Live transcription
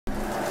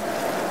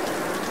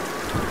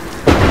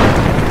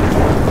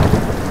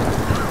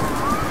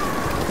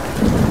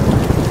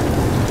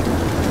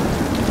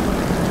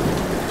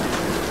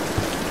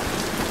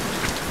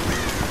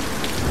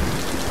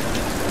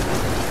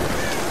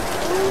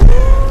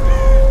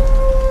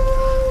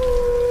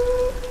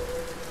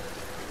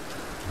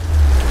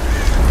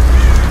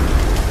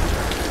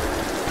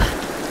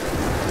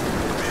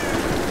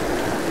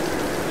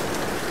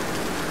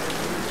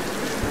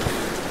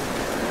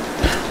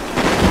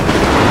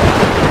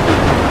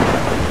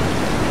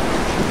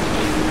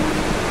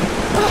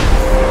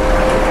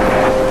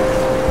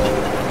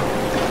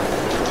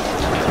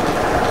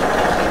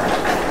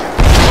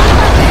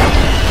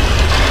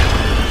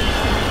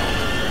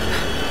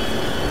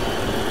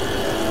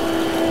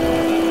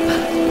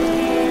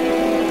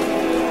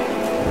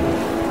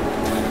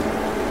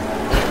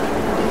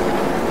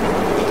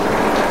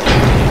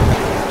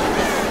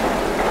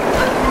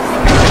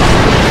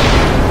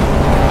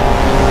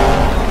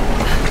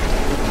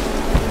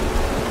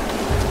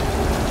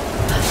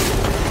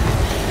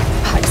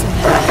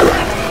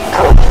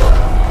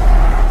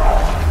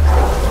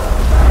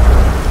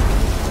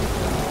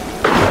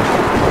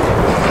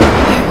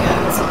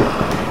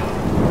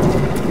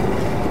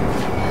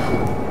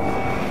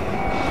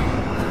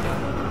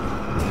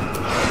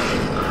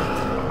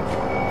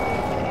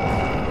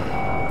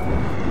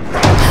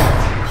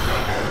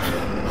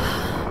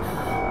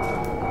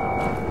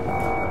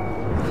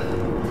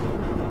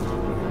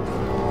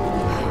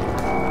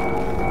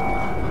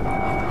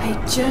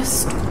I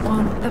just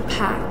want the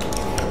pack.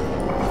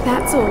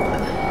 That's all.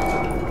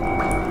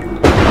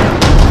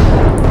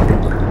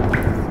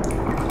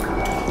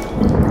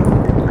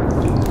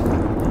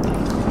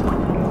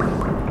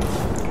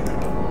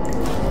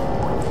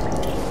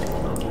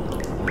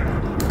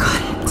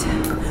 Got it.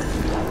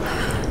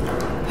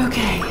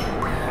 Okay.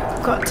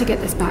 Got to get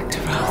this back to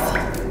Roth.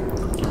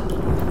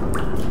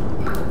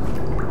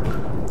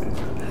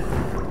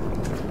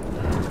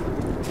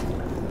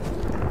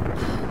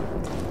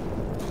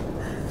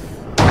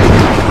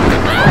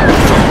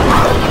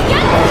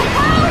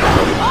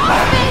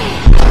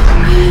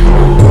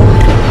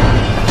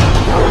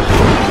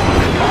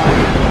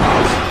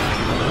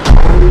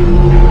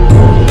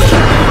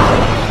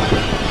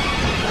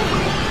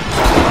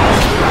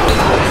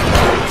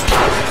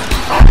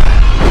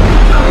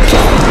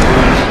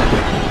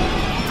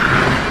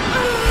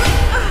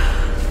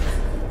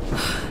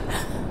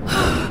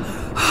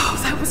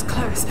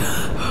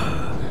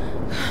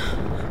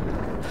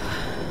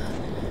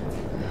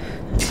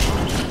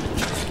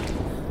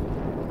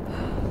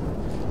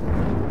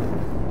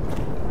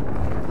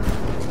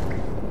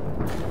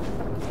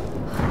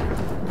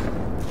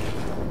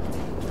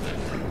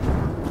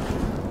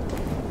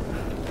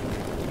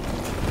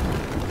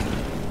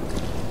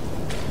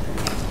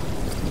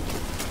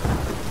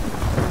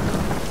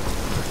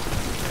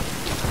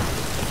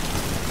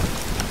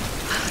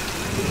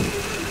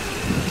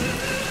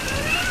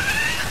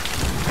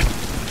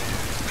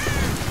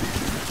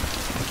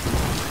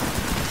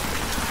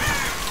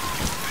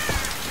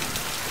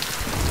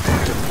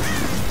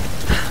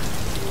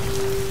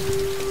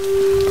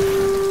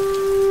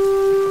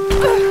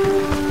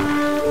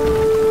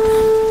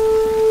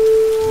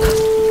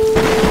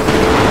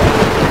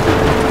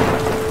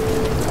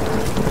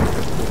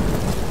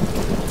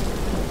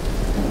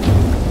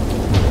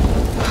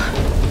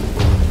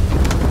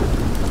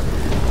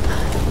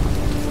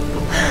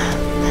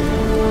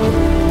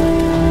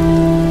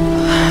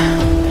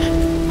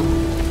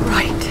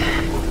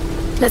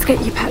 Let's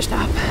get you patched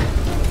up.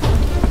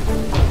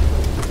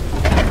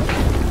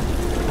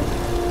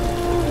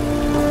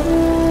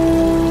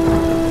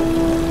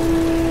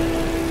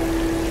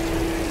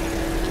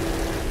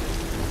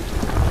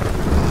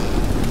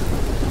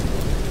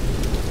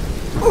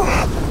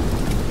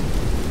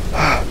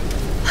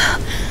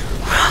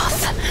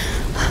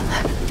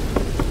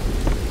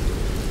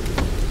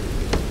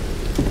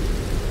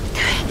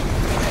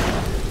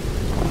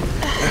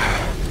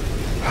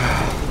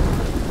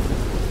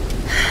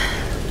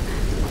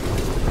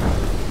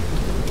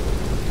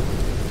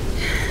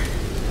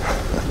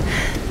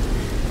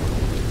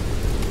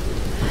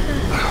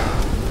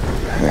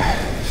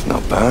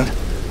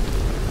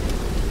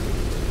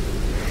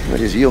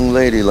 A young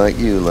lady like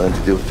you learn to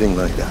do a thing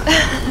like that?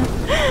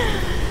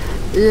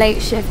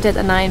 Late shift at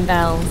the 9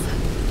 Bells.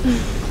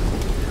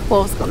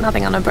 Wolf's got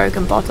nothing on a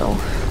broken bottle.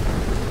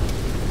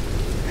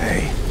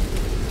 Hey,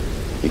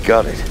 you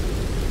got it.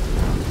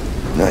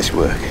 Nice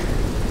work.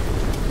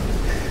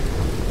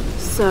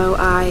 So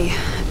I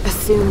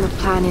assume the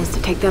plan is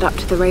to take that up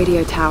to the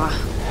radio tower.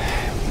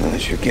 Well,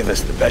 it should give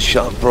us the best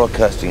shot of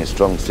broadcasting a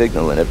strong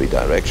signal in every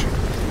direction.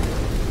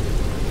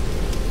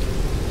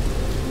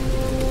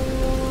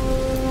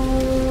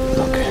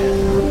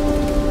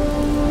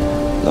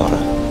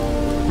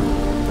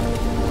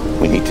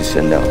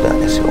 Send out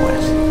that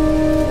SOS.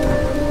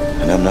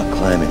 And I'm not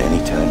climbing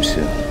anytime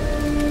soon.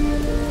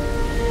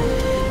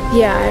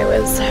 Yeah, I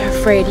was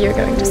afraid you were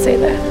going to say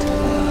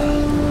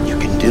that. You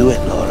can do it,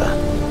 Lara.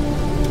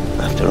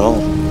 After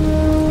all,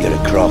 you're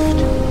a Croft.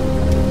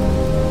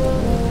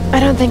 I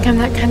don't think I'm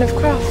that kind of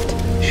Croft.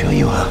 Sure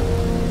you are.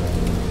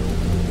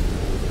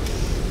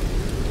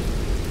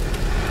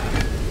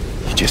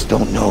 You just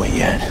don't know it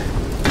yet.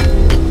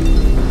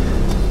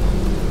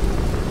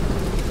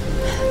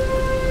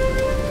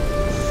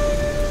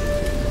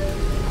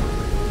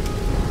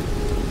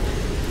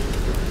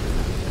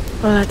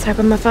 Well, let's hope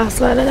I'm a fast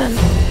learner then.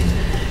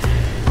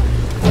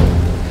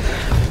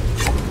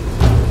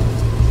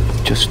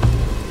 Just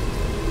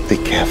be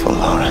careful,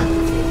 Lara.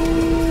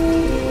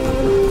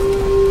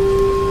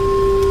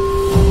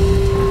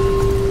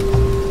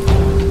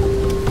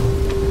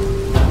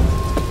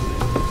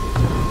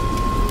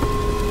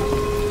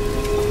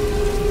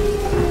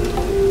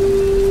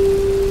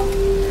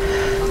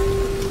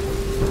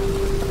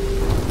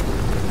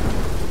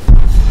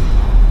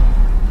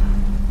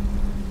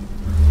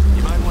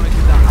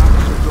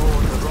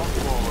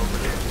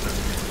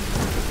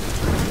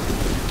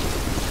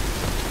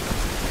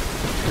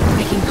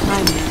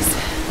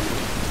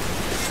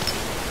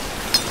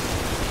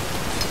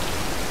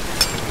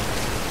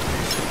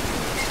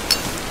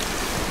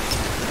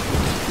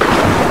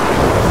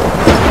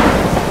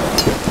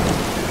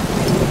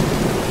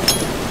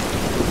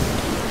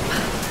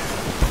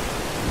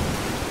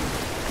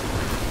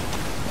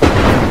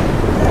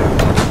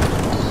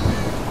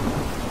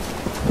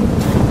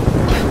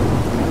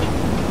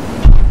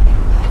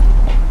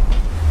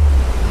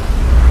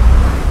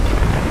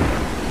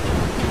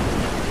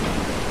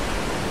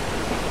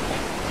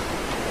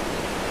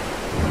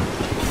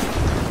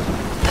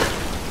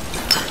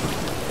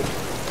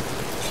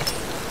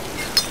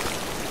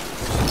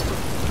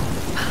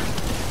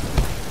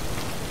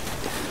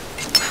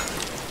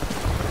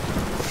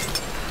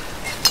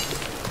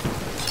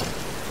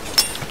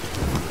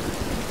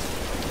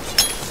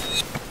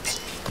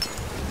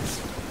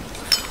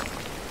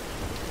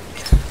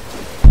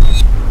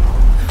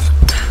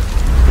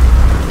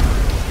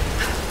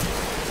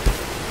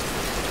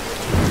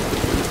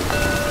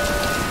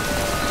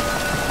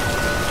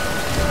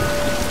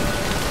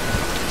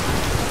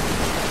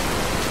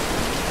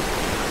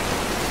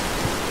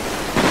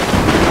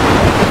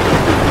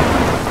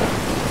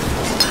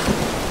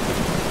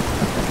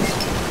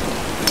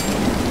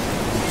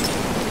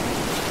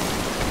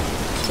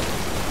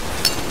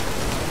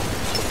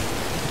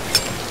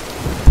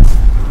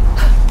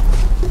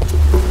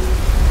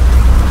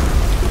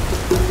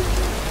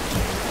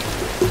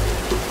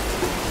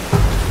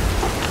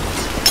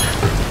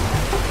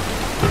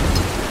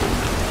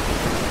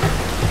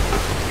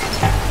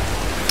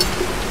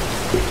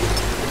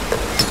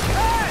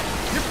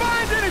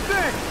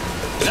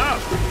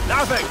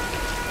 Nothing!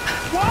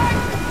 What?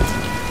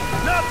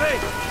 Nothing!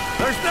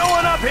 There's no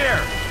one up here!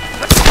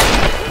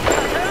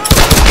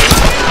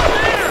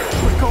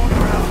 We're going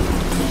around.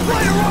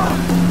 Right around!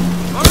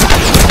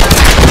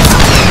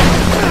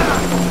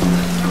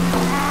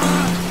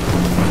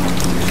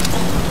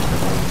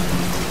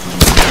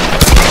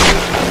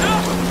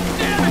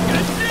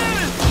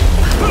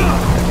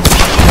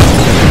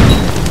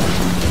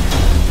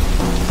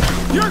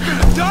 You're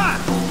gonna die!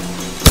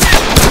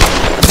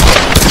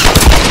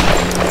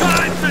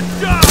 Time to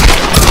die!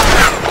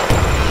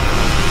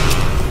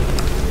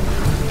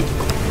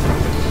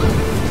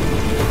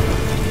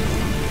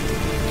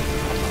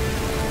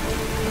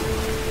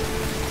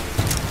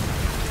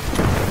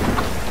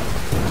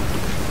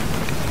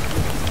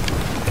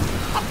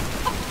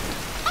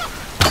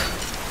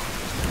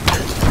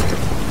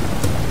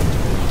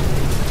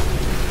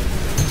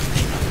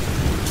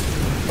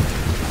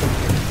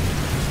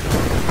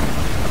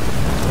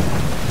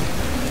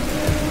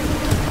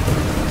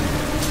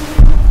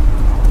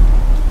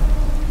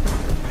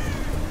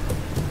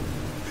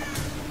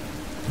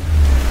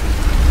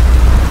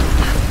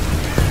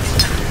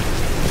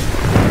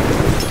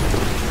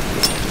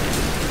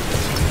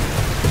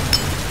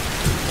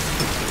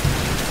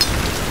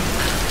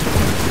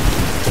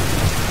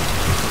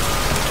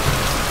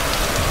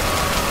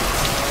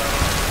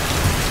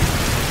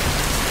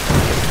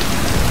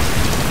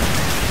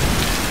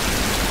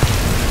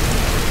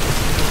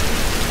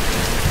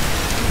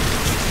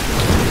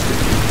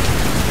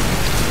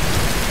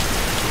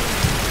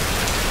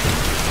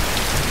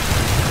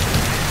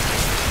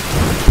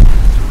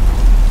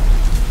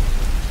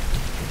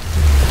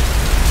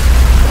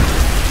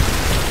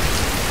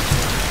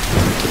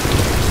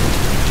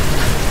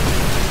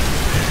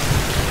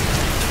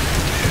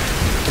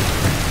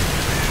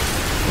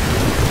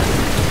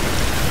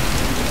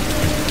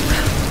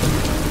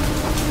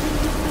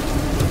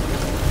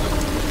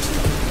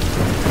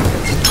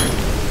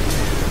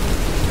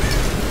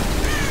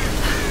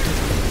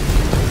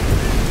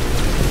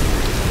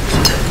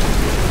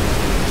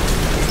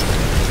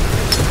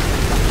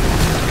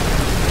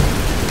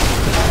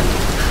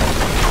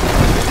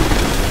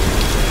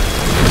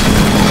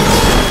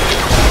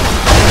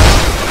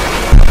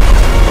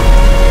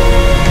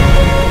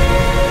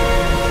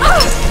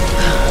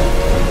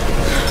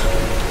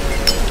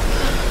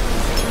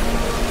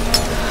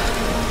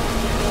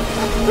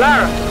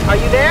 Lara, are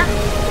you there?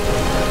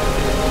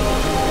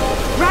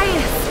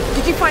 Reyes,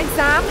 did you find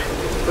Sam?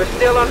 We're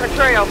still on her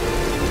trail.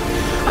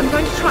 I'm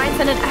going to try and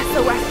send an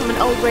SOS from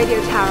an old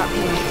radio tower up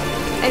here.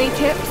 Any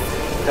tips?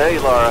 Hey,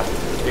 Lara.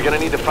 You're gonna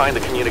need to find the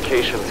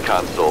communications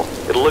console.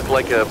 It'll look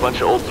like a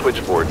bunch of old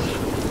switchboards.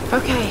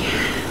 Okay,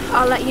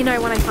 I'll let you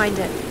know when I find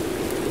it.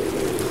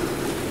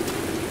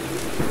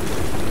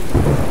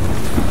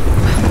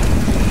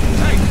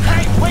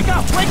 Hey, wake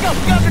up! Wake up!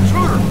 We got an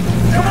intruder!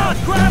 Come on,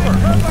 grab her!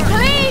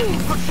 Please!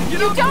 You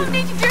don't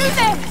need to do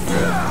this!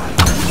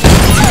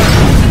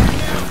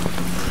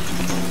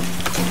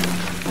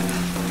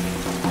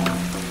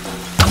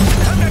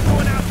 I'm not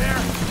going out there!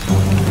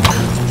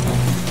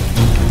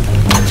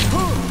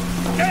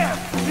 Damn!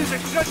 He's a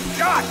good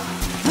shot!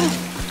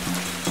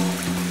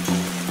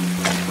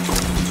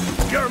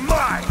 You're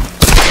mine!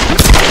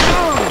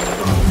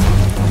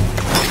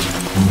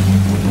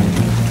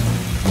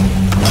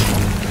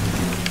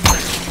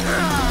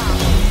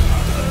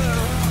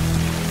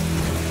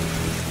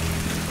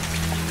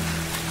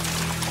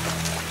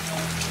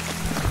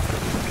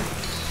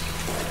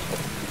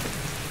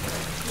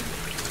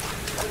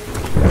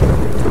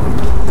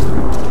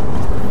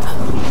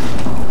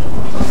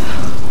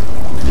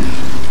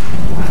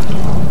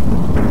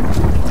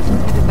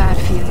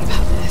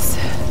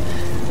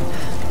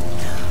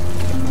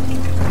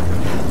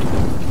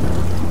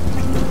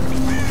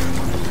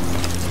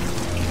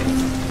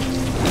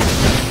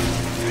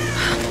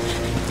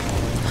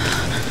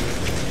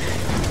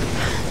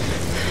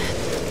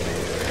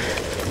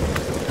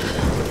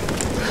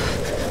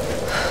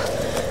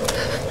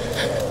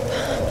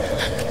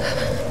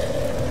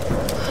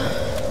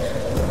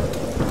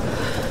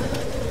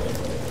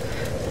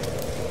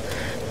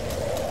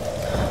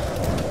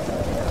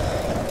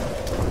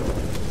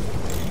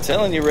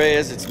 Telling you,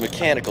 Reyes, it's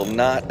mechanical,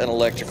 not an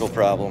electrical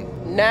problem.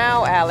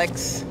 Now,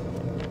 Alex.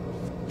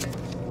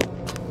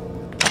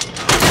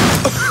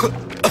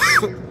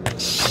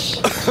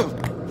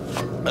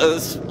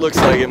 This looks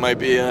like it might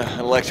be an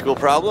electrical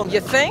problem. You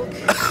think?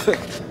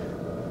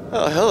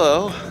 Oh,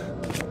 hello.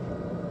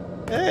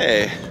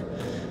 Hey,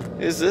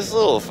 is this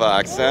little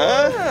fox,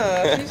 huh?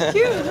 Ah, she's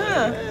cute,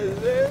 huh?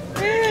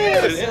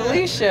 Yeah, it's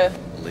Alicia.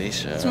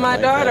 Alicia. It's my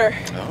daughter.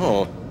 That.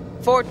 Oh.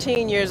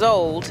 14 years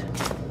old.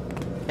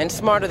 And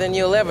smarter than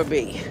you'll ever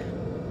be.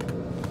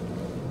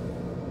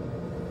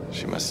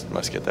 She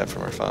must get that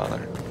from her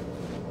father.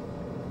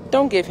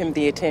 Don't give him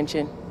the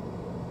attention.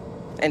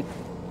 And,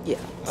 yeah.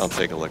 I'll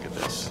take a look at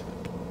this.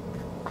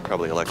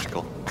 Probably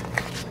electrical.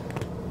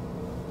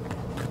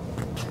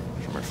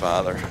 From her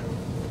father.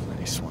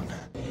 Nice one.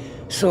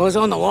 So I was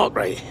on the walk,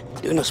 right?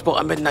 Doing a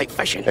spot of midnight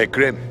fishing. Hey,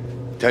 Grim.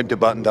 Time to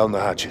button down the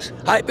hatches.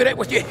 I'll be right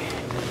with you.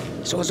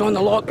 So I was on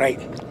the lock right.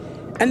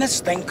 And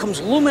this thing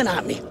comes looming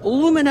at me.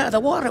 Looming out of the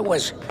water it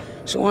was.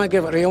 So I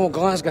give it a old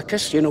Glasgow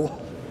kiss, you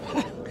know.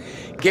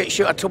 Gets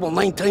you out of trouble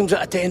 9 times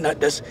out of 10, that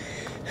does.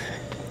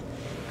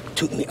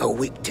 Took me a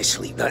week to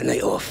sleep that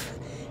night off.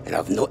 And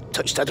I've not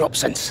touched a drop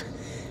since.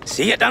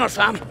 See you at dinner,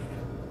 fam.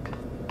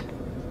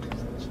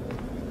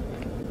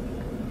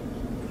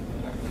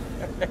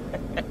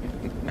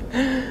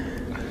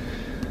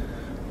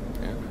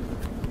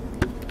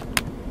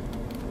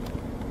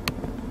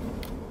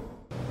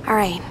 All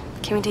right,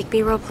 can we take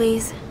B-roll,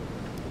 please?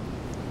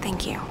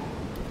 Thank you.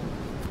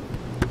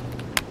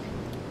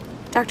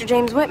 Dr.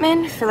 James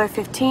Whitman, filler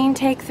 15,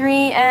 take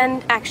 3,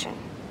 and action.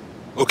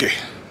 Okay,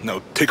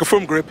 now take a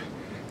firm grip,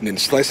 and then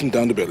slice him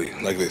down the belly,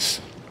 like this.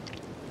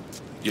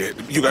 Yeah,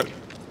 you got it.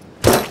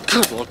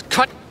 Good Lord,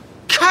 cut!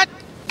 Cut!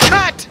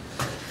 Cut!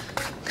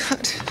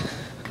 Cut!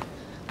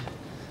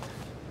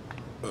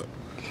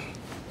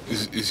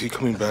 Is he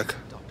coming back?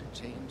 Dr.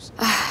 James.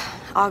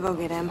 I'll go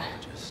get him.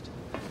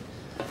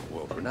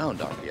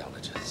 World-renowned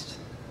archaeologist.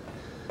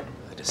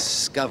 I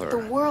discover... The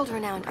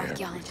world-renowned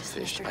archaeologist,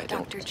 fish. Mr.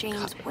 Dr.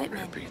 James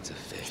Whitman. Breeds of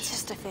fish. It's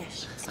just a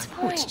fish. It's I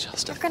fine. know it's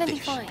just a You're gonna be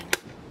fish. fine.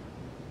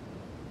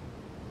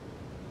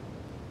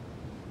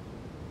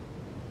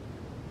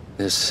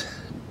 This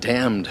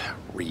damned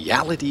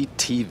reality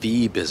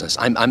TV business.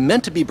 I'm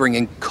meant to be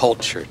bringing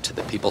culture to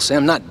the people,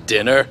 Sam, not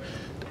dinner.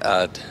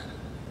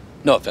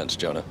 No offense,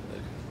 Jonah.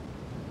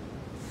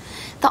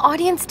 The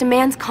audience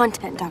demands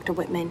content, Dr.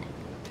 Whitman.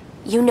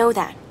 You know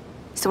that.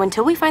 So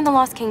until we find the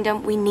Lost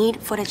Kingdom, we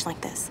need footage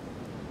like this.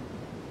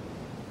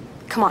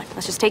 Come on,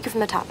 let's just take it from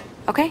the top,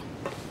 okay?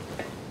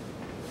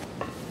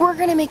 We're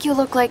gonna make you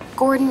look like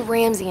Gordon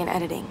Ramsay in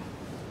editing.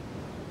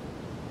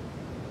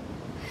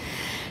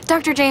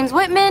 Dr. James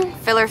Whitman,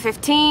 filler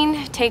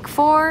 15, take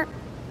 4,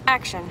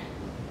 action.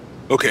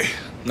 Okay,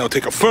 now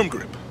take a firm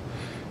grip,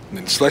 and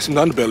then slice him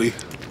down the belly,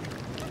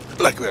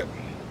 like that.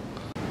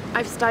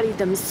 I've studied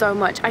them so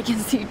much, I can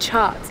see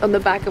charts on the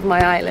back of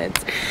my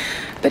eyelids.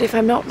 But if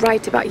I'm not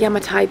right about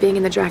Yamatai being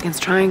in the Dragon's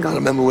Triangle... I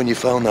remember when you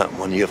found that on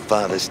one of your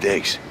father's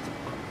digs.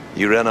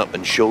 You ran up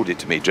and showed it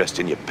to me dressed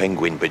in your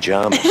penguin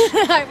pajamas.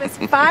 I was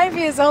 5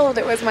 years old.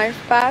 It was my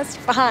first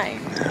find.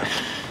 Yeah.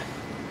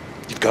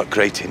 You've got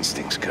great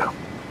instincts, girl.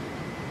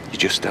 You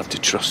just have to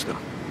trust them.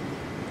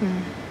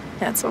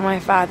 That's what my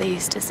father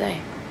used to say.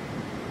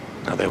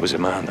 Now, there was a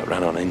man that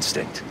ran on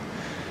instinct.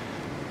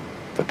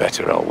 For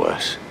better or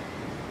worse.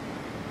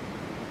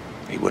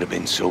 He would have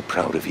been so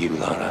proud of you,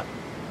 Lara.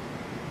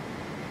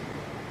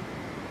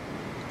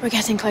 We're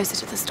getting closer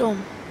to the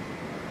storm.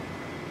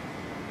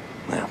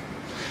 Well,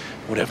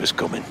 whatever's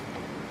coming,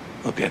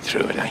 we'll get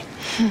through it, eh?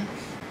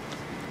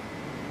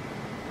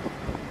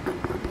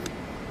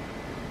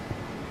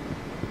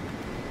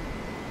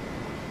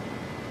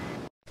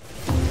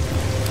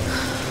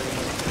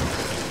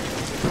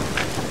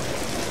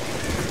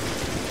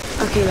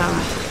 Okay,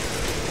 Lara.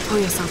 Pull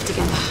yourself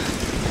together.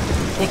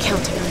 They're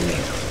counting on you.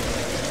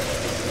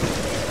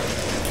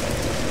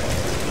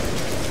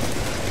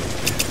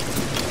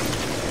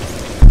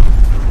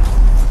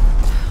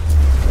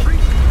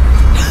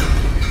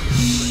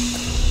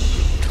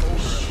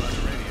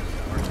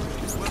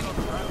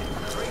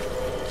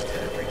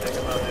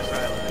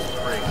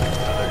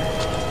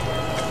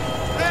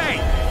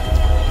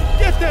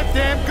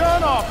 Damn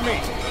gun off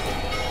me!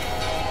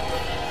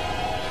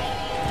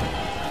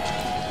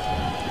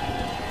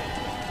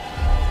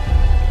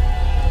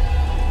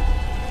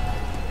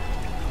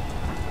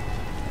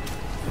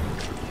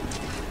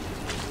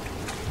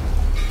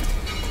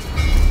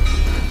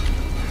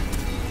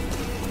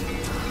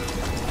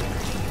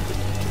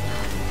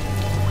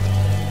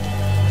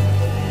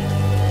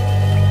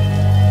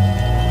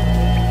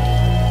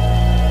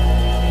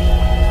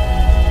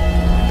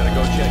 Gotta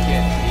go check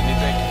in. Need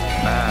anything?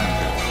 Nah.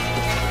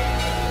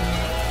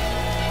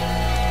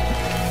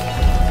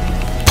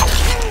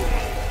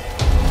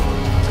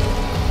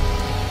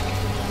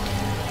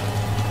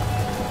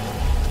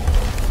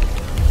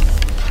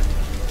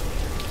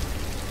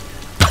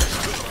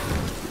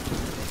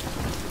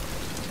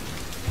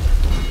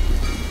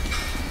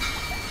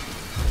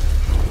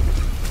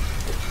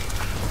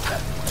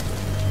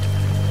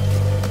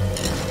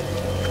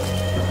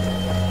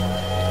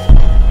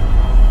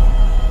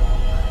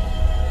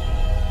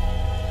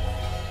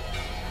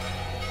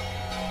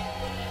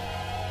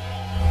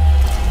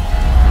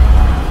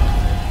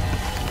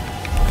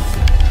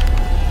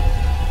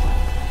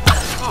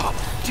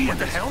 What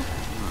the hell?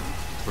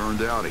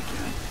 Burned out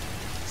again.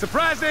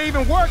 Surprised they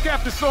even work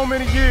after so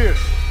many years.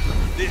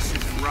 This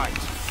isn't right.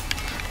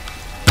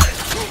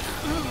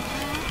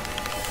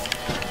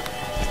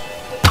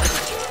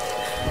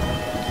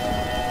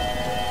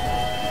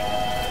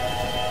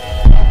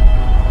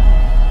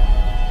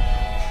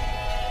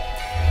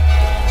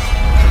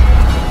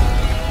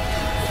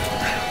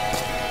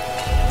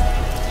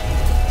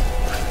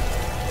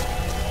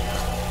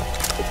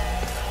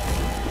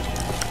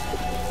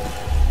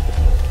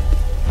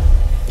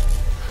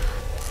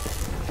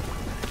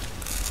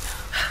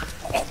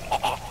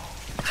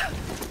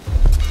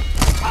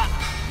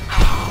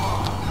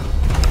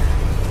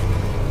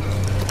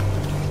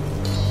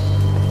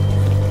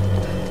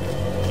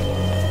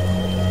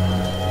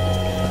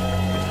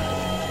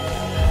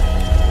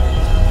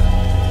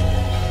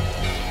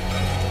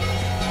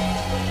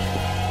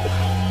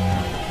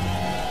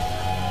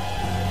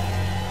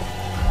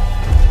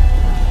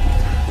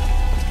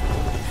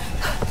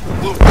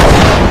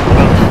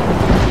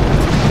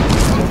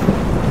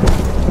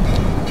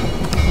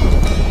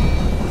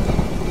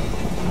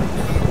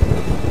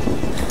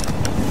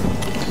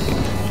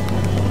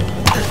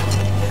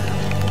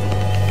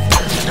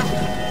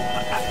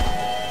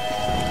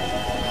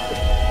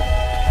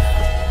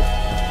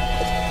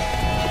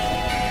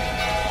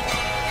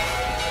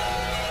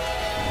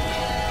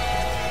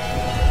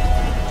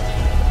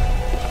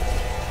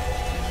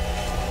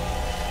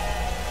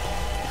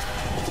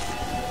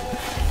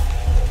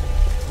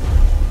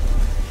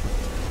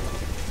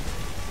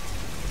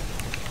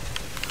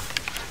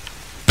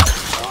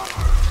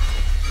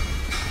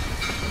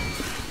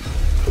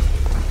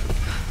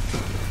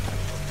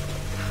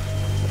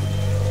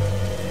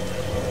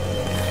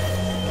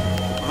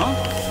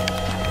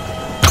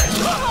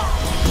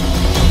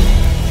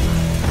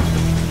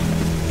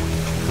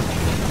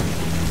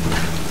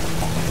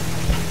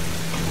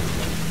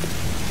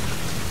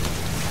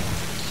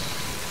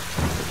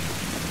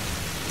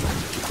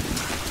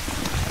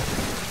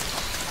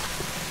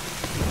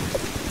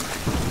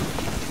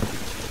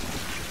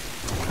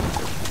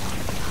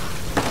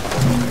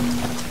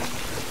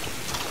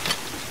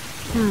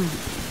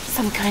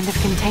 Some kind of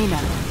container.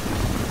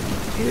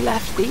 Who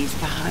left these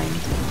behind?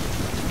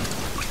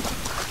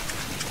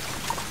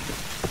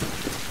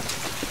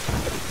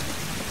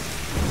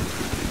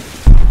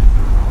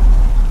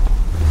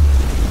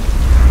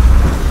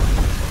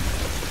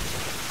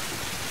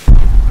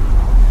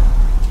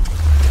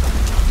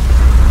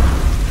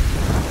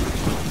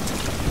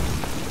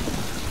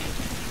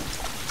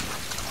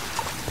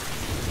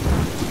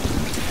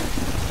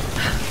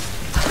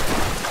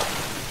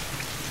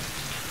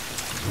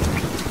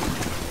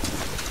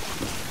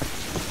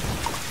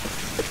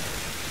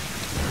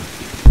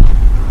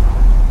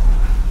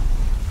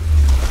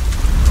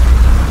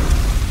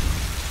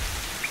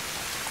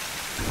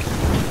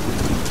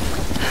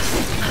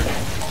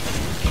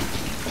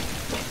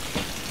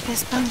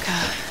 This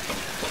bunker.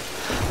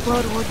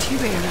 World War II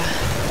era.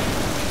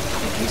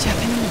 Probably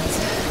Japanese.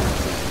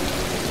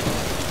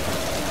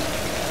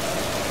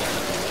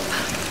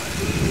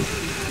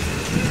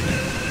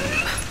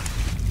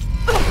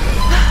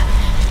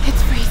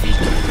 It's freezing.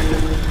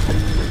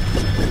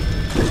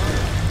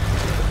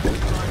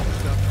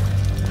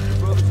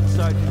 Brother's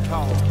inside the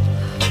tower.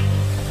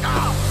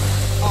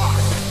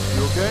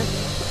 You okay?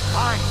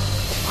 Fine.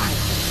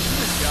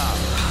 Good job.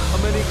 How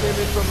many came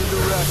in from the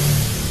new ration?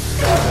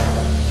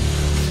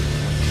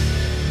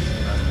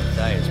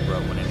 Mathias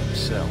brought one in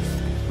himself.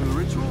 For the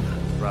ritual?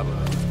 Probably.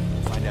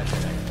 Find out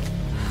tonight.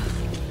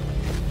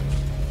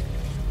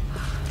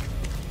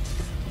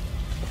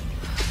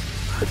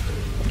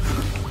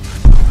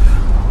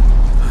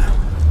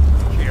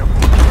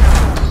 Careful.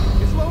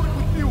 It's loaded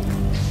with fuel.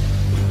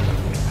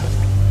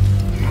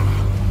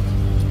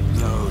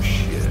 No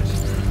shit.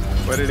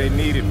 What do they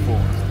need it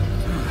for?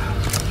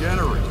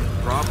 Generator,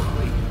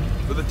 probably.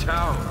 For the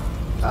tower.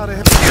 How the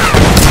hell?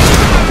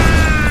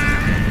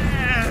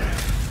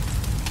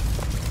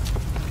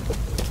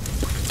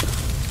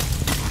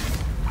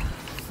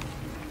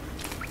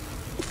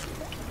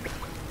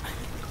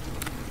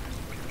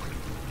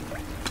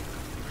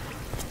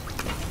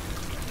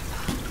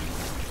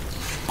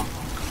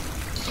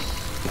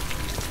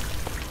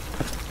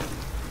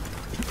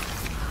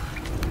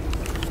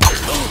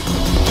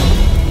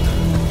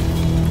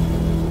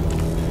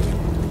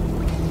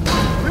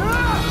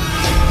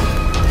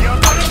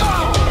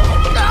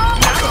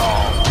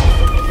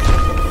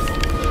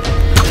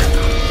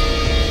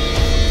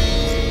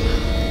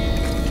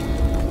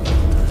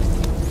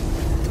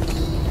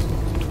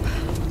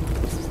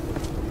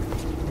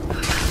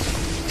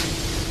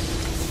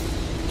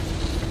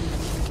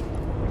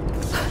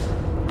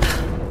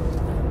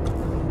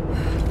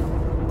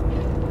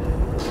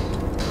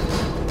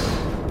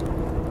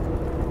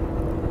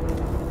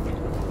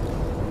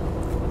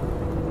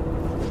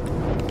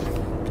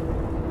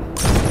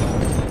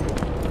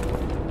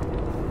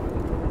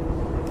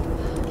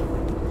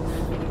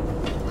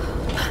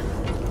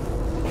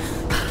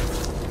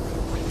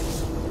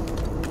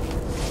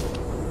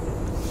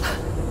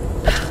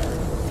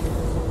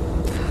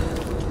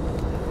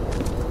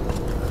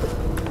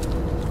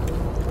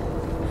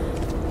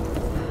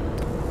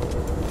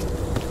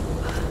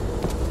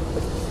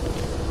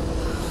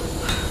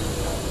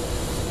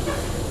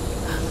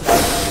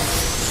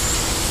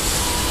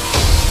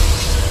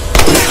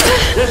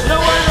 There's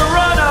nowhere to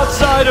run,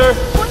 outsider!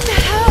 What the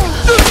hell?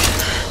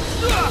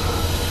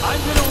 I'm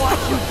gonna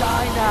watch you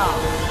die now.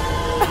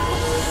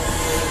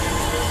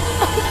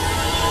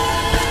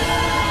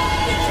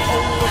 It's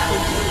over for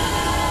you.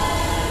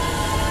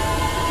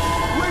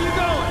 Where are you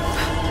going?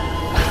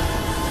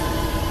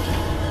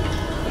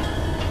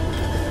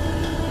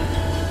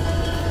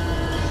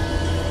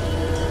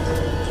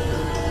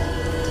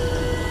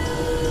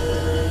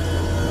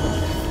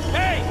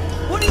 Hey!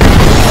 What are you...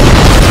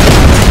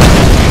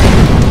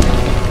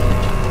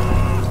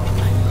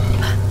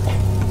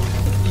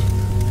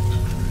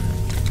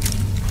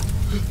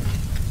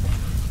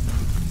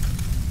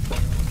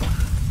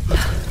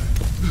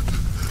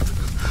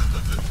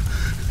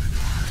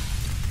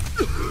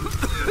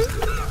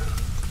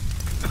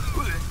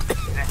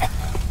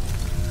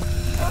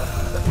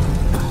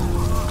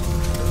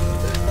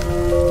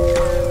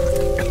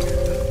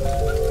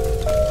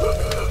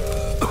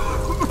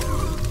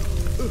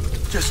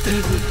 Just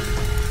end it.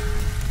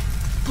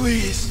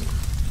 Please.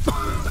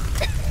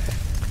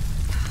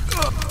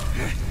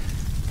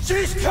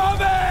 She's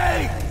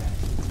coming!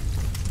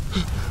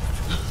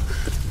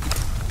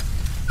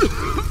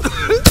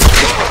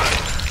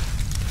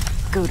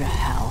 Go to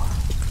hell.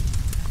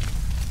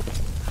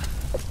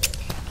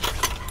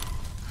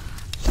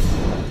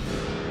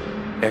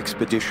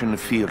 Expedition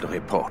field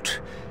report.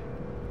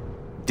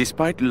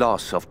 Despite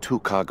loss of 2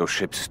 cargo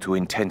ships to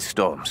intense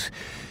storms,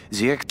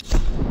 the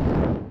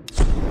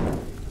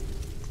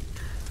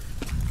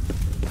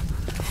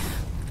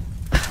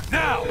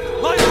Now!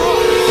 Light her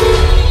off!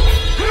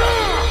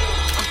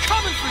 I'm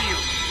coming for you!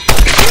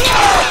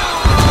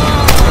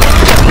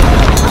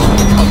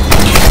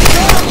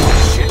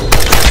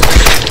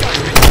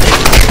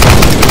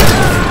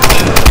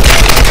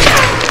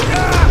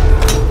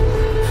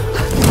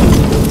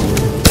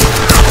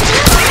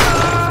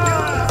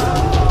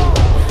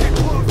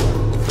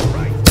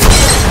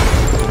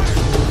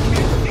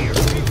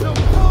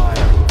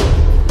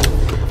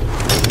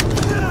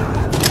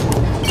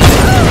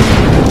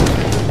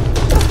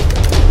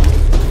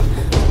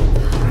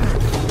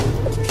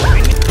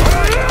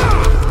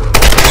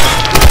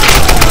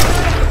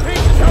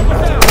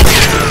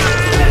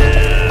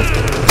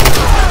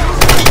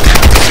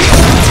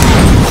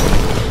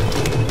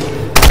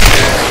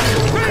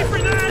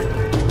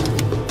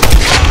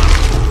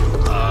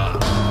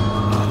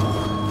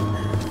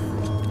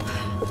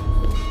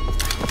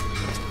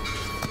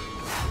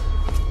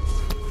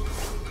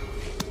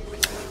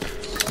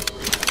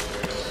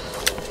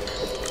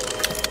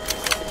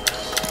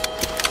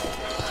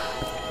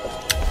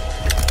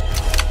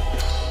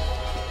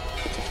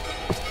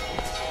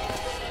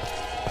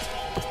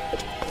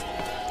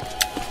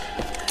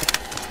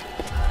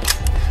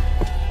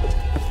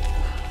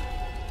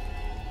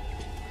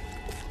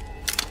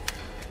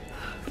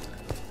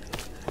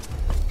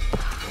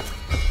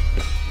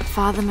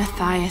 Father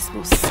Mathias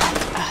will set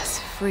us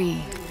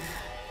free.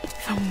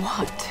 From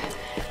what?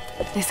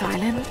 This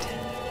island?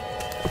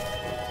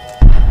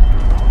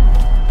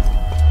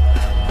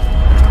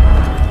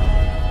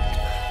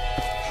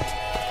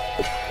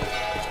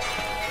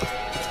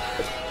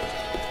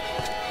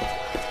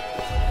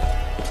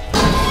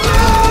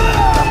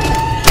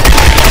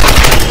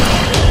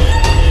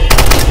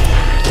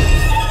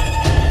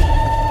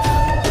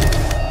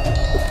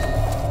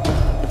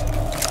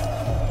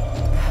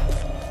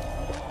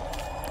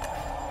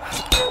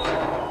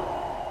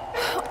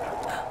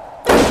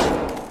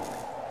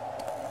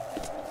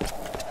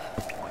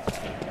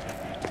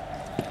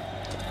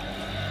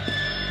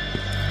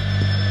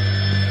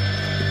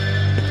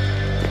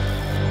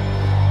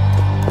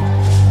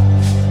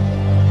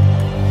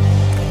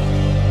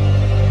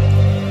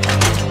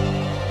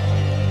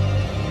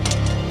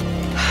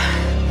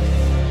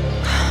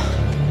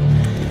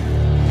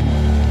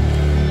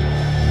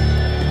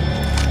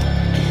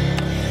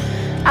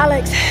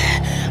 Alex,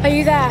 are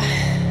you there?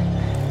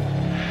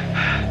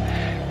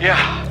 Yeah.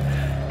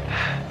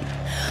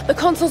 The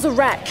console's a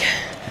wreck.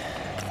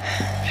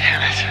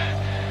 Damn it.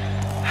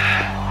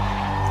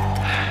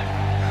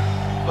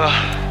 Well,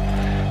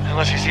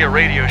 unless you see a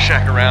Radio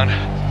Shack around,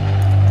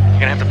 you're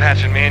gonna have to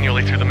patch it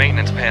manually through the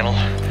maintenance panel.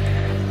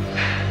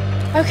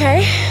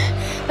 Okay,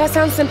 that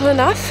sounds simple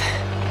enough.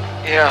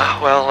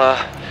 Yeah, well,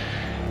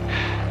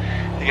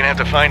 you're gonna have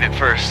to find it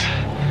first.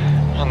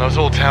 On those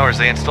old towers,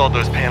 they installed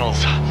those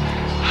panels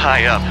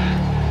high up.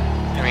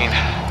 I mean,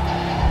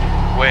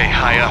 way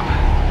high up.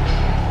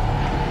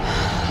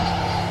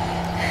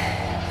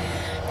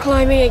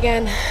 Climbing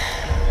again.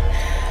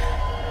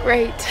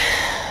 Great.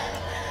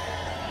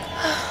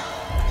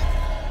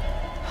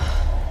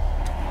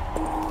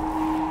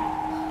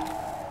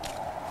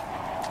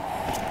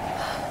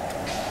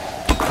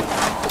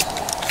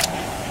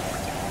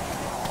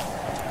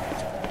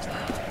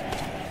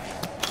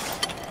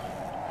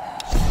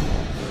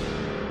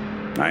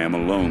 I am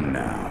alone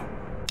now.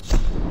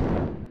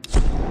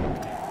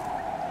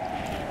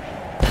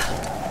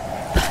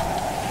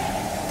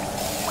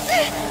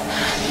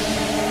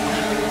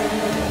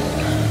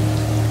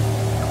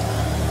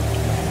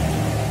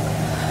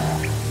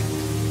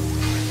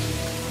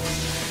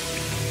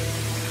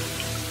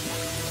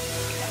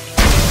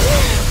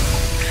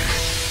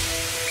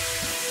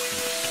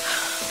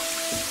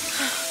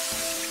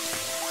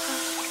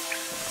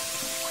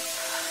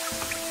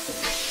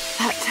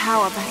 That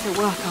tower better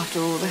work after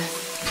all this.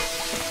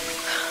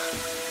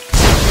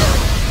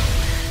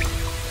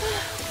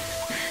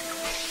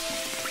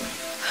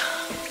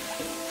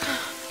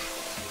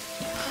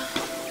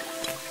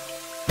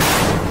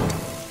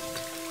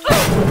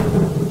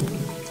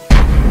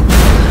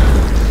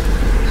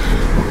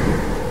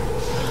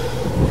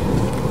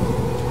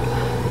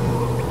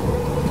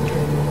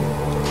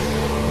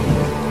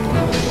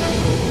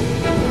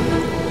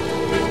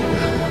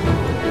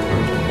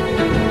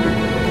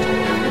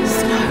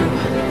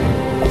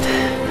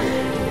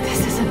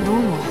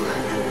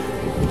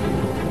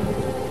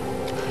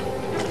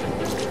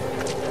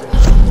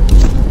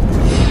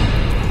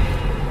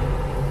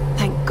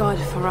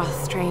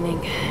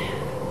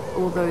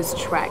 Those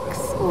treks,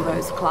 all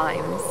those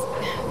climbs.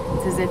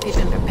 It's as if he'd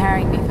been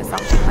preparing me for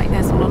something like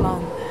this all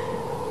along.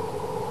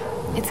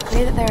 It's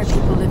clear that there are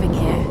people living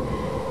here,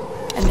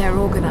 and they're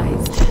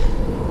organized.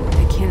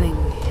 They're killing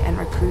and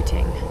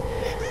recruiting.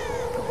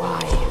 But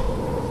why?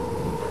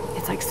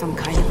 It's like some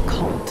kind of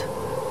cult.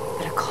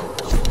 But a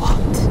cult of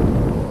what?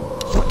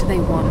 What do they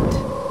want?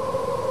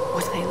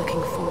 What are they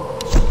looking for?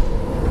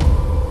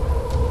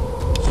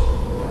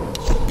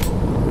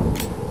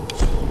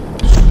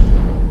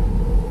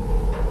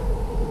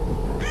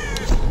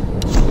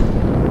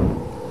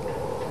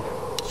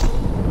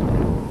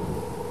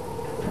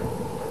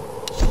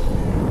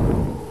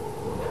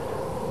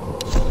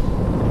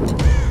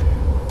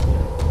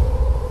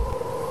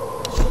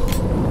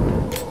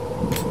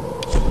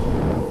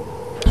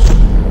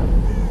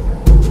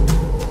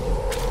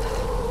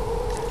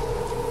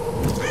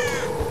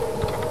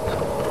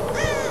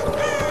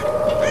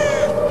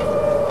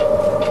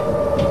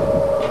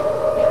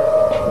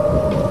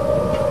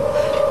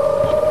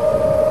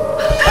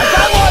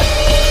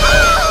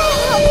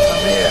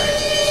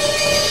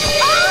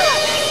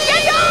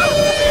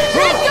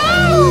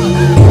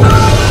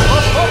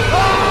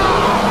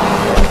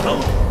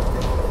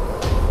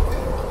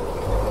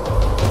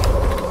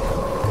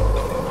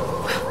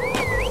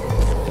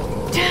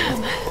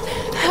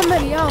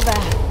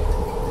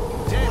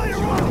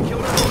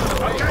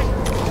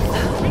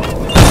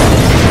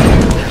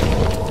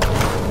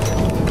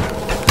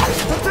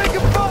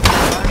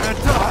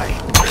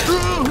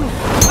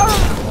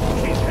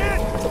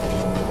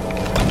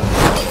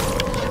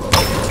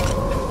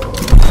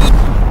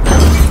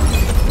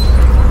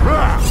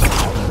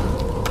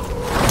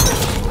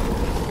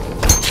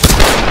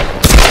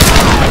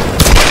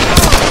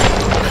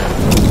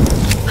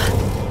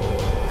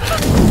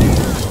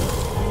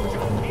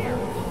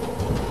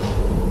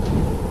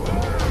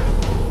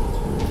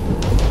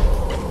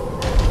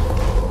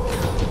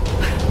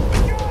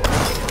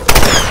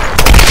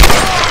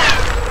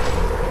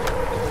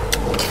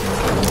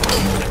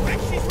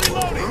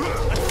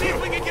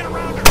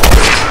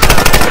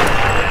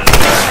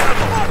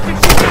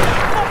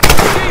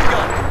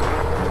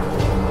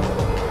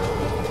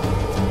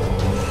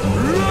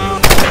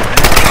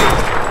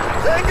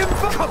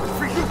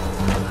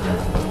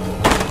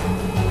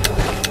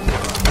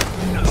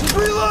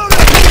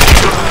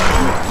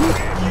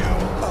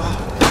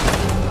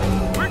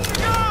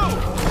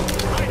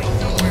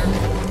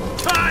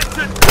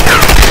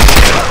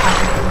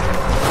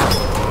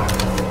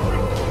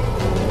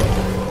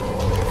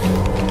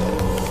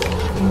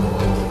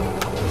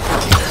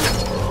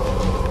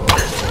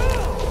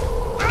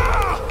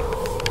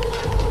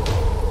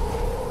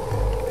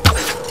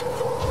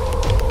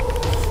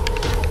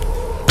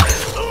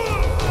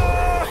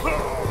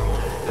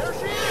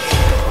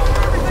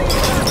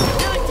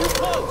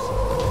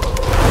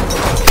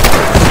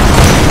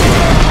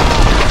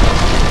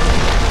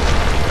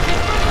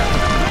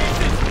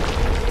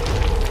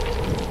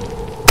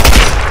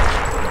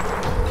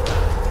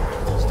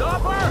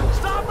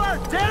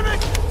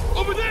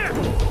 Over there!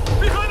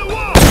 Behind the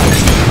wall!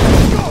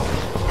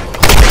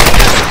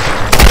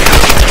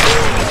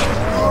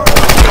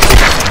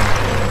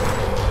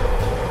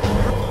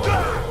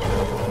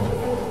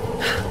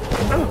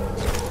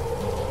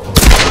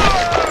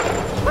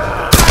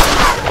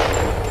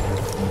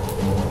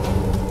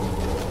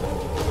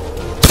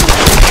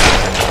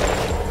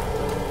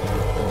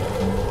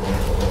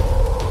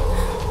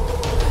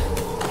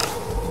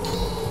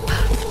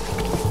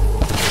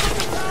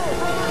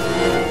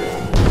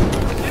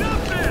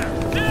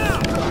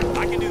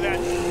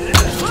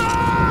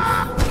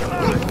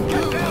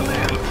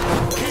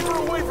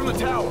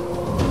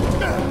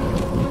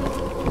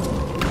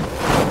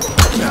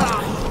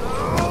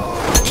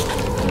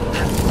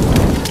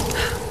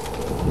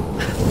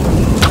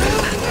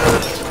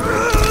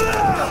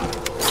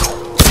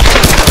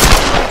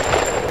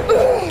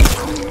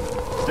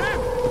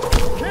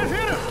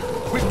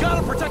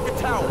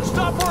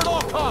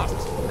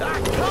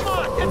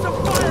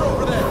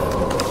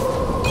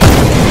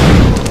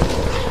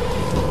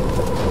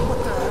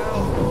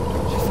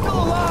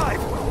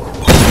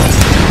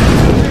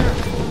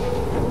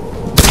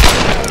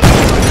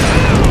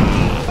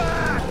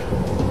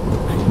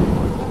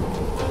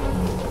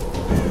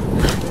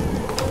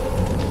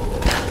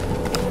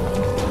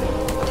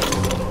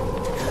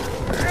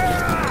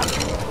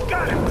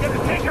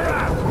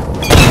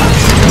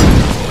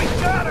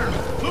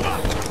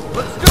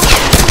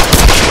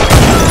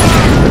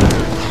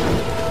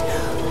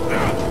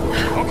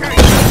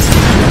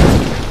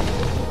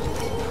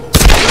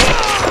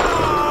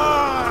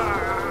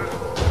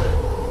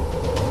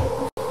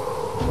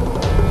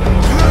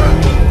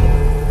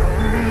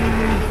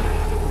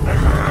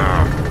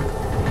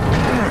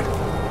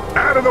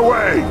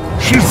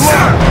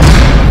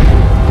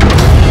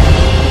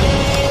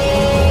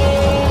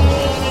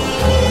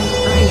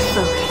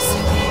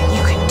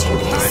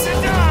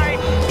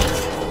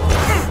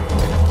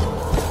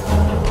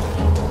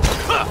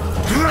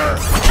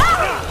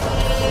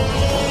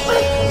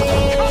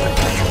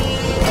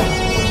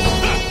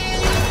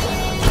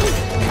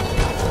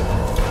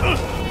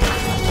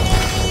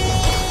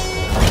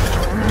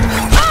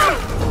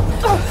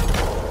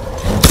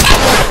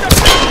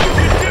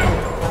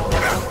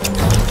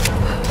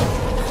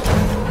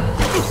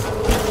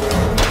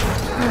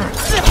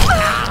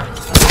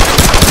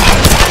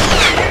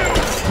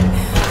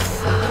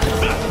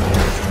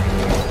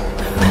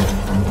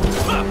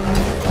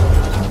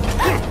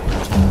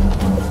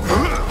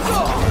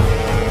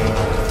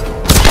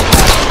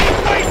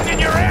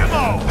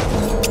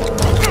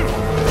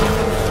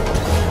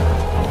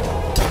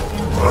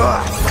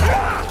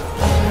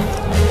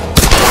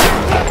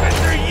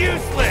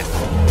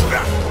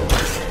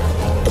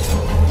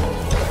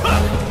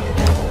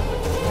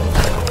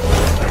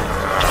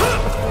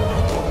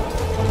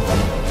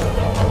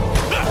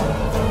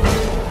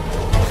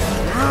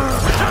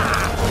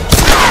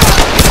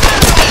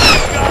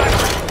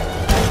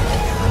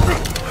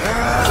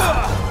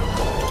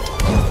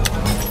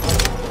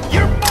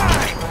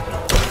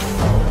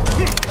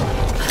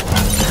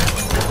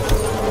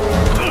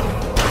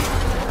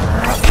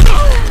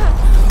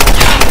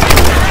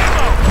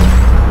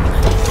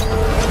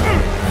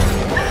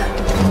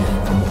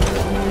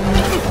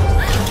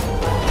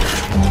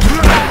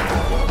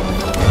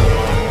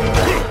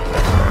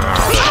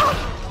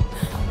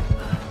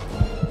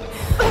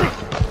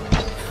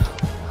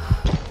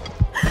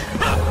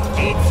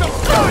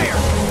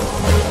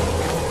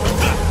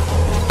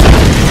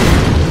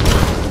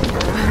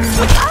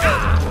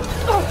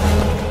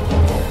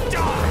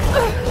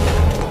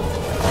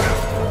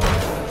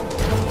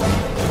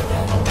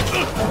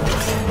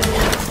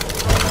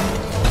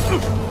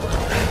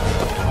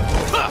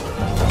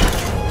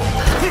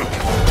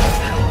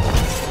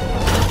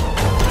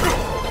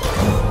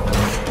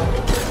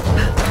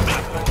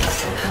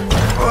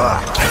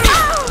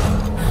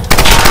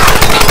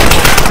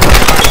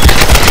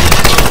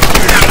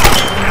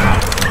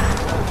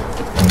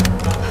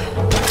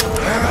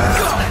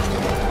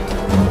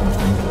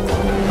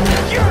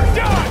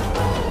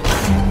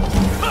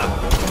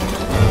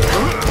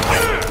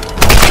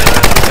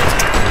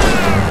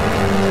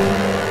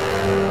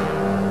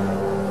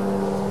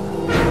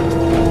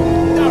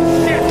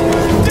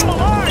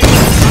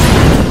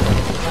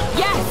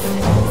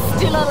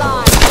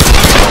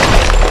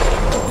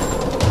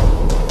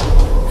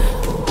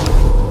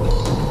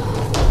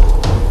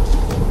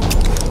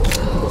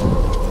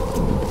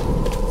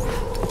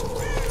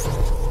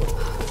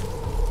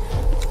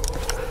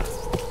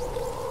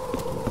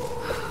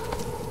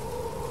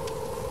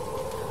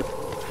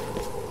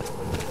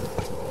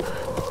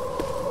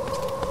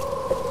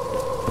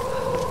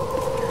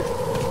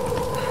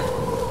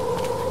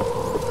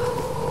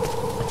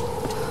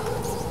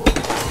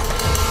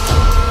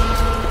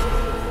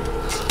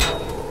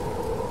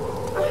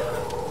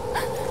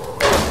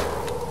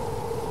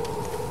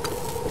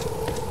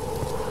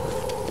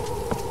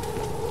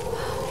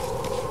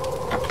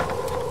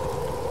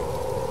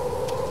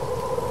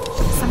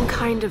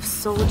 kind of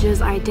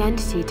soldier's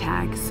identity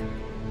tags.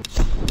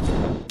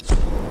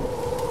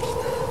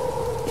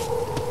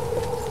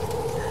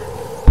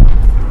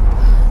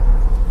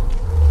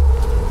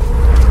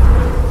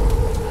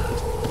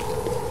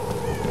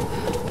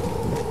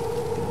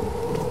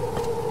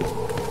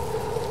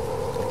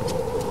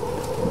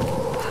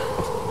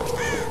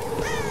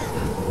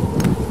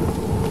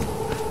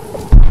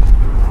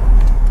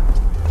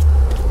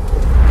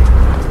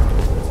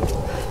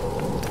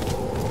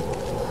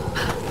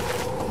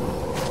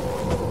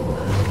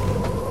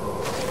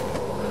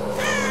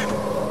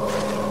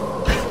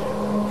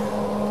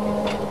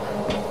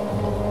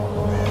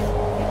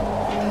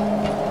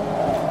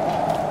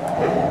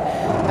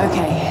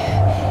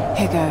 Okay,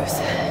 here goes.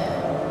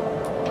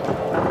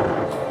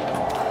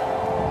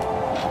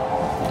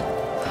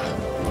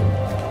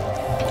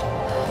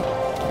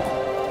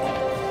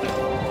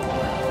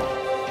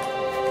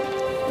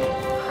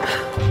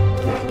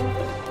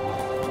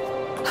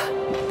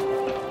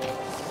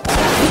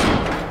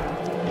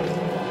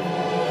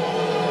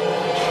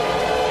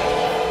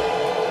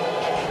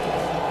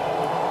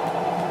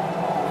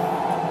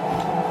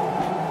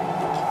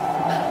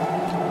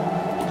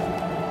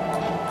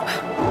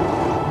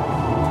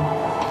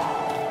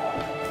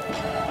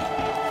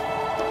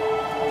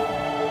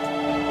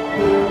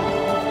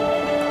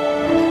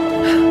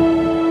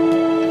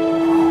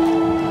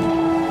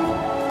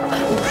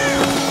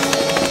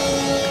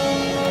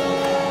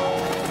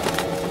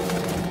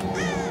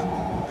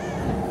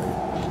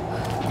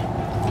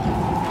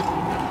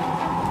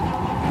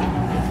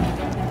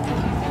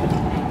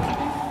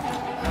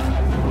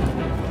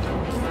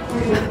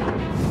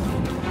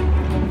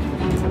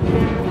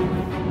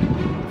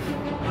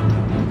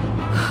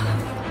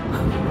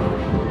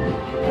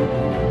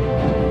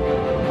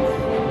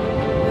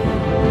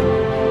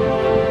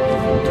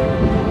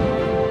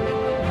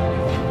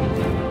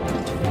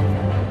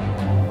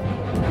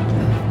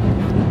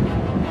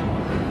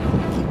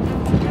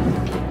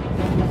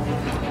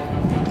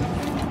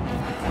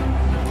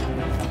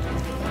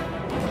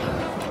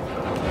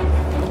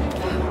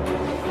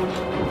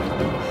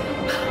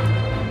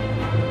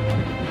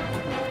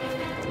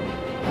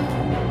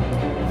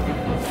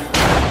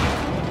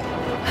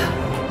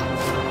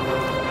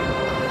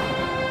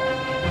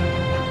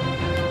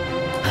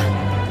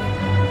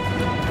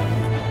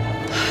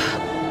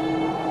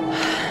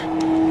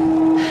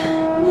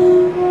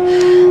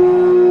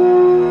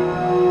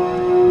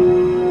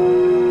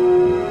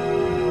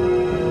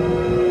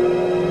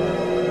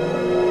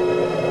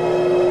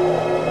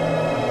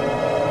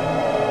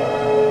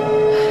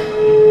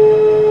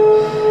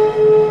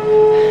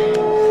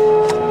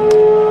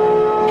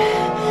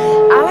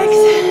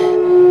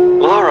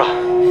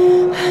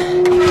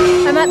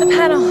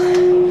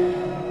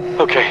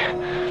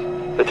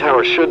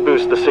 Should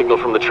boost the signal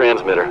from the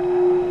transmitter.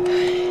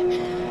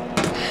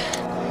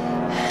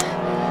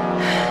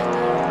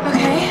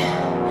 Okay.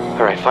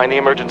 All right, find the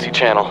emergency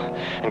channel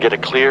and get a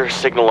clear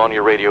signal on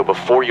your radio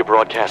before you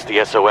broadcast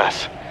the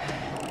SOS.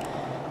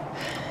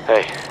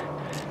 Hey,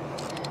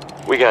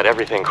 we got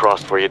everything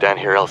crossed for you down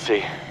here,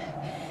 LC.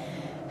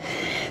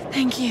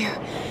 Thank you.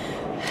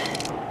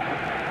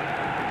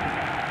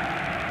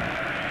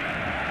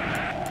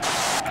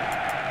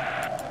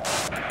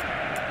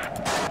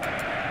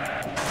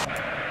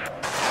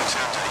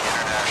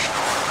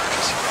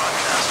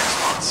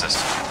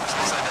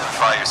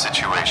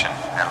 Situation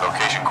and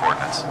location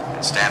coordinates,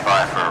 and stand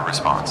by for a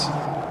response.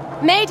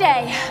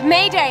 Mayday!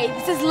 Mayday!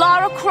 This is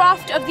Lara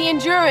Croft of the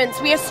Endurance.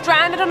 We are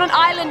stranded on an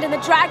island in the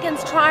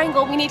Dragon's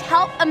Triangle. We need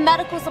help and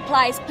medical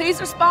supplies. Please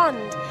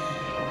respond.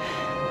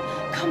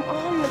 Come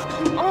on,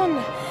 come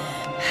on.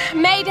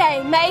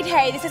 Mayday!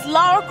 Mayday! This is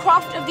Lara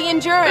Croft of the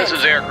Endurance. This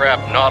is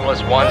aircraft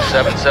Nautilus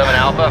 177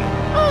 Alpha.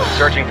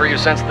 Searching for you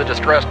since the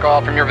distress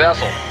call from your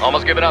vessel.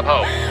 Almost given up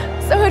hope.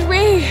 So had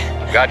we.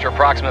 Got your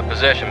approximate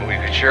position, but we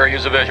could sure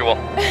use a visual.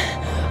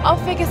 I'll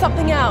figure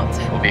something out.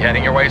 We'll be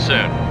heading your way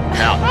soon.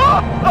 Out.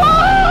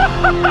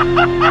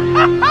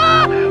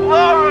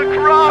 Lara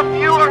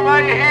Croft, you are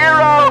my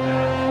hero!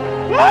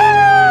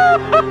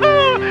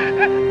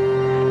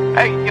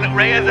 Hey, you know,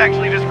 Reyes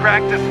actually just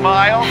cracked a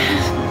smile.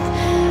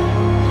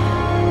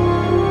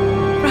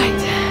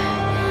 Right.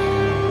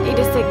 Need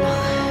a signal.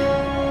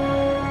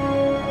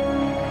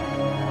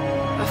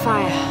 A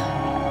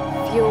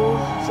fire. Fuel,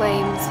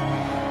 flames.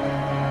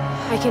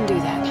 I can do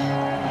that.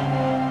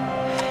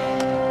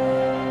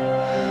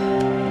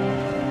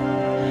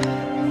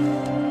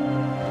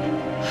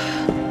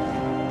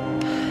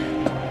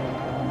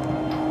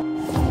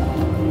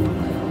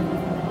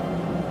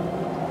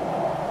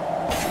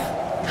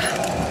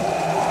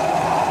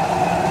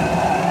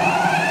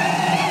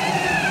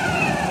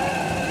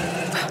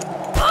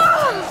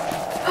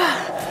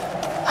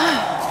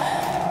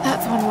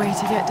 That's one way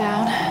to get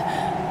down.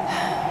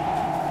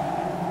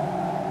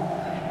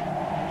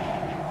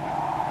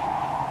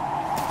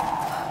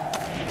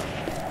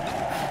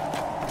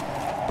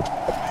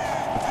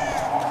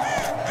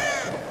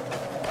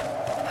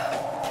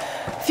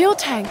 Fuel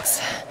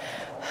tanks.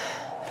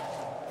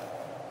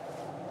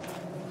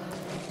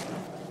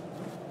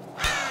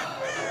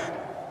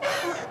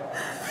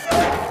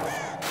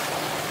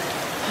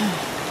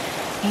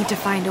 Need to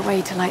find a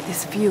way to light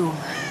this fuel.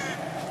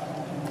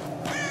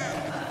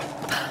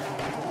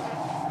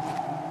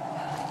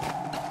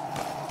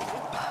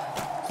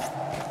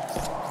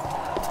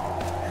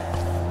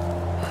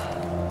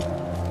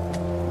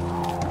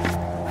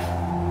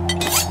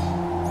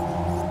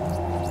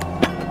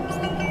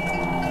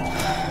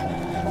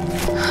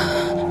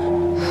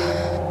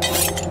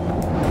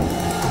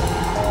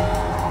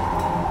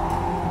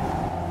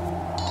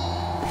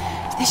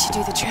 This should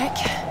do the trick.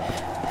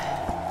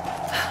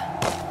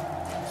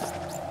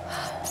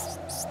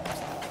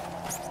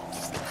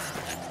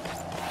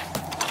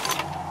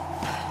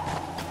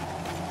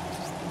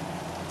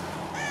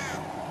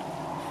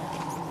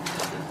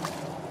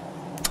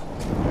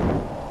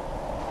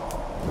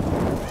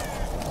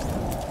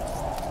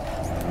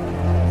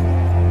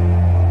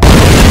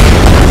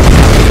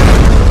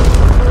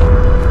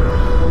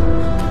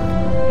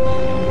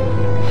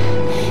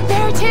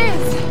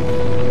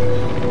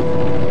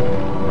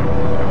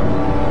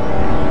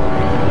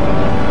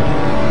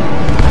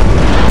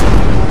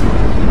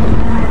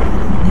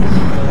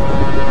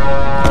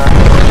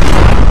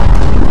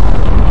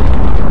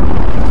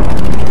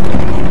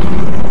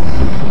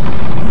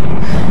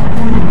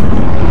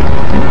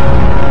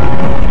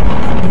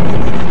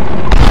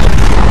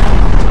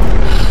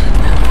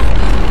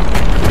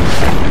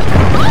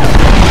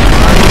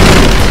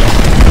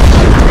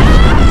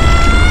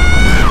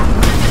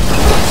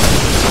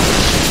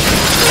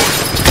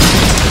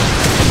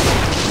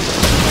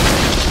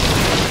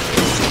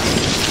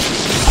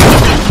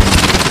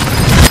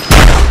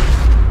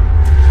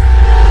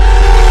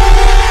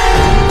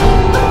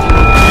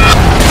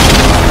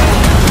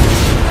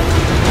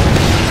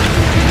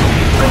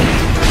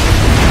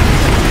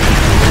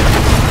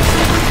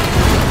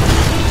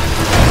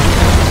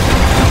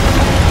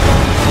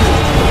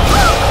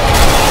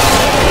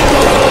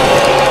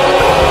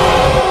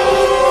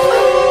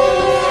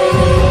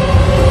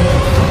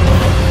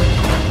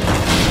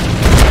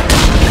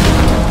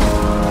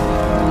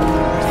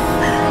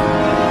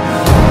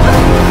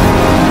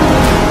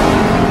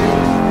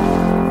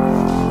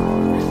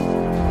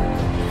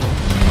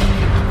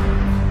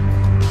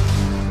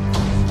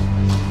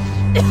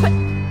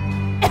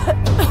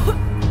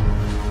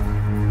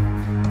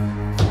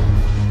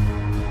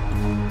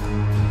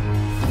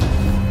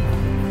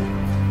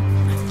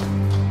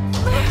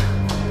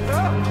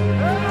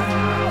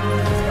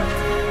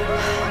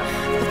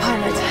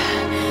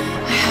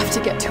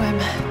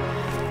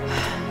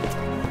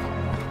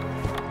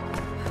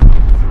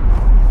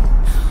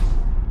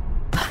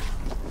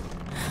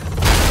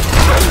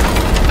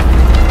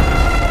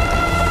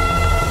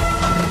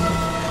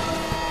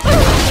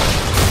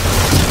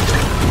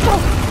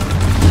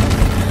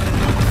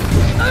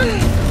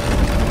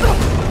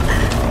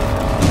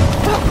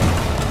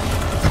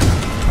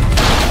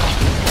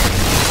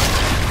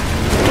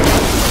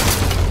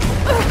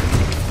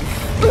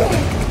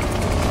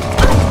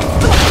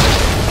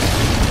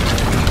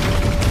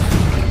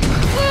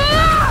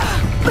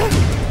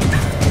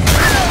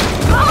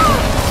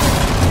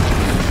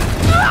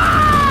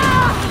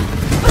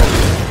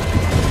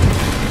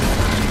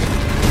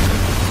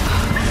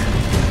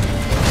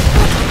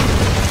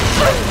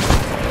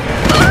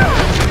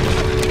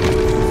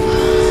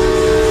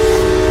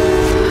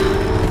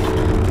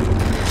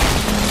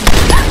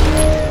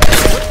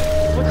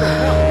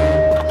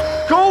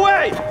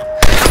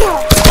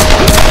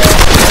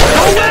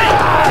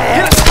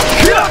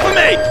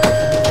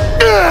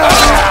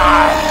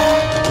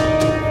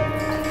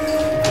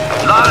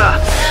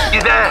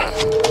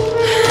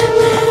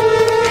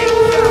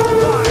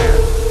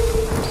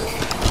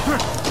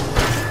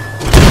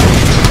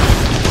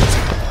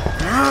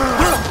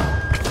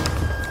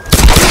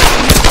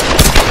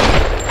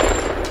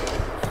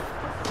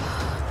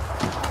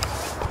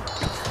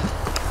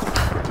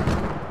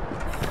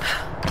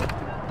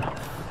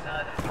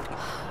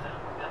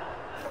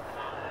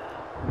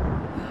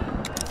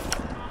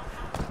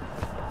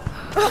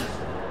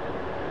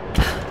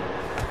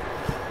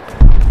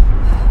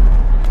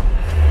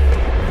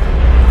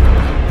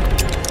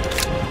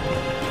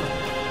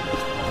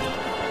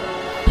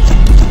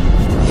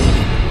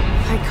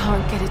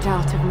 Get it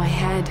out of my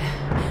head.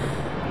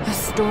 A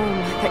storm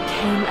that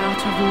came out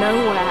of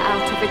nowhere,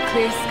 out of a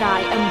clear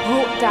sky, and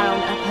brought down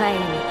a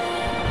plane.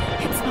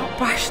 It's not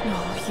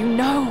rational. You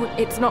know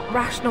it's not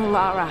rational,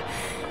 Lara.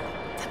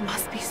 There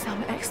must be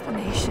some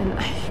explanation.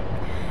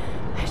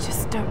 I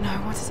just don't know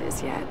what it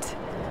is yet.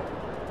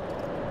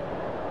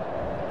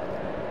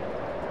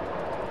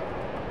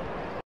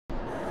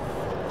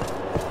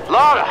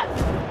 Lara!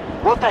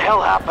 What the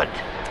hell happened?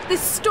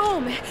 This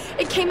storm,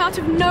 it came out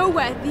of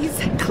nowhere. These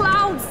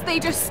clouds, they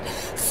just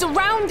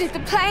surrounded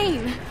the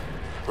plane.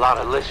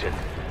 Lara, listen.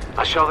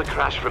 I saw the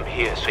crash from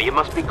here, so you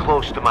must be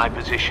close to my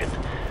position.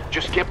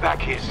 Just get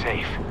back here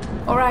safe.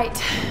 All right.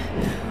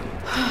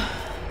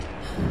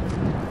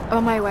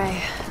 On my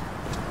way.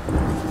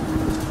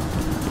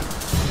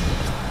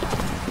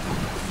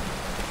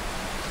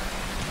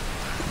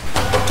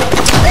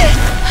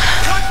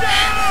 Watch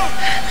out!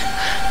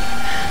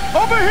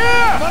 Over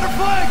here! I'm under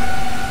flank!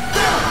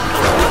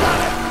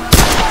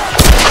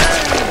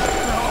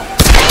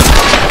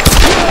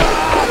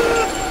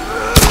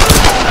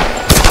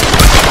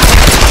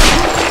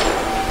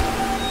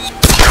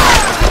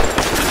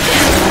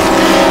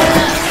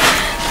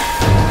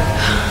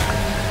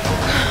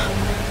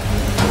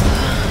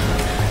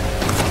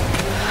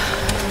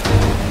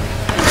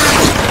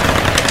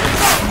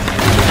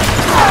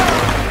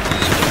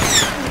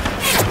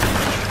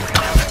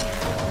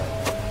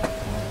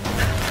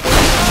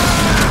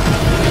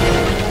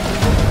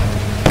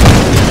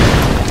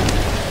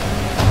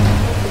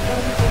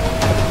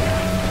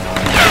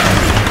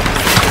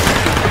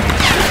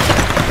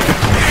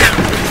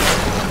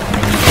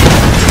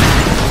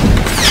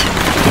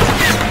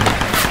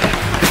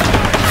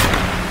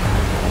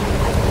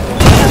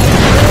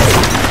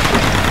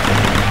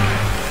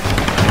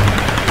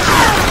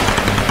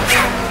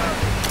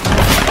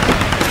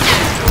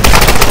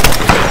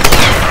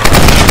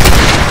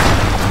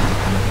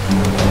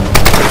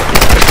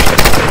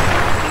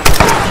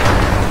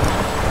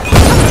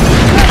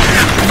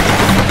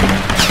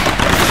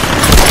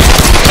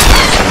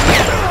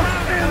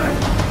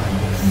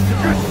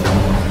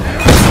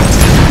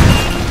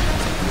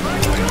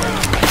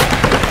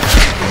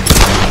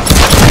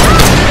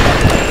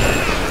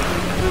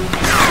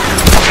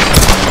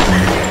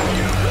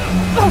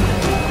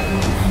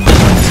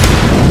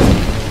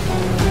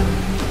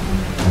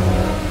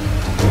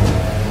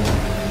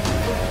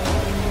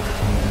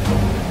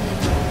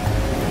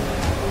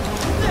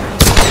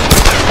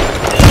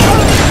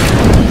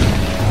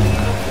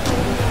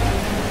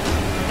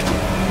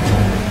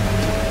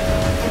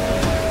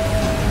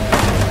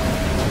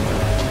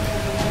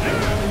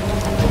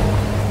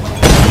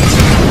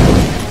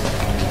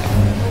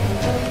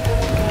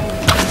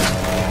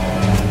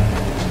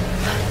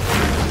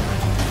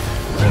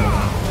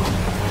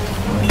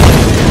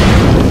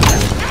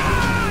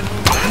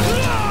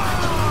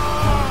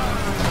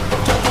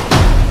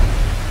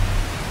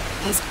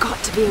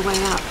 Be a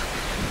way up.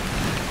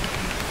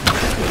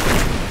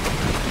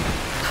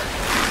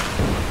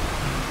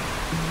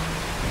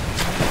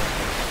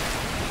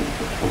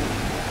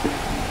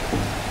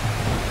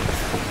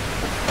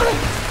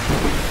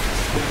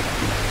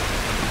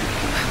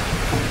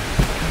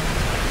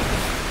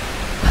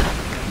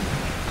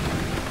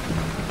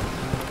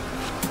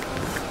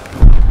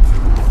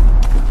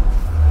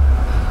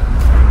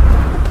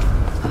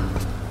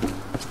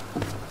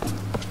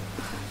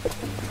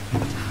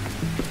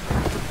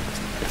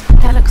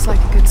 Looks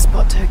like a good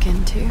spot to hook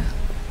into.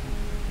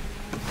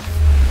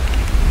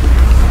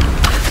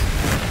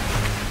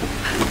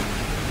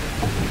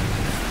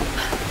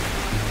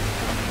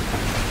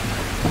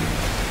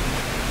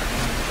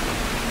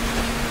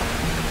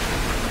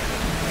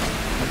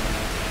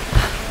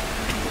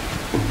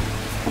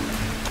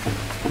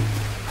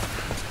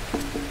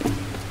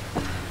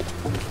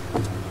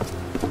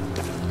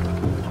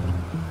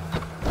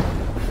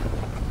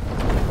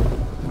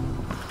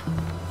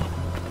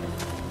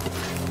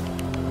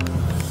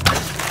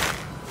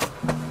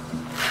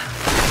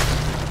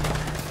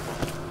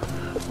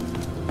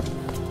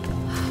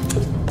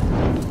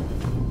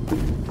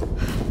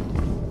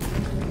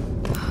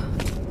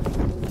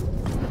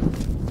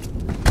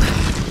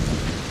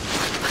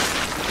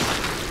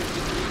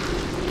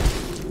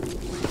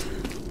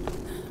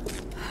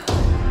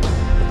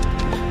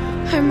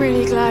 I'm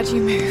really glad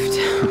you moved.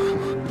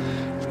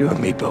 You and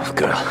me both,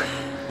 girl.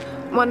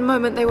 One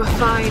moment they were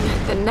fine,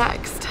 the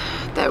next,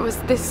 there was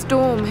this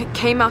storm. It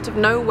came out of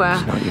nowhere.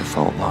 It's not your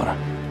fault, Lara.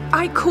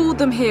 I called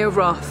them here,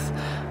 Roth.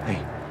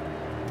 Hey,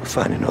 we'll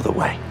find another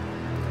way.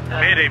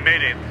 Mayday,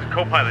 mayday. This is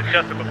co-pilot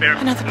Jessica Bear.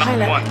 Another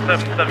pilot.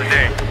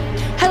 177A.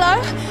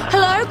 Hello?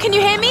 Hello? Can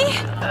you hear me?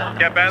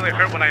 Got badly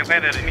hurt when I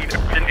landed. I need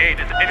urgent aid.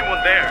 Is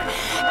anyone there?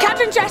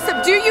 Captain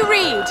Jessup, do you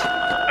read?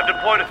 I've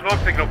deployed a smoke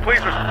signal.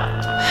 Please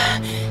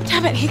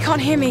Damn it, he can't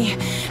hear me.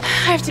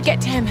 have to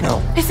get to him. No.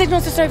 His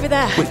signal's just over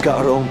there. We've got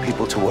our own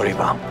people to worry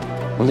about.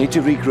 We'll need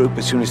to regroup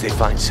as soon as they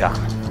find Sam.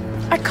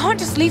 I can't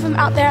just leave him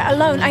out there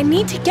alone. I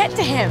need to get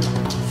to him.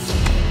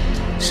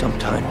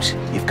 Sometimes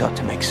you've got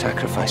to make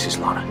sacrifices,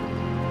 Lara.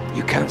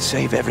 You can't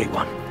save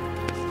everyone.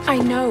 I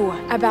know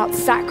about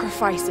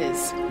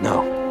sacrifices.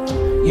 No.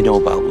 You know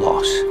about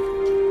loss.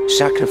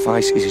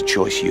 Sacrifice is a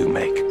choice you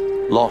make.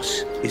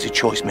 Loss is a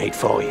choice made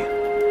for you.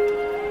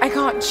 I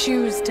can't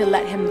choose to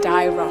let him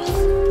die,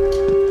 Roth.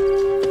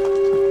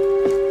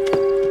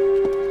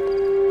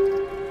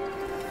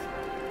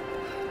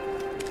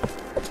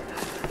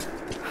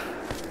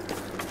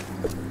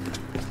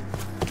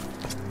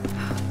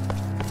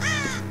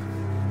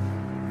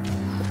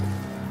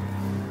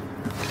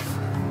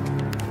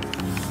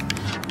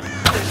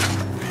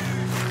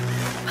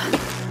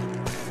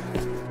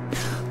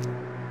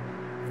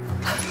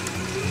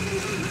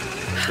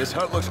 This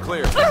hut looks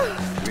clear.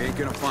 We ain't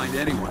gonna find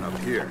anyone up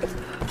here.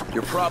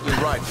 You're probably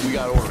right. We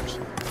got orders.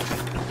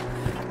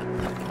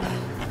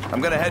 I'm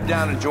gonna head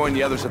down and join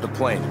the others at the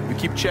plane. You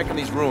keep checking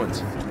these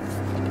ruins.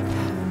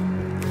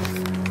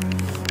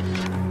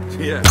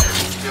 Yeah.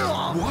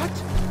 What?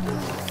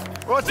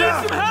 What's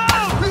up? Some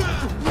help!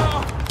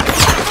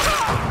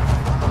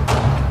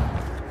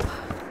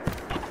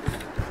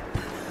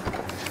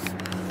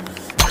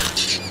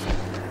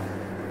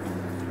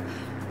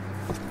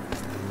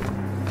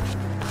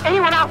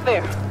 Anyone out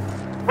there?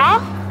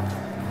 Roth?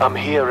 I'm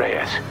here,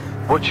 Reyes.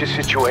 What's your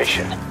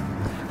situation?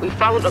 We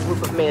followed a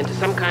group of men to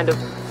some kind of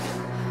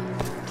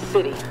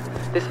city.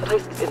 This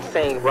place is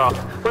insane, Roth.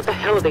 What the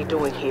hell are they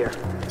doing here?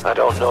 I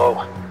don't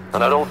know,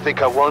 and I don't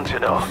think I want to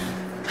know.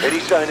 Any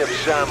sign of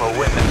Sam or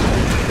Whitman?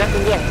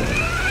 Nothing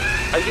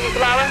yet. Are you with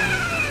Lara?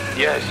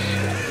 Yes.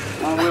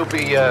 We'll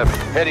be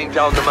heading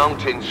down the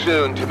mountain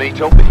soon to meet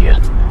up with you.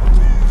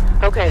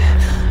 Okay.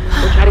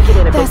 We'll try to get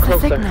in a bit There's the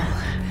closer. signal.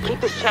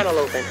 Keep this channel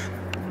open.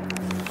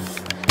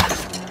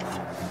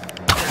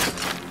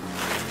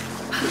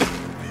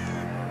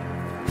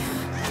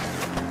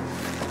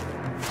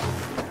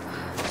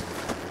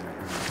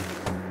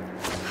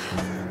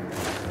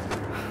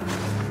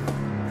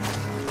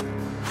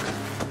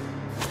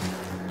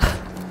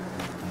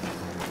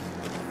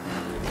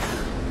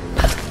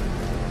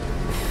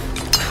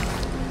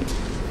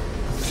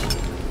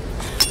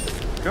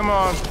 Come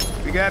on,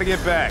 we gotta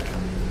get back.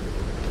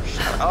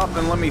 Shut up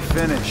and let me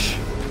finish.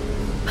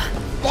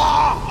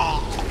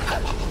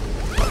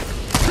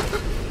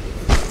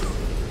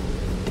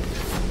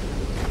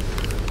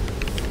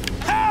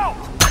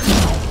 Help!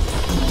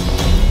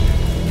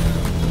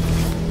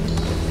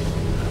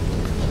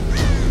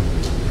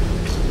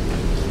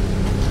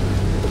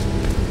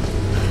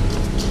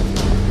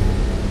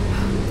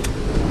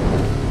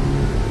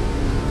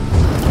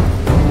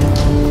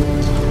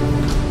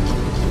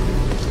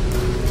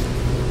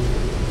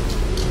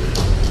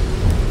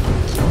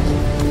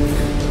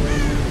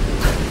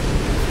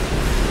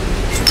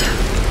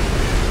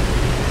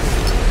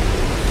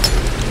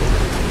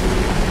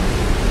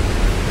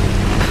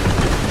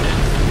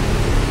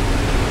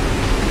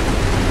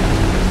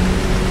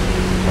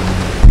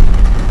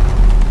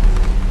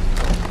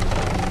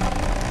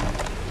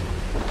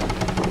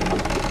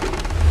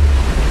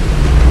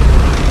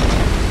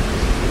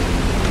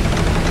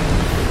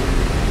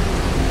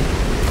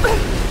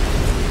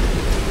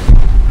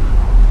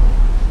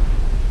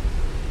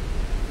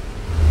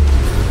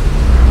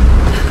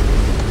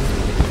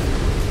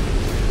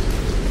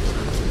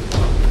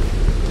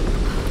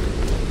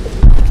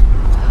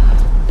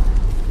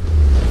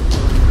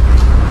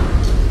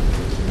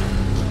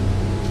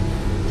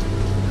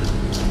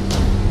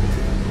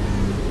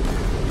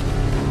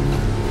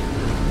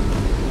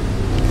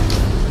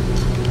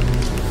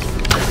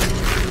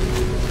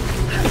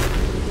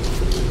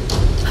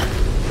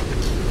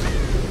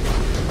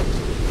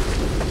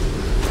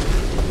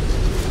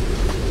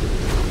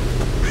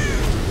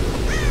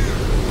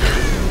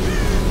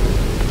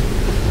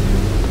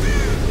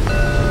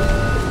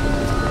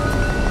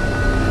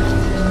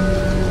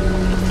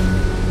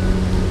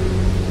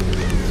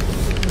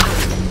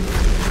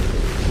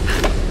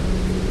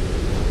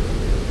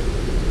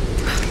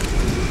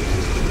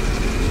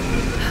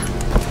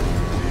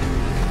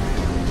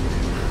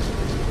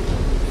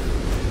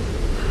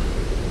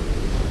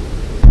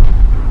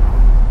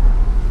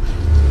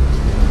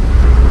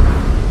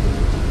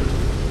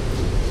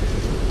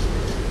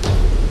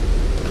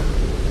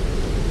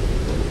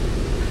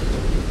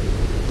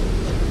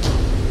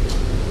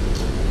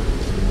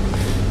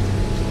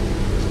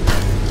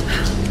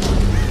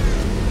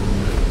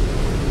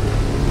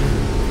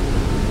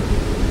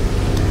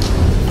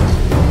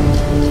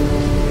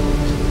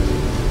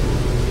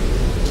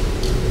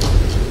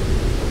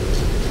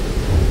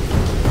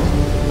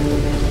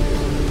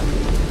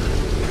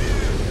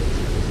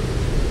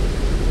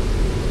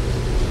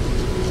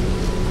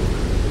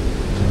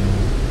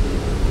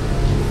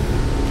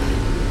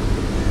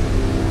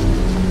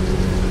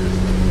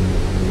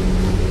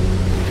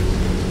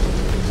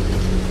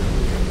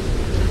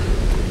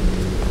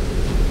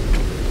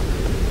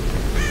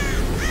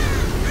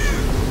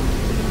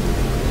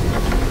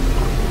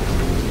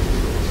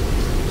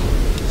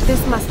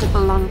 This must have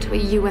belonged to a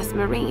US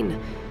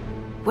Marine.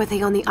 Were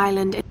they on the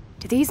island?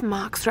 Do these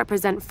marks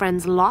represent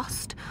friends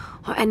lost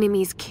or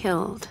enemies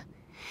killed?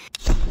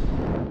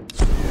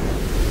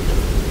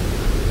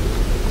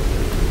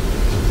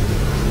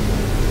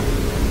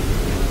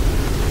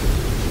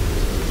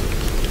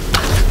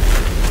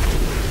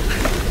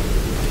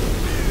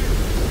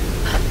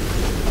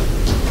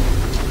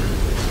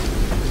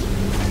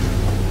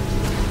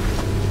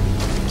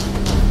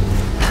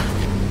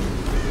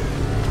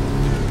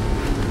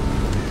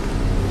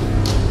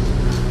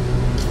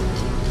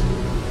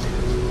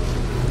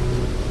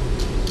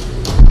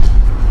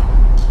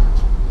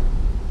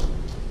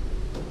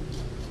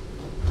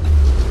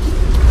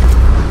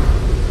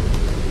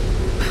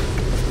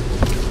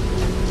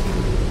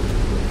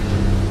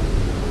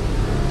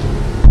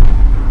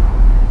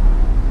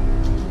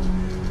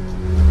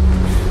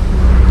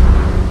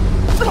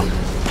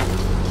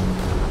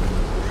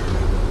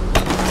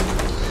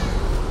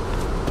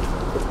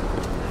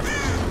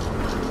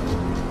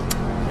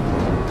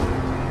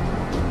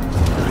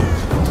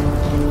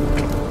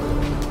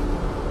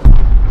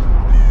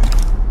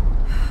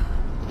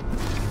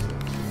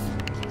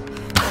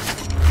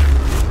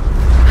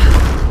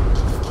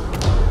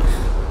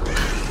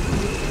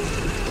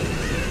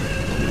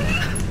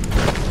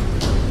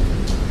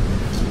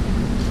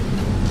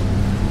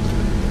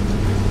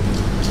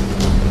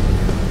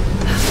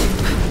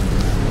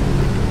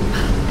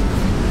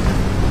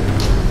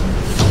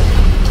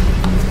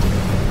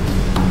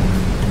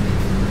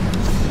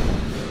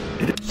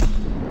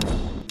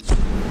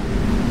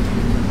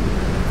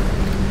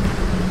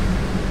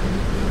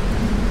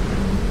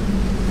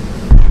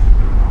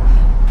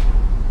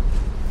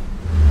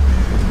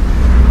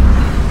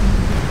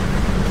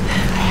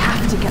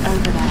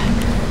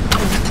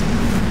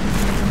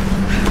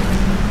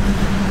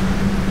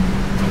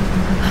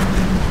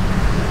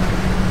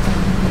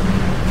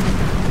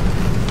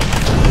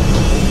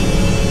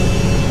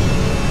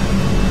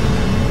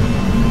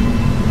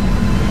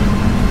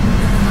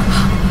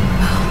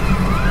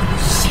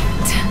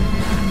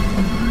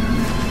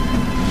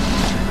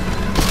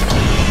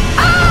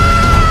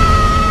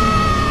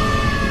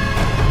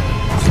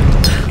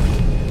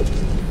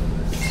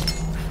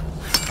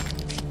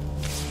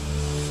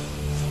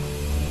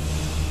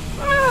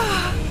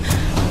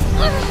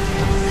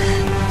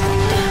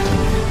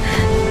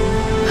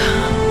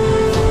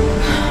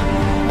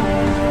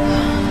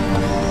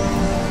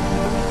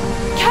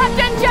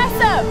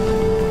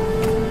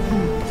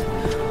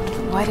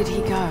 Where did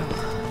he go?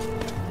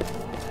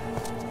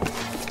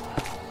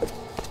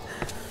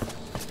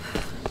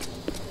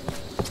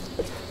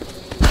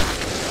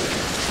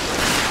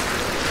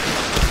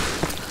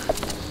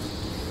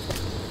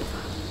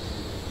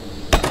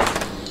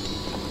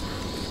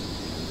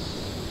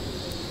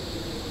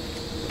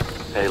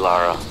 Hey,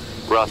 Lara.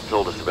 Roth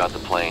told us about the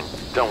plane.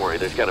 Don't worry,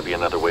 there's gotta be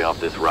another way off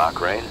this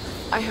rock, right?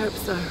 I hope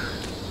so.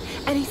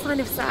 Any sign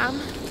of Sam?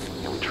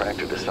 And we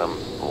tracked her to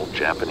some old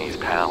Japanese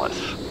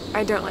palace.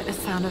 I don't like the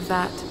sound of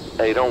that.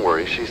 Hey, don't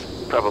worry, she's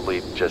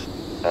probably just,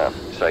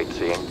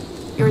 sightseeing.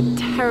 You're a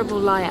terrible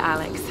liar,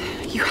 Alex.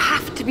 You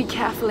have to be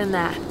careful in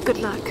there. Good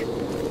luck.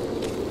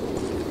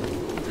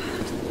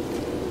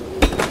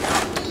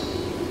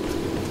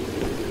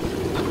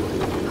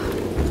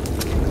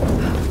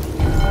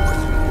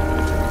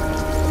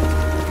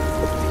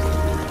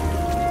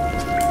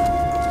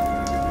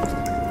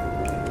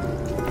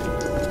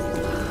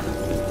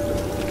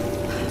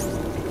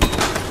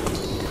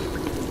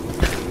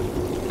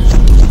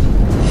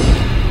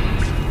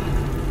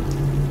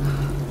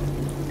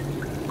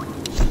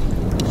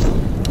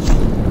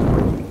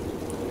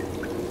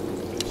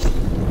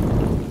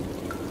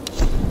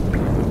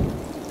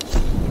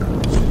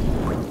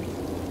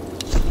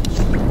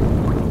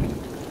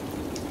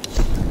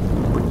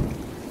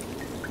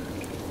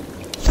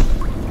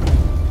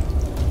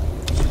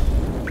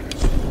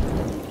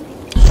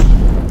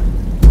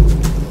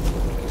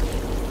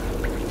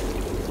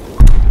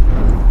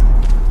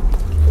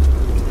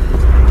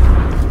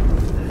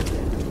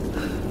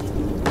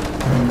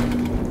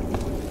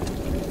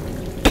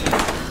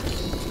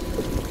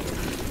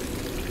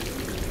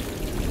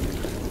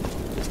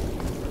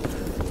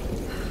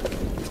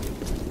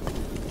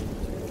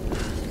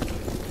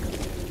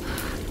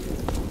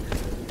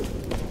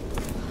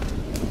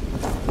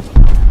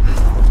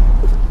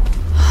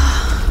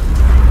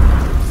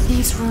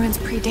 These ruins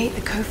predate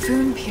the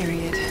Kofun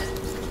period.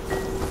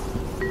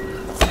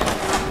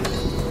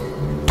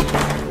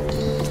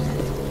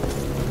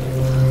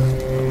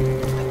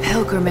 A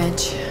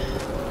pilgrimage.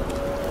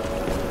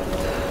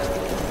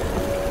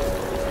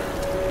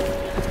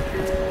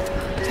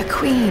 A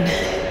queen.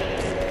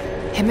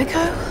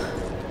 Himiko?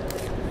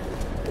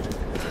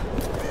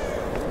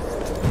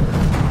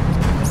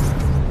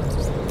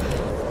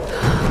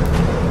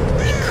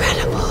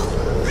 Incredible.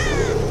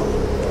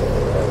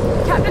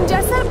 Captain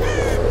Jessup?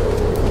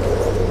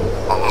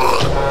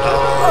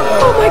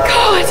 Oh my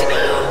God!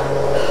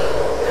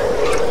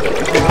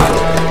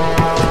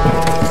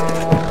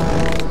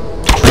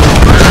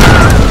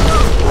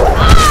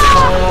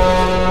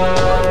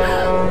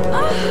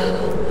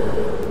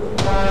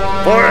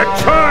 For a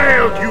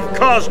child, you've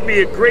caused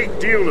me a great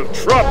deal of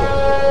trouble.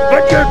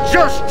 But you're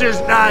just as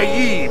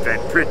naive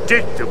and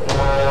predictable.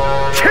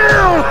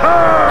 Kill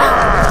her!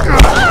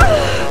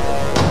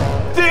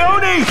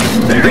 Leone!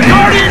 The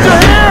Guardians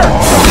are here!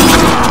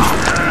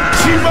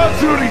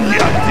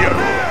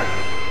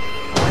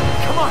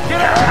 Come on,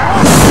 get out!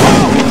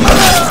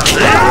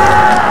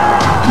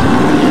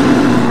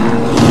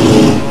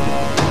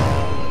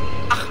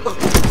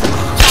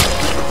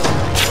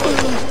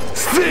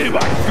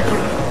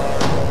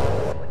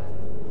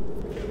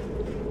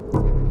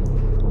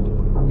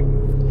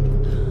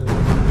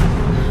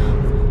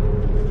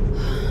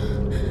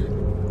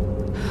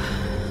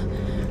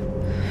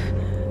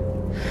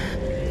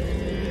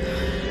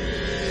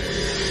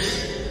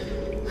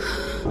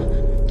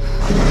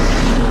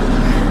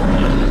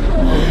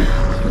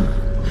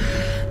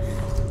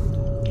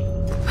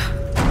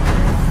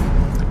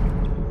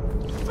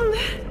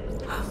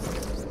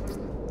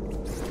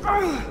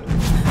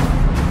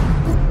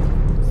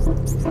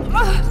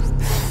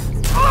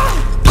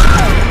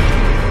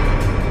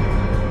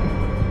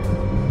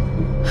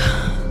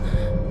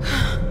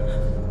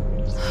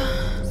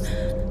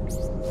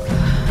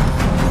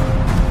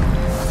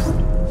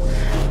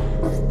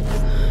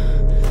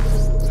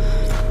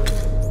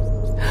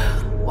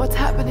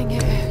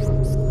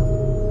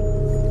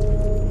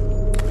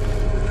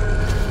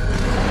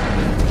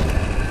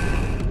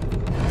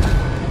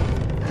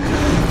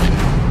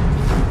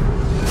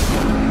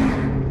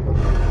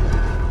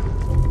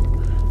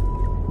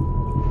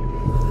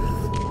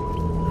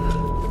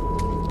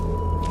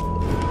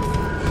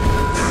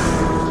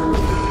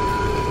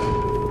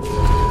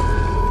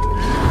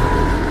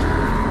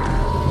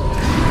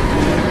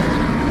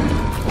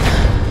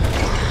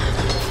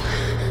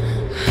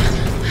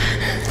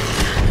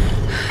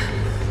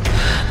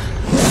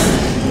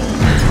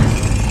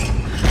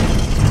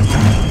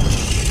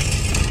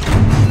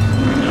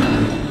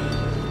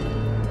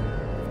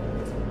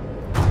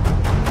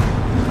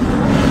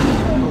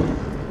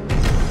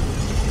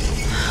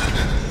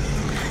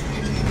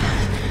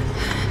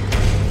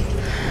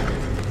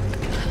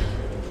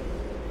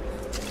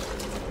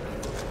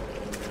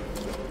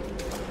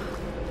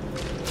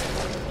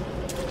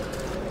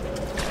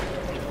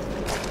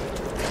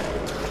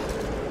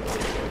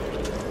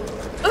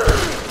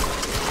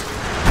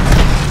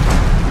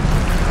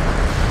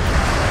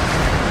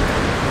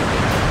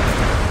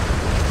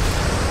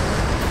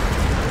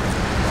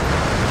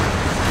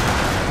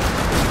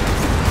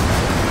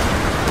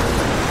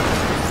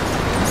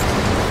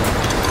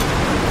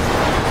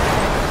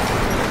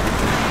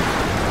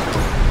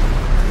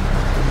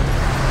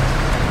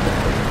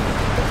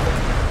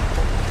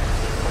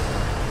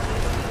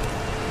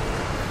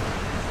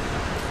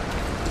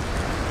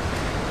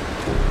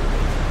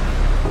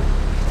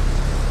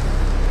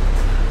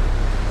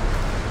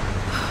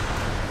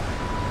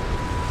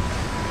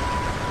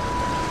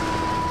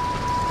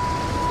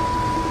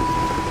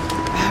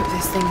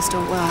 Thing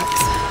still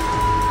works.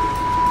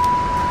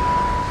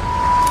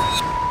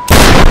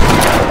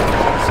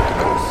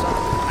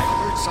 I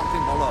heard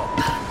something below.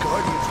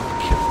 Guardians will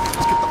kill us.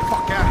 Let's get the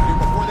fuck out of here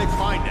before they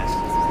find us.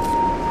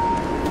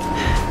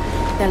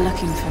 They're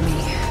looking for me.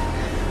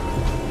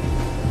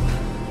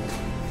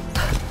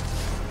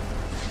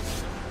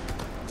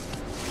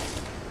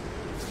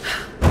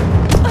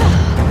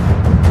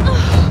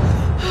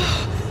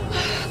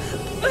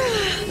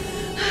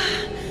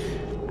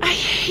 I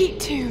hate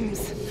tombs.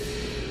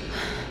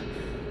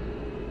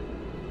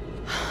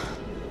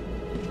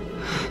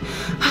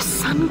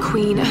 Sun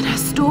Queen and her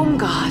Storm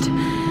Guard.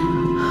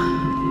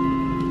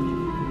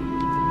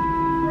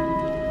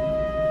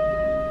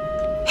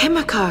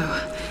 Himiko,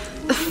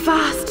 the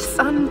first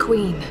Sun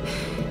Queen.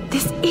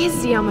 This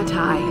is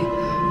Yamatai.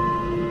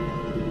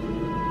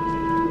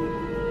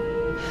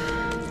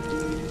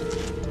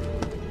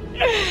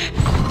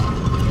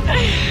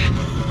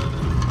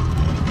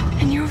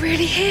 And you're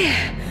really here.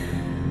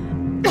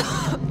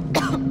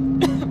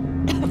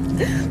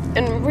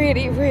 And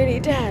really, really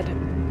dead.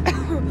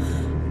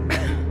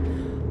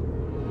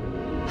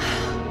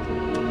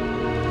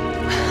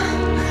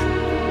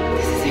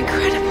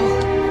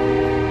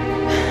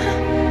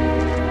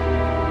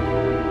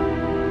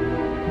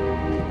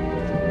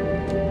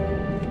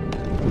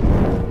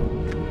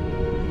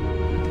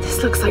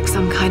 Looks like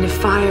some kind of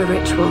fire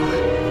ritual.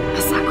 A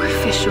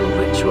sacrificial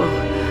ritual.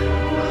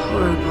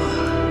 Horrible.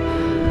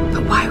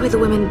 But why were the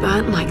women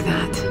burnt like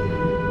that?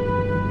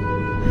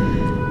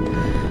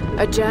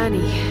 A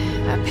journey.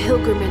 A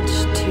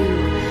pilgrimage to...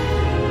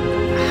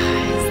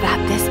 Is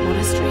that this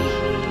monastery?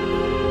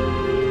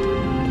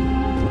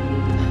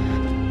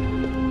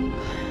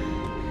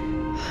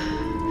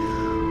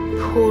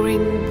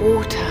 Pouring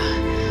water.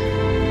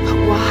 But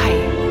why?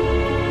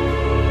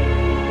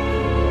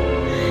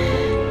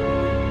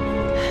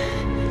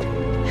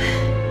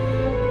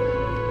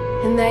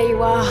 And there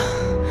you are,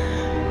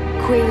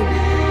 Queen.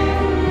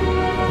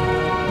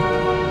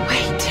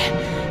 Wait.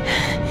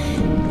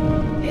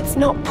 It's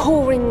not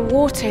pouring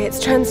water, it's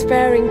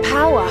transferring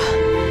power.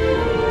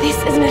 This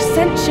is an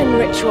ascension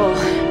ritual.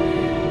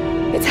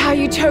 It's how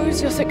you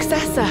chose your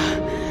successor.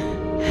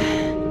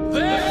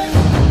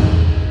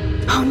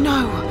 Oh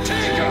no!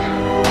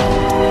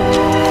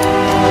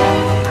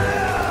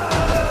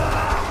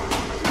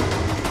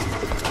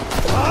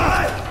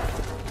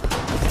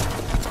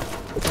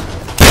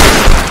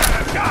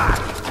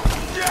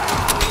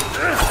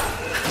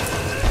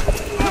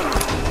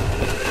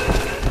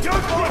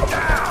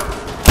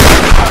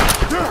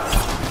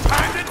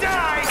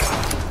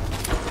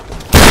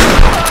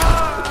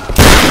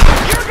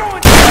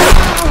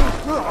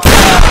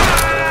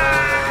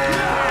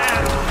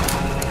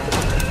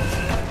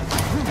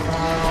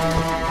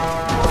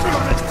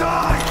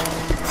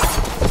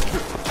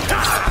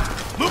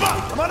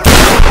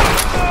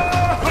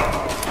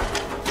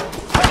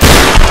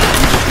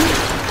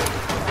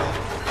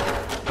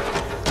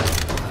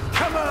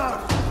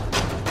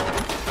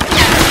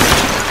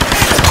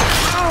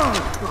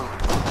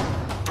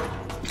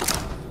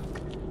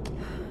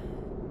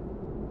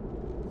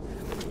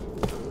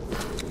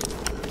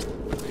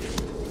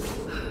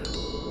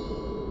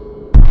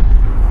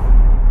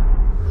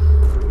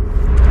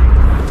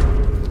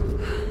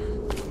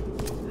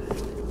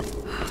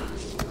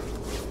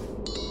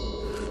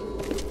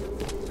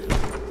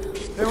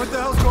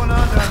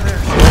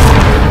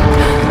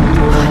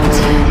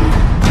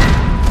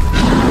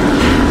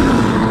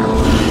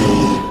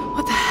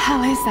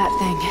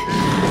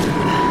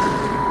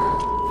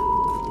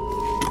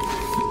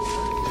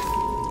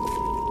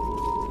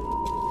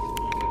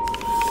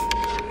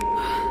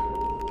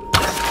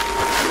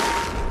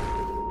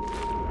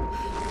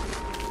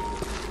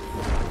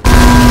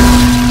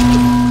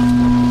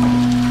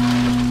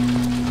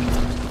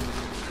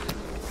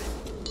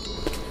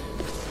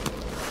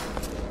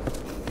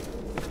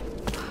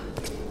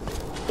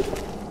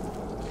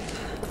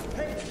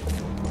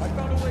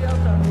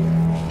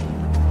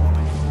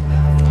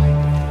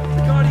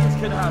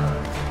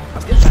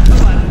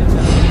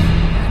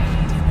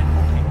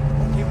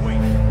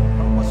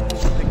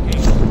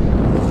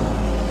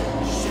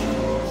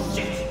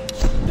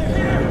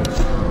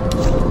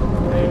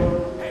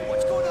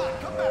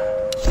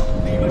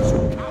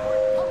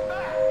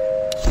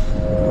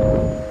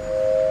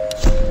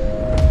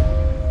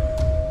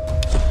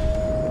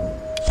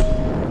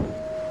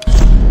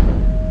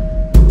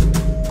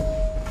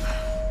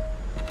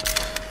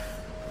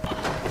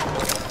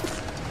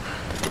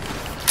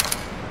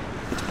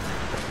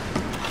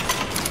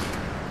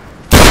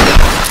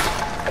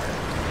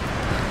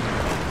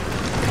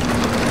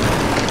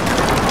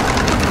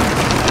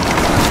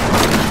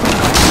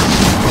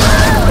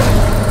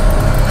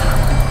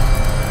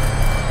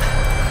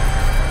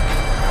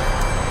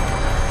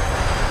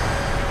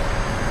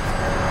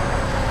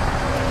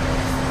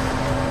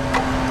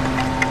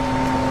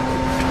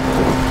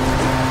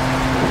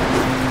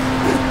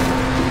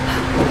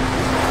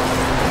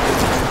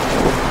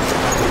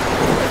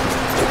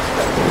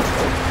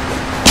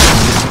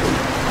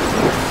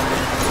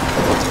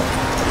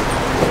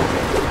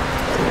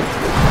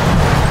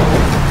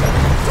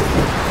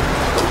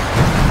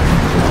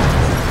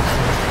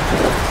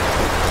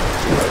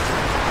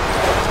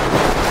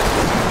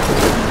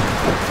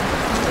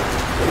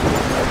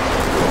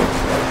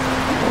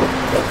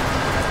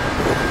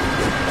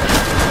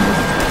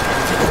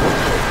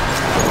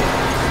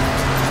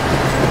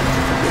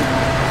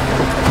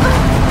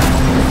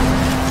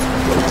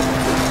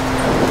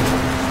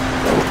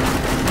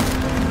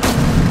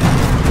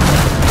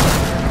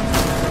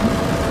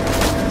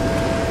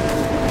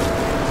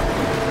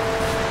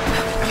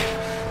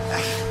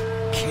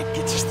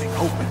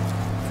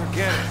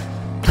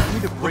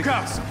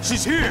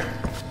 She's here!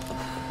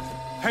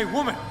 Hey,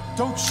 woman,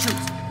 don't shoot.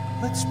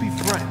 Let's be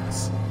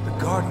friends. The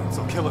Guardians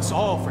will kill us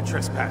all for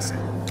trespassing.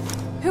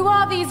 Who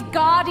are these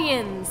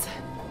Guardians?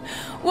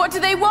 What do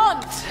they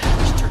want?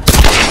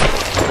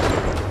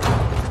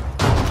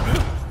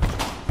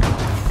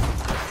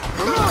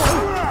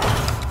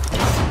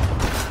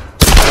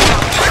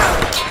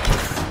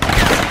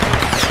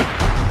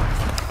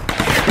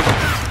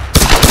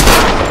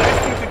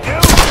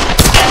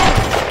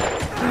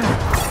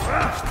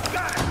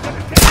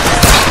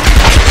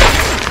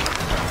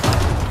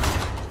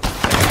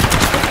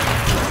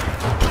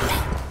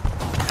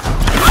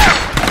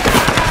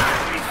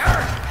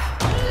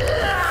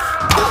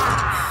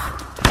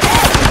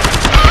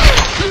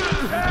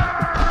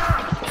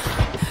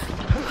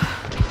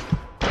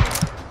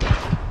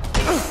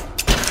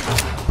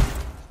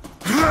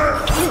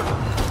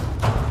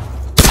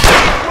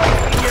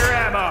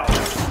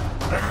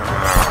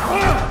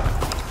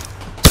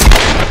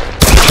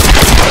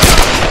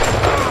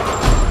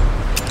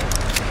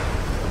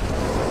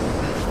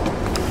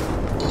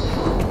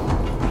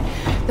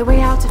 The way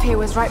out of here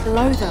was right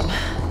below them.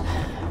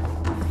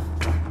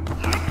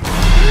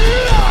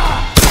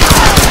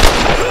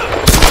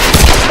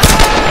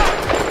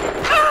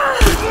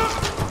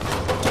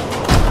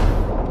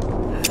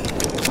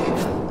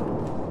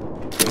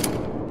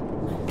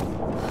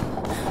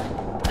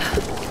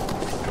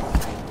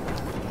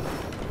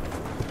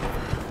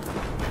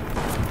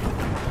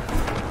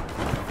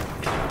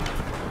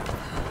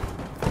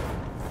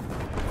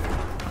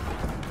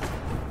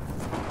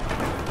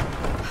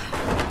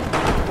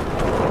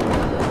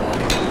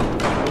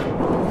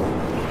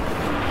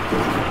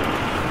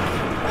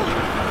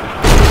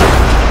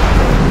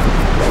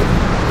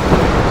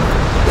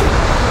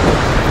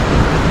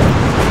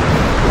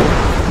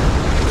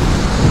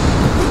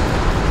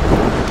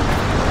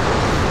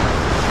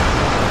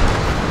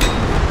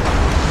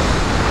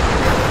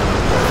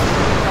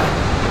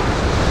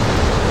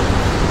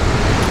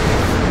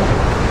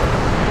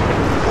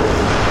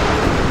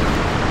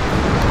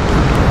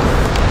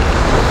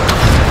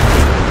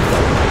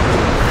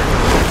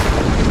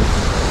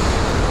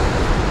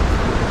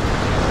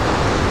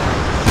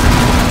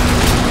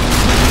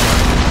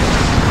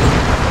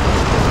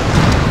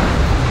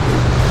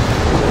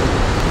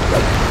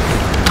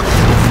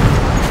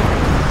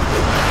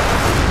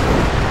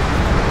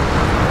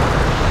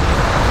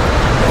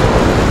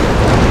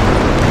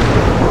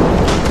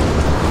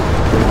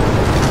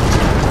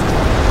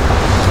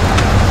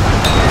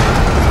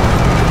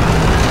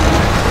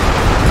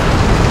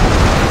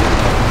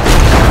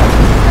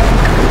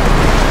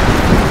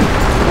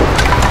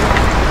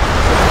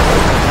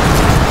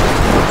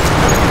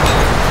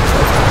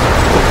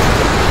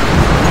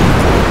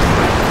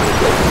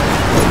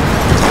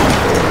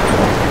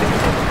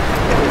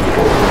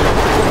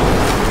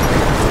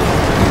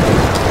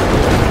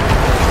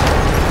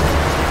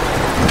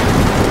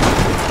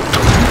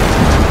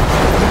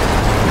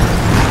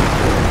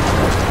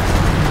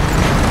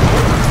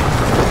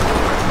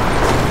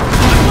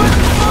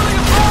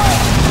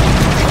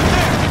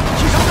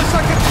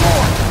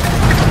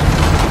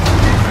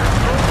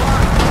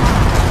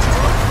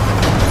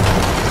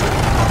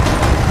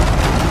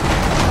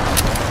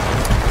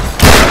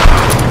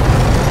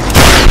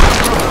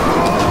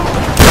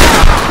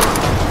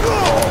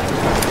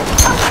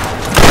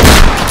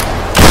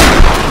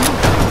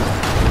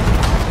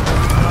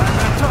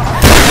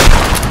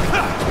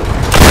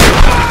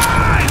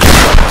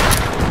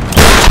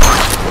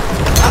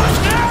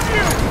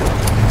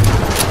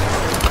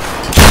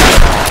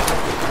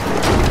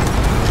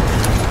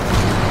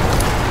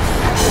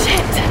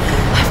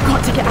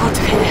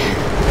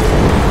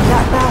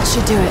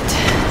 should do it.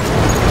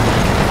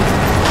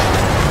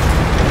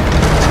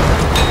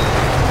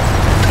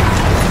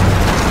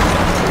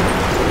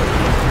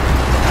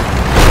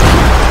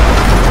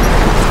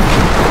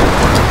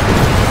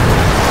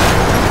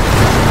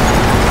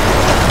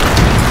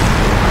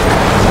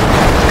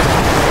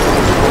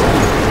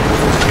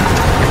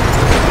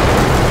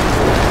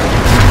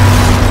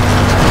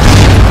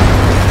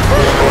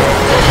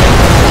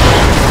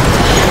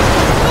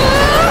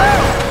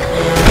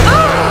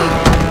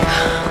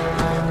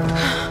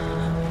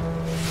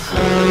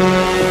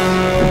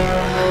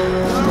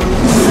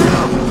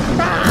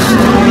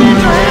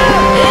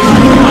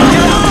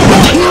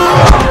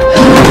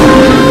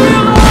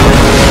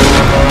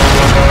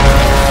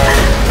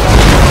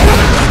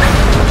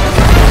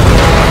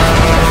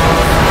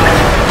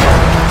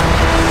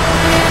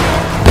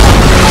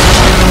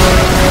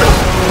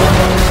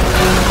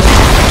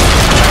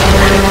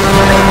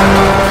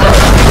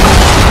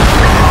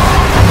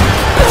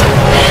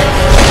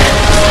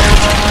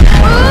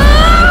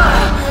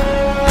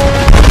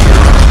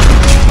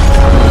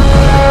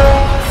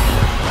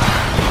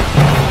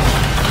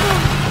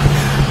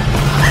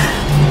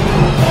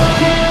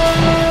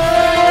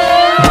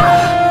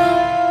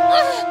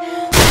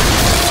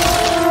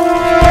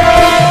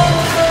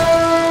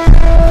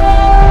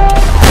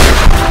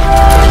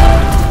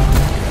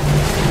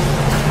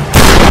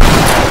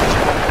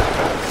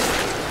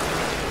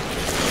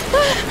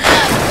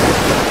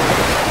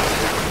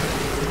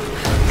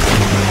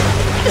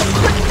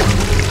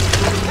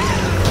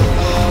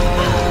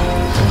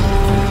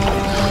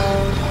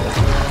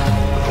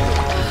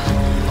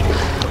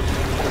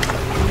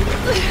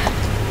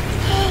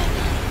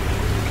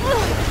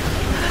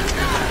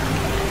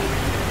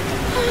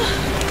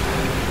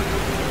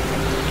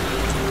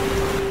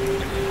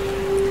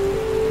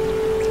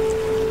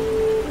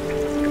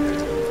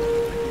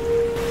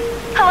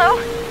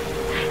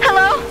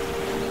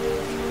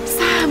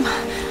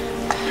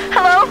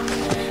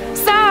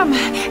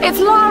 It's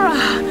Lara!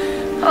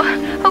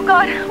 Oh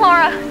God,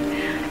 Lara.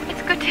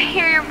 It's good to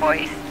hear your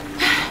voice.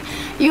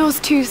 Yours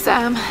too,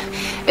 Sam.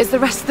 Is the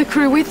rest of the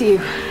crew with you?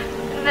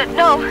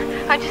 No,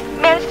 I just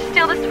managed to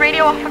steal this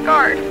radio off a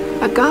guard.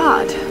 A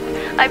guard?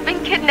 I've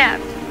been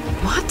kidnapped.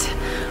 What?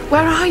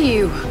 Where are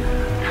you?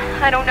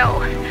 I don't know.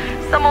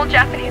 Some old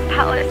Japanese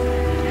palace.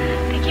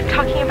 They keep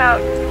talking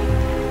about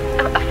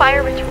a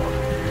fire ritual.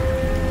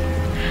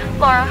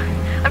 Lara,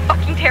 I'm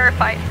fucking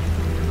terrified.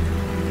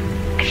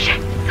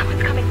 Shit,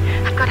 someone's coming.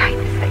 I've got to hide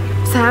this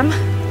thing. Sam?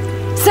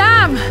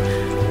 Sam!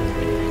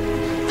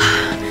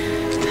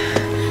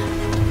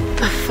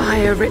 A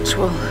fire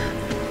ritual.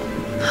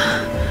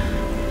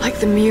 Like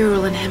the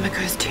mural in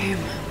Himiko's tomb.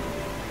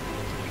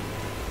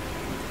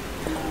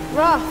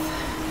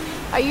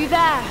 Roth, are you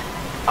there?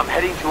 I'm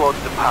heading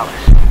towards the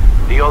palace.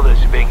 The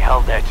others are being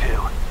held there too.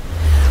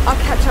 I'll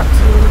catch up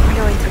to you when we're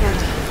going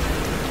together.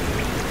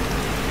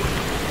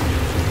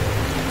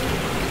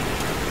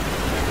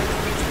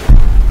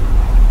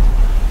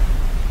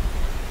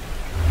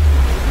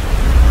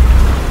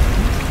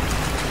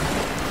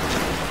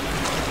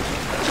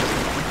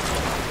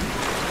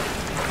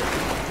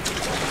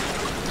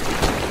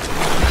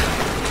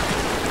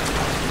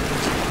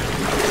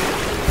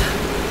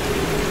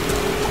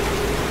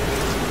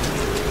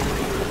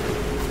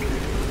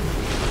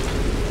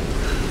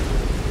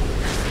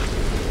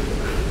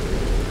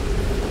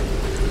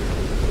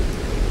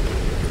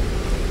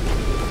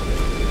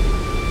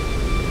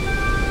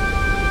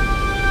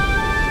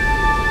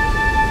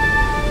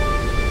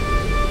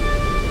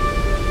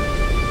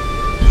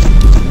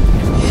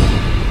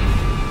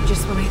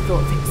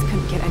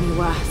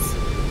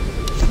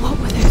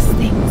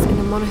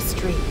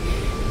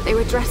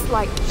 Dressed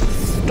like the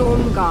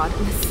Storm Guard,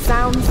 and the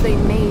sounds they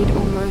made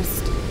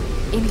almost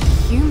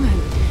inhuman.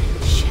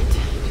 Shit,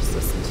 just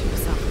listen to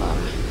yourself, Lara.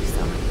 You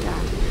sound like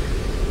Dad.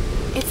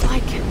 It's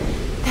like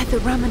they're the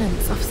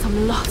remnants of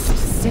some lost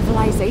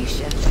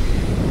civilization.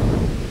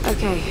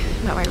 Okay,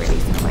 no, I really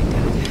sound like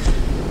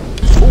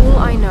Dad. All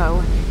I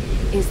know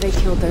is they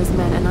killed those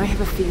men, and I have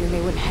a feeling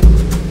they wouldn't head.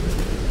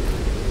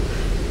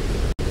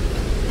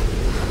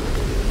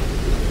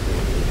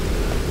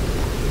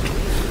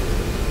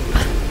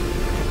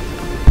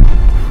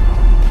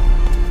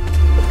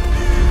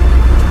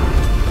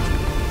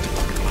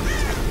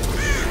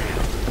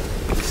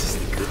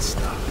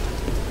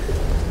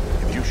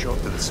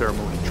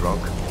 Ceremony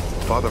drunk,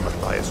 Father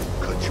Mathias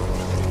will cut you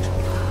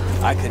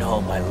off. I can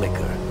hold my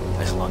liquor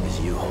as long as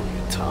you hold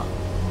your tongue.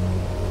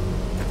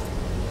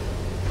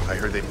 I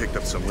heard they picked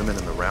up some women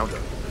in the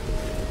roundup.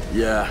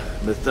 Yeah,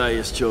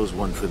 Mathias chose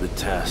one for the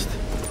test.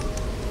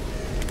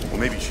 Well,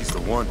 maybe she's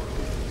the one.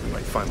 We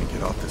might finally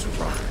get off this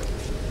rock.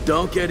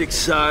 Don't get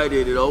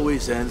excited, it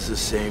always ends the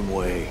same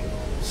way.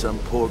 Some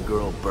poor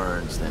girl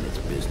burns, then it's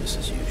business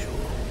as usual.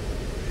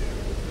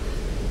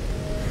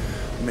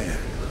 Man,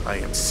 I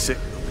am sick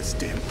of this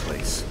damn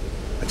place.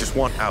 I just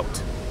want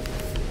out.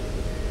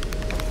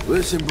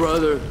 Listen,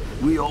 brother,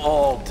 we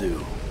all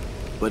do.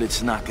 But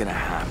it's not gonna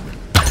happen.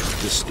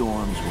 The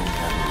storms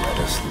won't ever let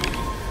us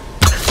leave.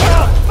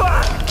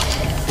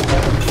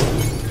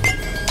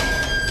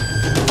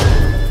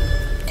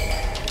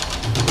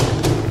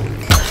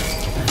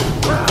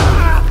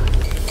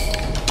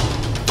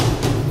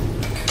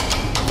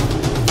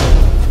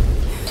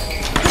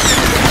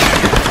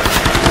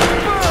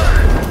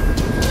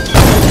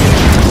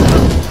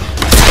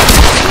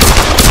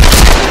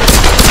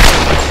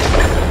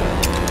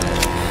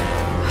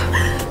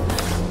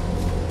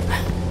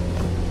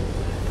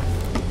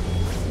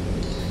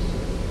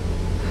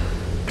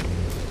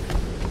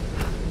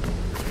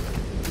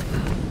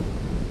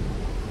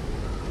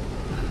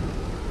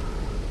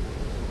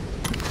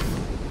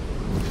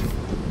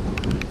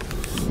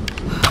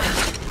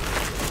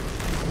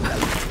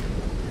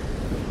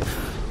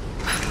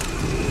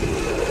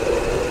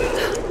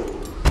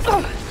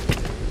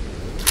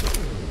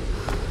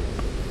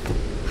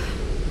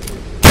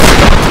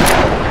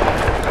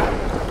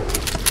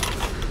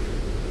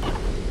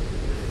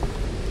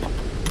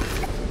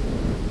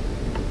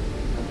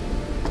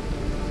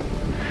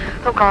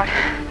 Oh God,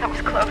 that was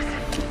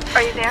close.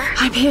 Are you there?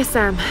 I'm here,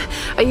 Sam.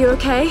 Are you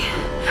okay?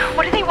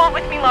 What do they want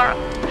with me, Lara?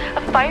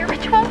 A fire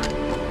ritual?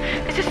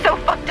 This is so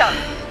fucked up.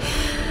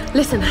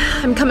 Listen,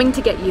 I'm coming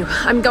to get you.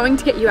 I'm going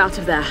to get you out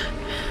of there.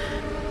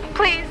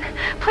 Please,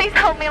 please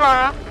help me,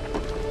 Lara.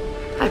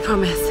 I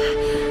promise.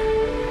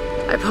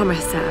 I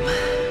promise, Sam.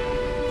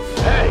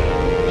 Hey,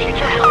 she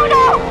just... Oh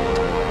no!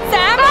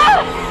 Sam!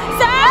 No!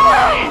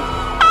 Sam!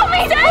 Help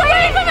me! Stay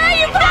away from her,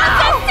 you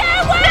bastard! Stay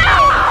away! No!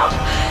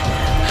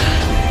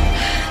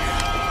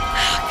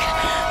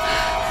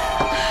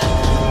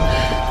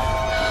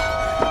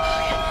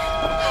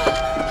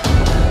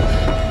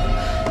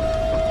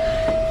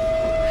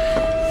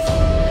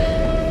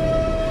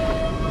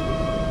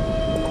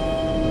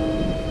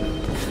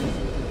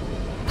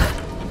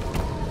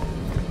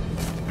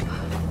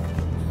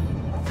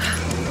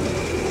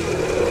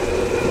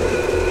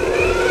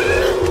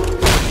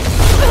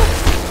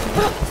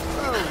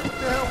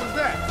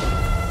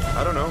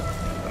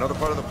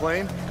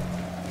 Plane?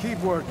 Keep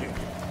working.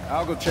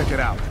 I'll go check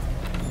it out.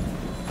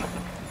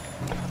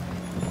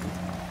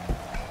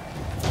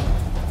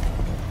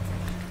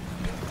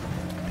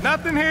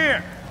 Nothing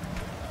here!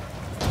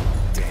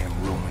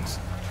 Damn ruins.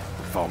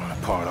 Falling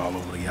apart all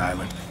over the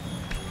island.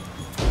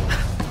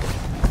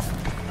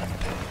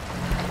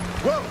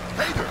 Whoa!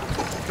 Hager!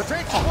 The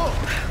tank's full!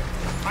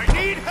 I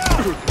need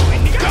help!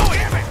 I need help!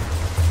 Damn it!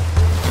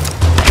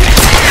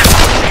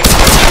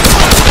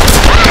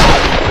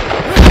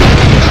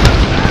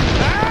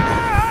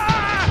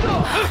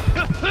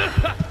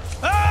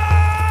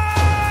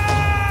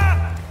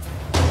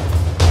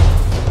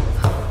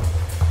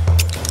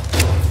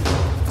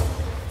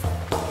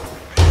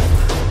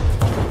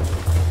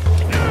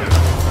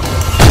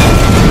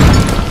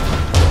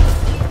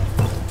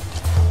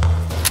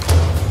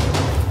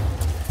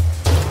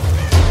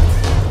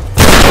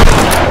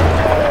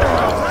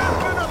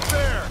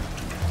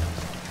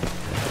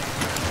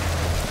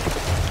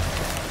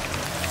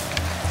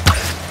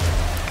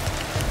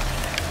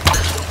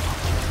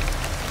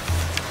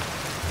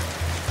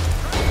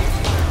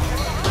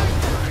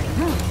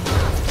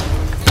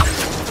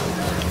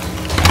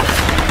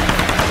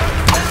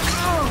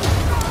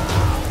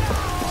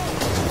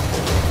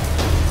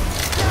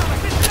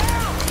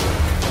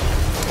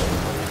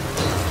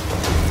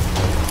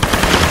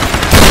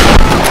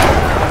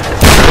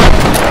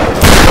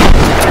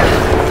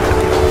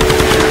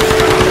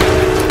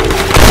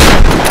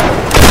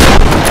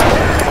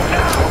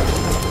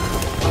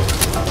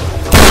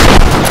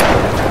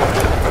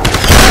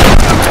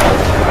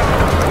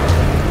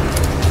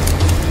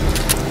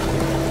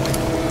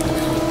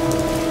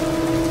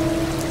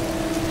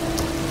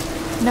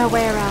 No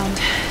way around.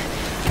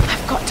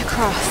 I've got to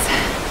cross.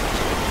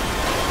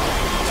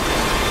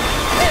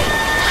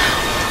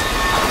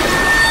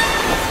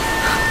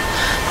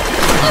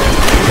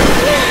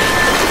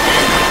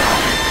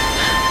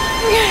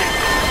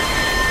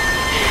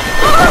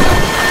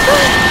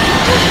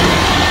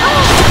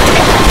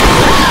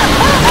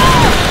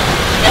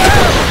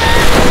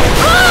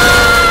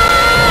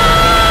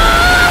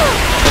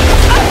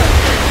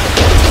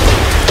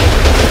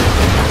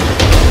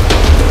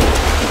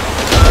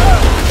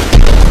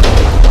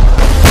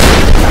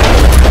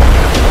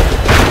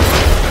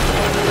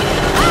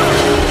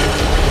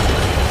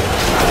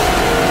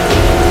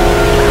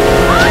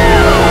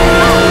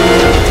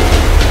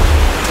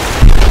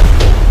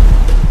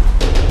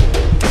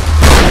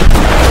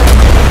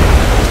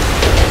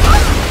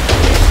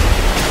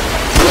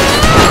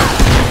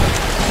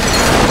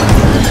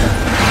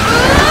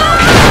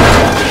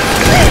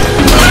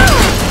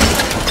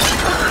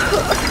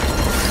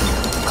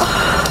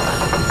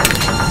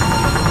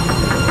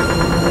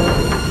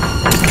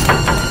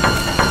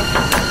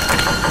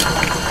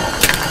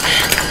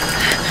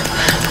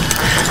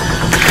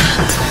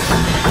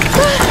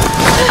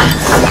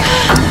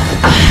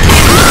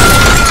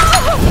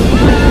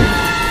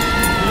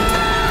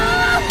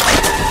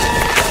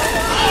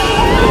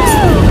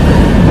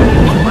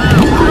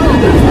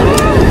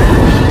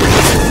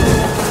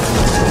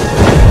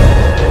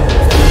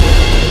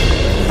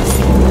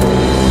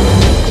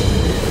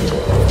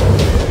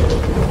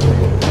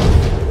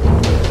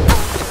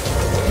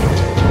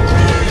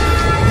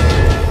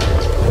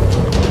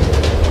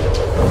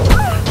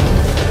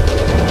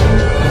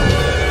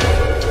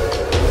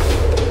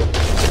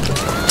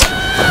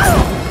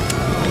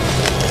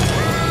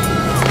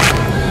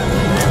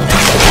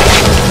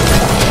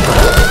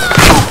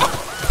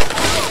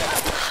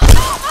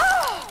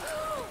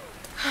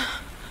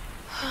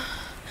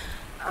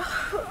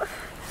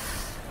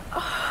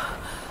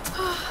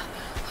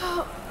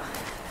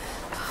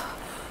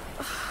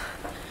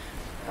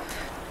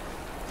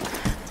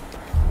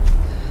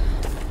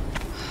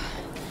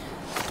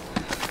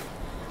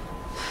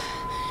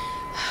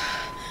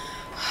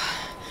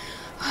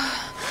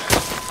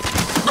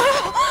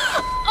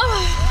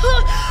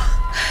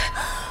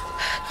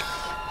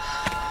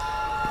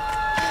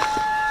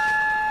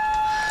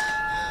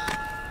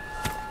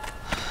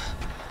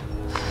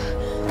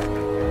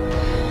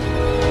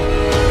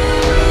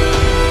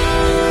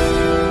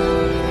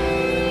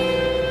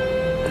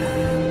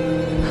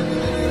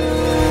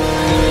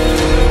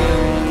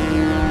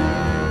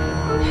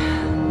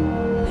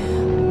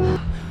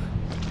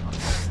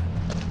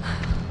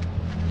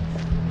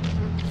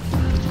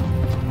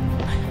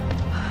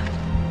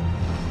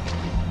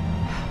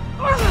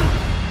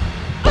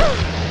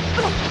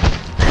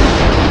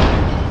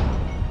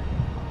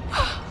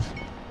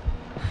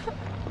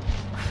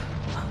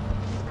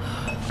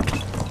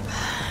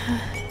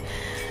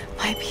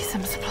 Might be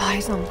some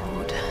supplies on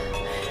board.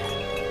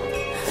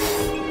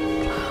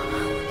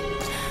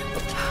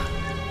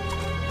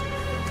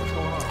 What's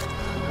going on?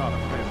 We caught a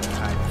fish in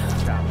hiding in the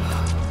chopper.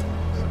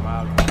 Some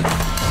out here.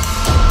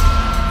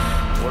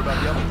 What about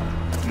the other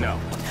one? No,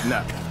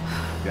 nothing.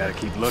 Gotta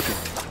keep looking.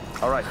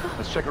 All right,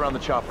 let's check around the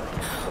chopper.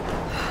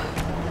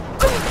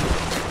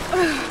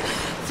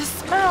 The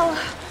smell!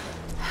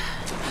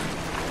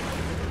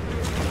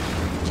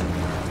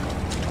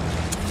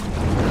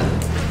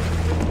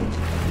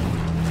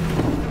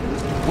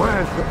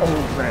 Where's the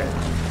old man?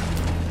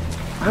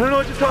 I don't know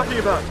what you're talking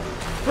about.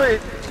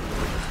 Please.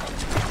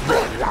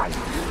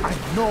 I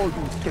know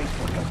you stayed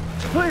for him.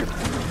 Please.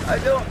 I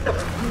don't.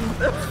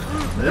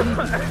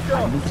 I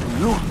need to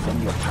loosen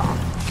your tongue.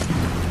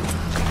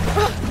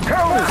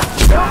 Tell me.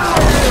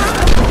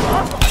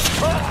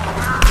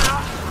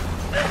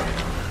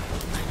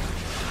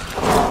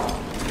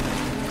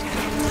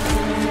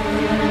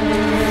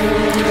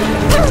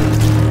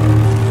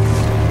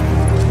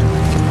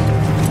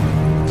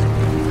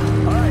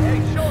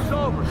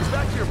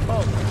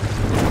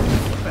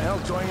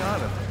 Going on in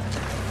there?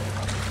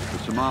 The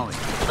Somali. Of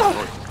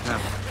course, it's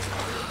happened.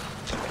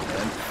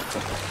 And?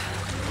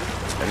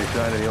 Any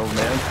sign of the old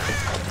man?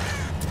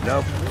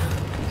 Nope.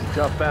 He's a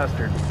tough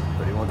bastard,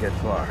 but he won't get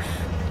far.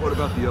 What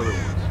about the other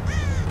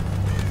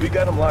ones? We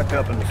got him locked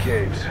up in the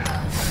caves. I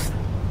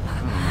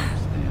don't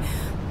understand.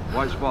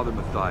 Why's Father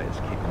Mathias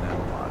keeping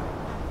them alive?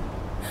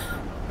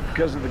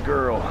 Because of the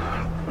girl.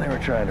 They were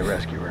trying to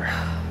rescue her.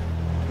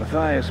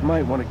 Mathias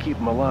might want to keep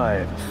him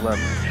alive as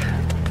leverage.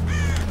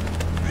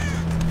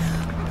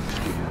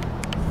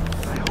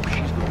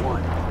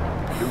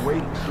 Been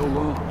waiting so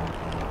long.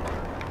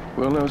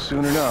 We'll know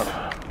soon enough.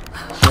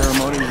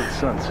 Ceremonies at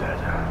sunset.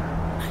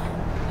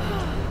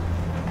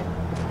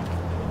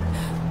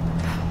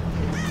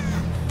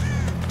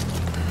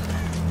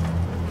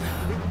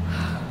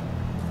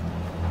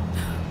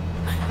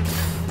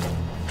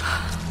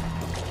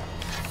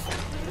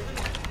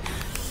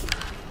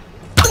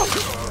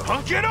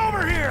 Get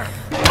over here!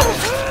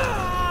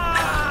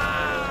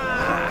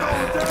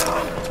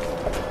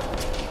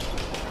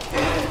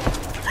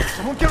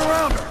 Someone get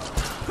around her!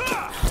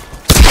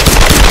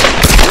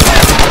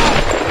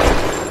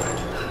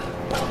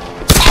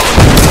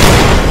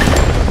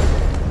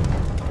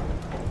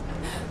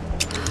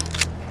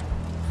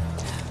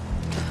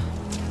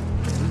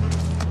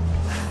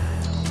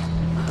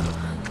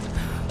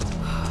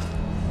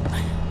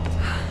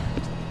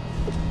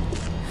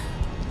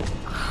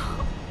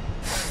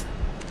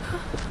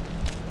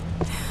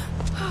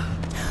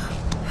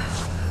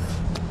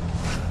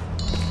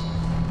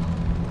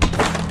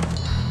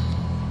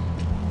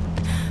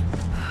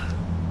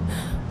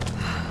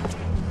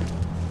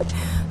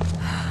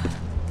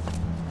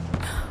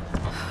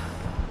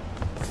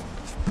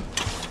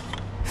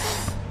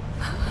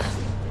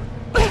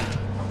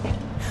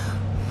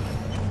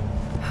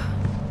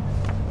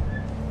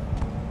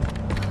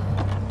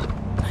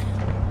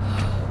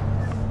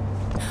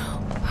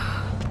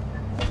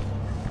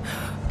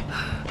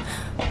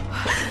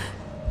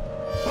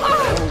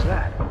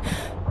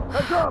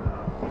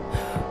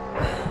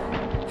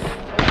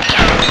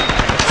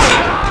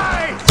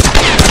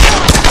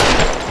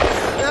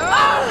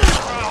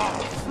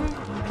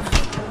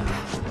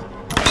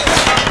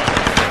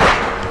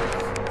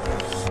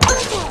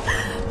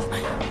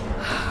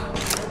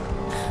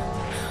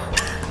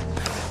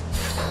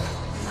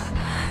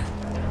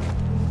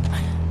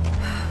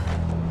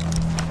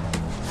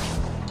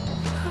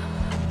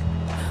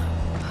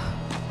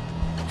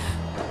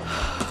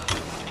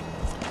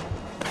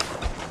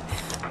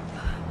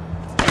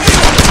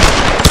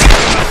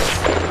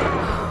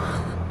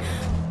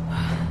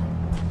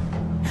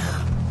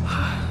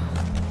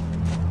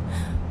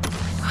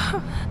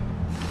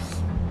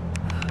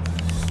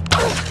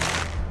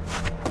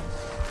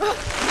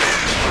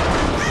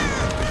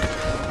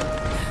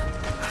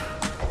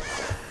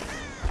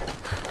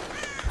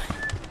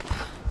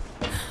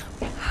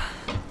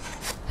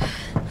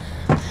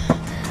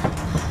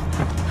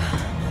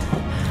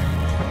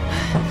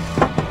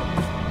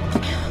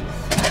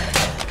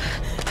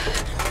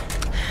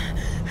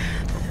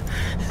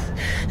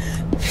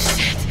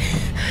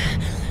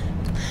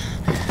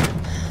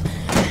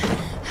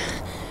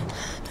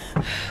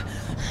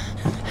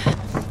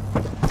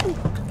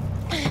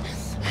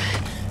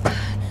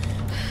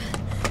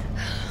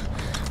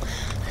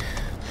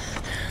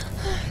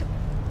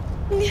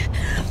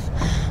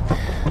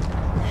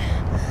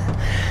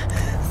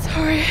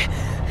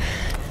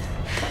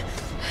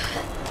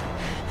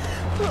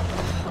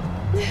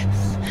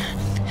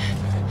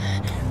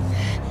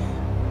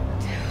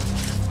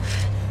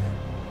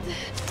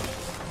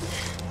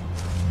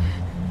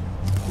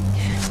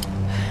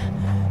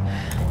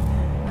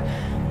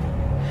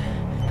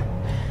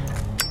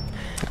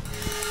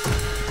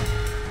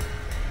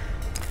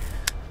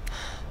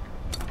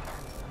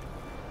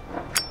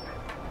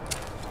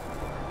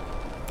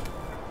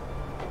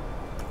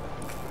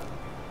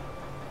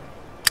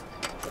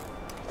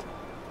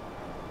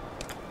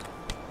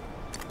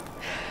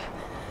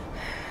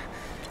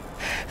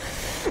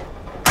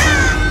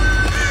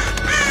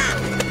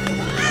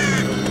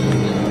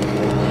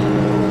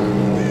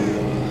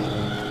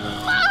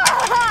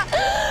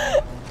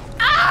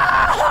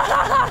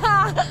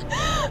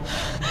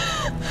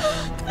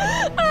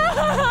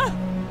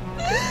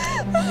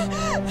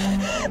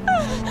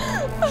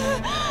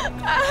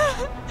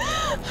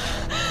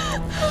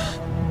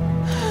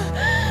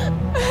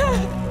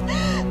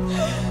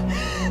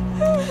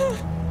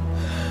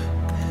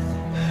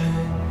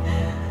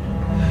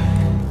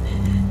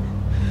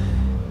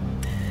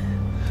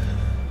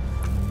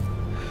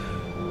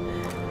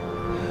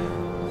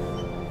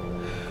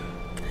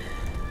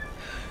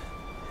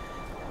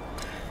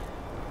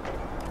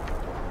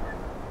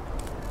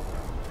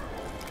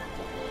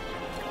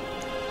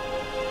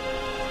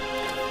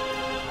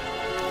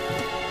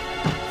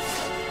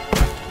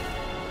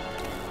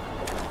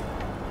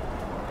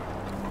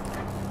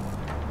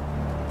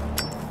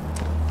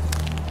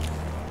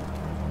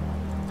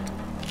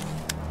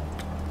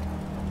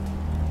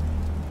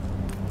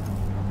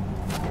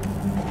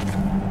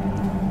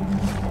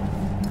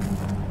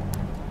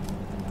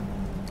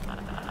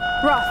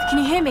 Roth, can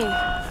you hear me?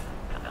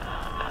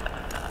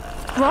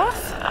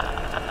 Roth?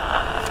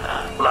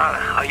 Lara,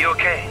 are you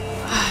okay?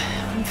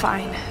 I'm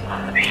fine.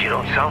 You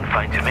don't sound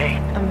fine to me.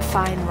 I'm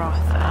fine, Roth.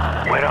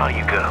 Where are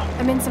you, girl?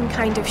 I'm in some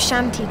kind of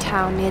shanty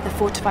town near the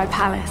fortified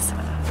palace.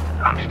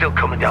 I'm still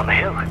coming down the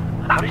hill.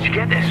 How did you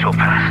get there so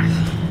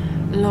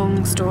fast?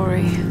 Long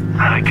story.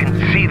 I can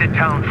see the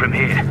town from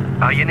here.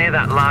 Are you near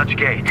that large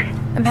gate?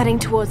 I'm heading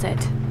towards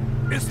it.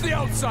 It's the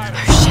outsider.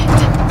 Oh,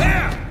 shit.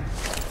 There!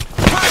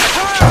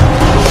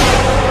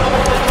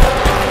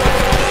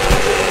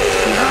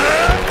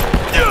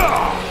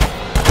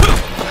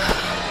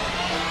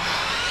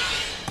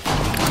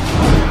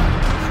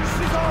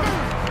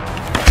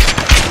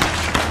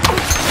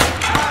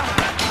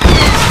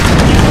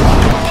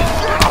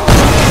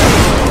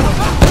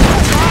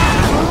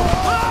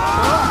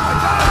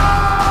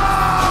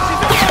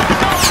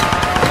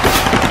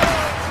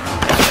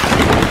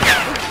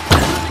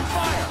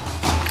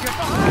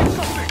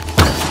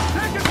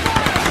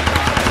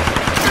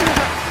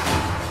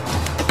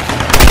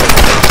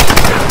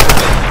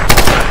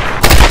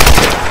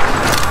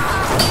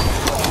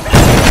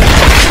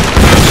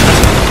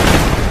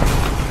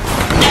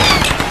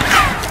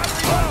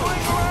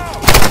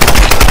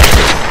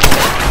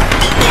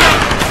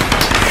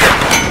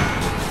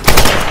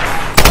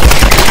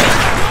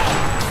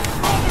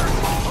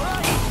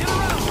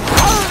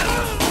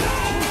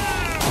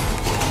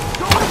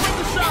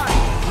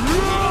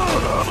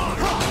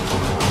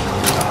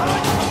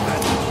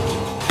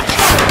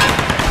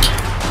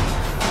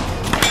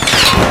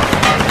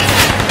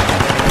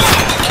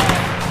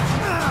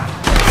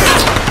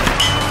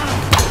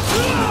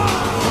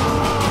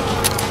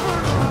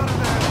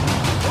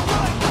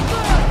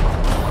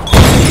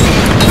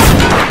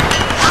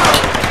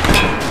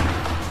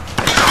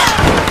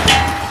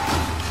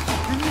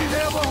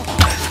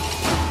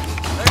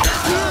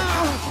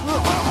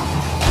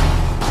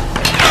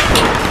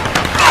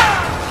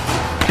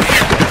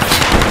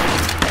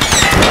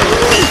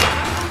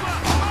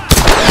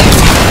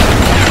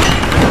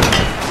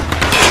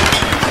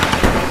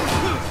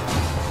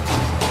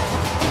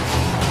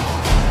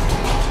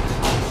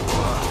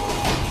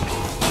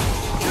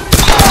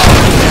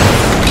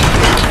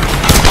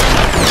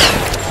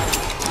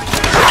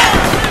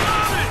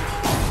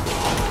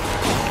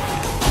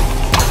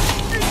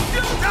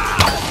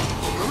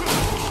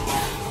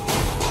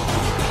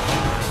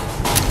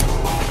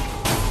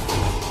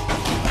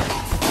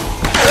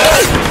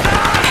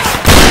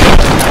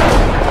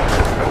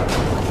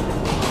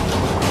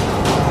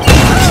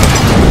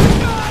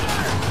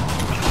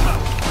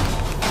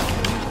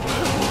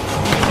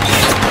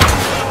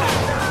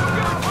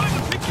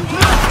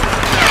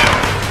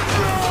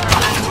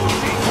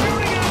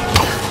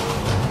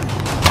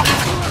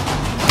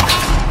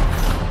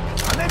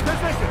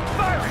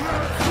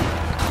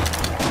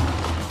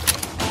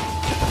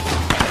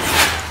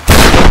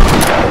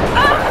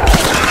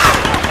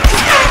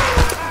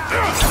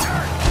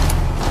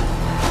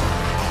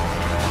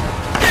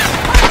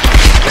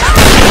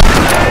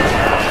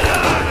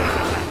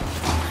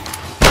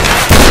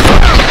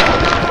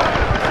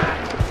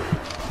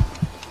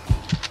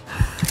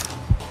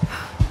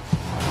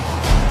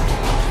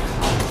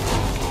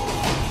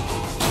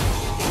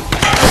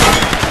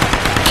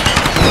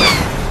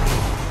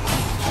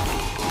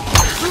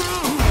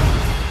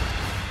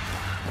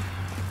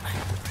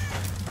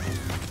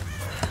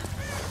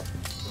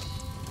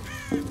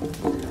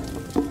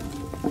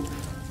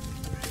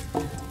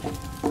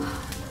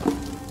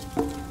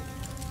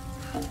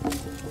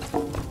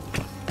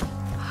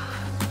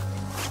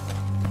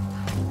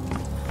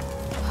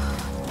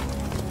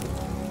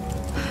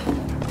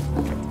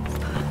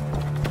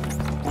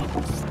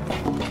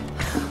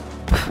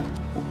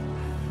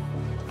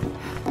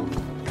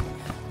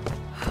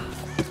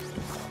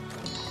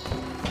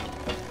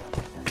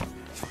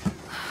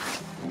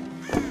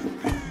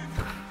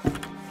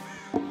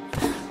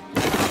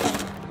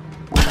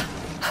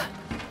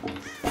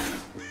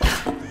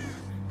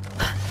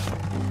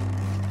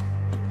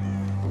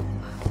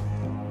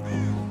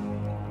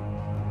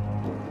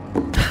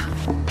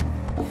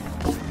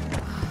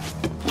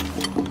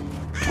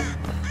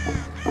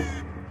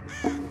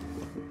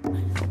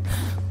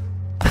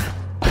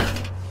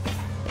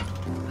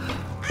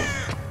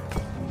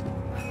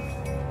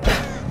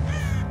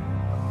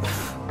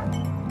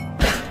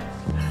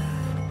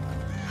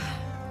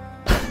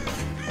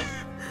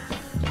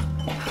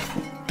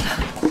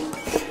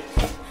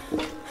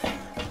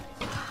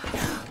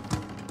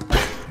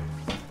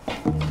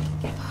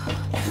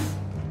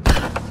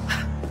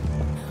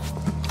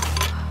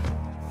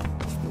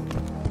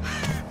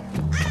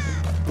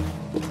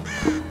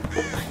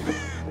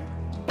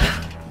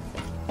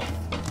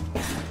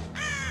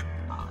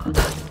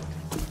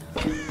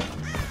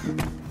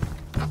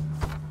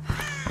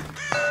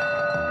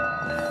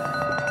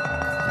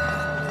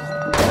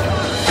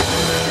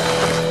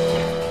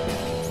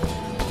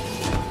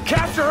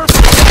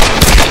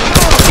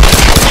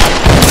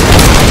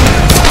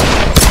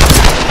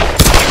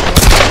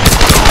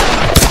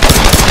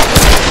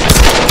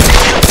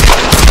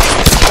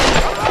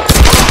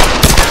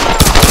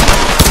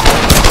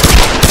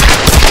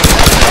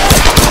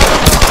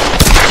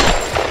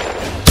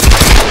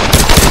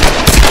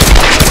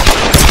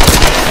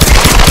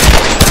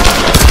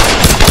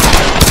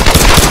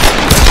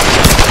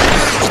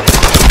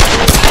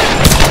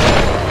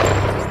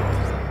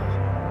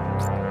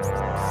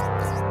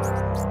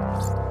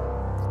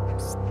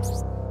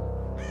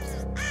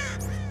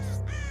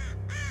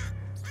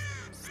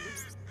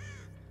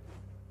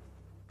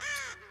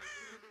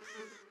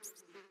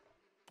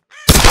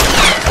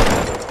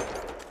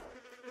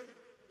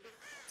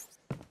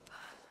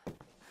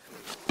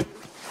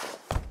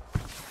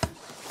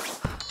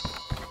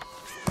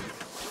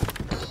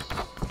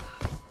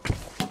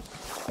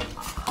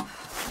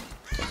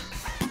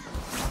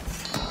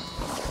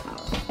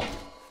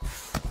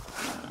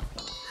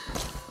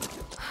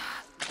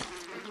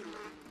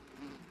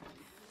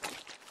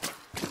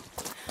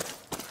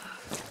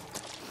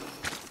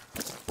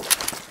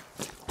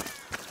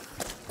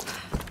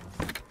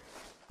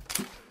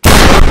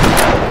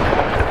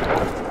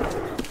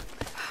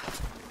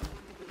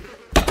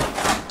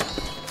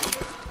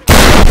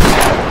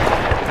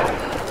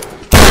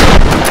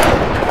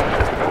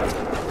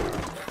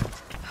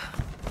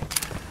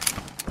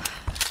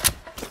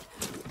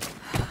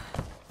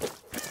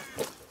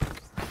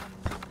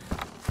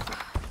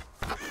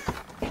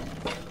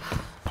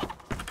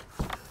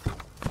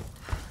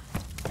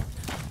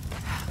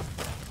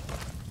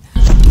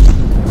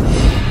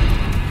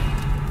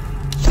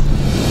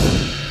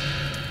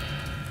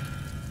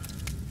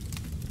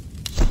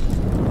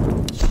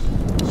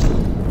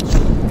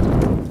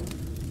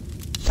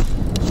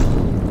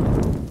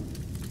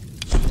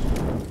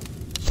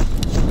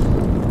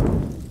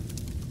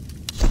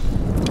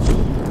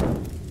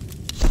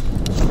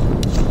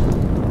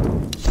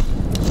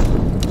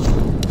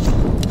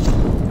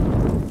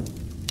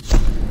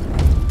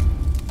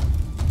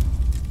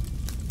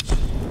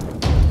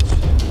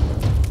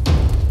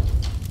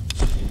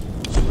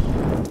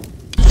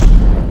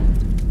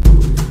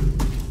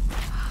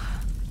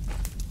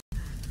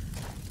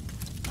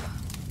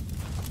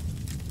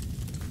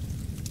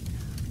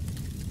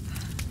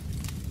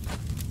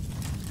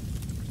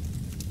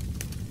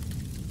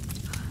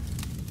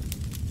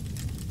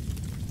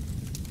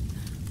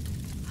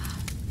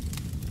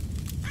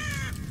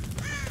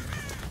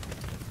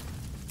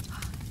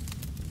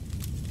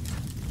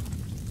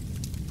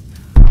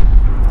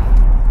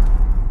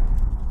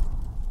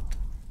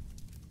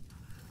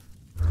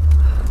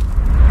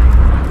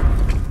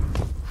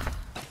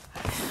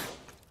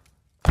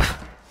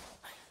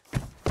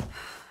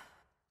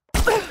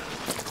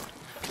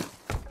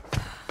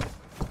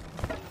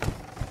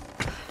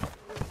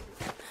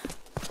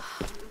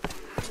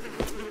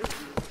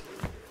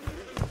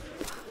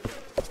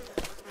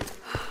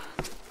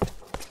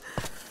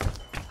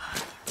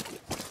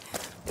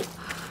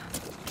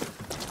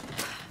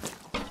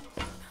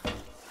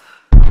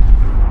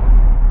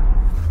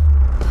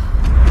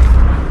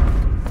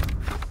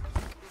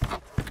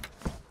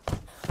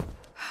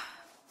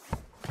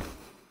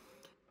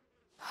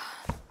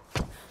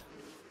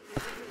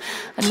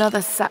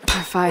 Another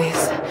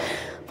sacrifice.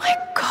 My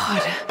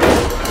God,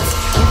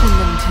 what's driven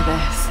them to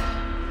this?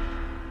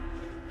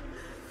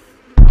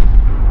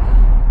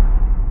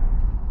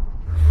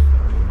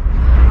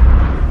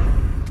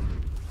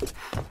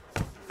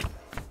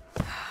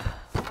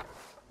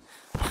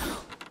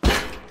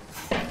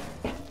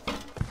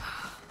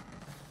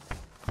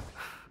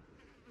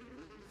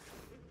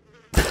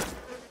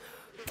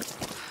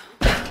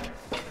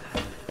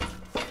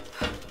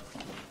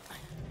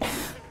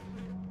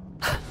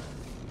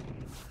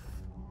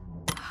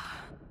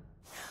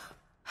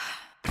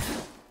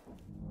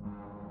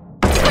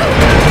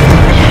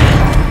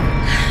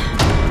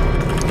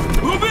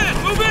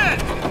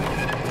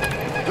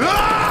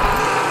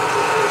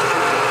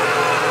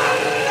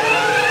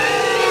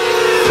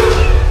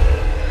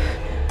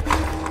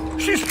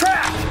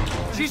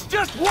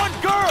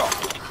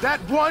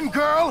 One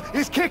girl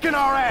is kicking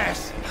our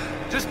ass.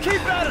 Just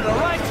keep at it, all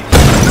right?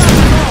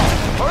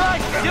 All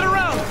right, get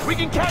around. We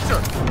can catch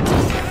her.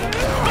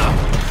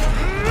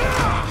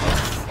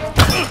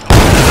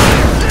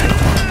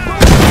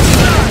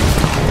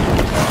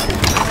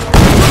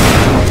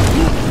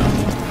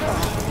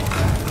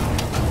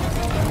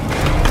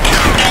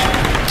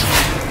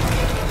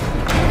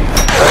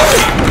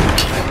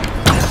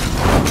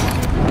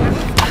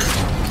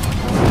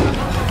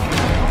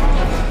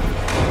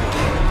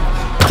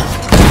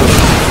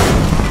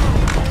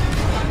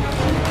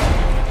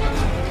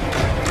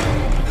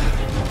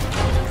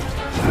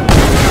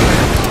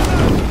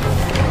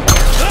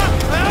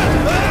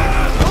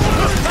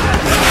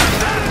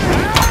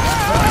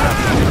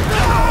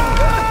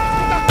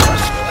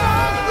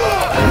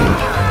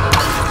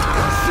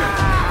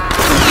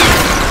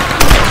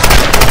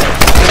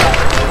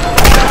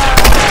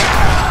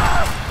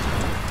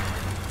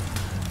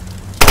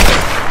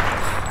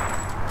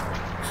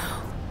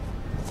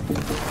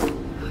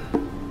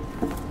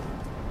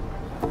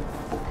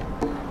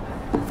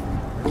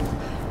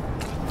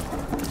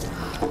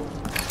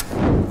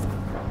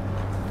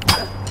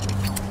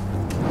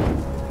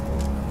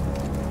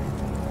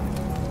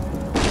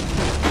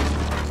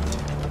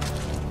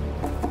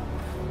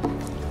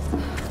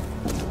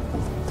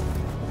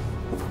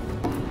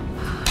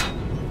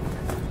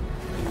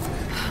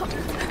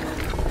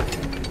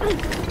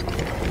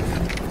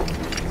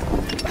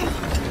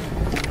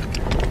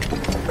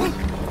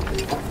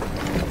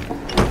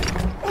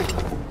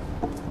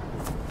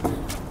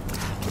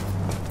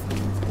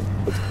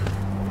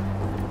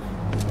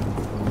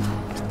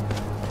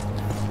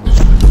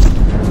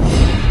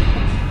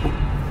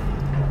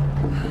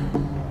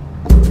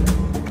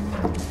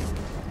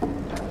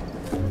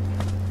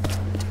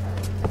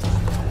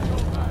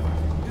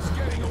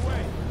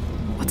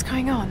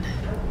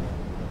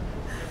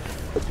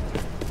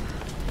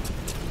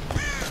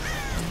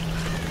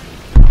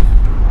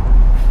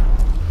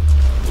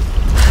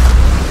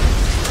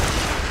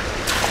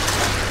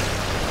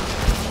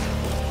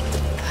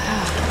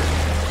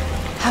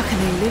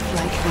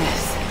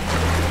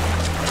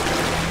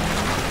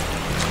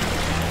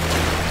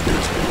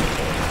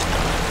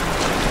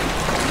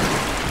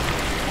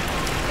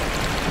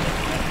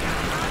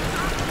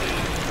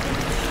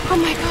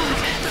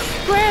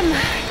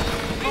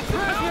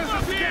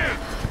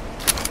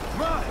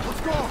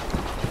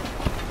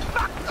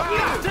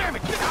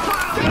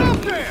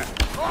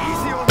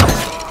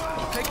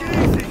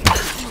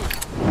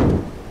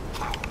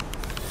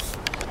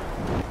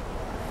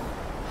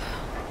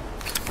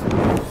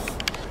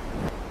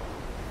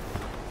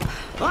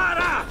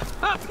 Lara!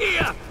 Up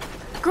here!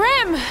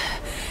 Grim!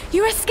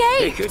 You escaped!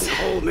 They couldn't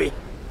hold me.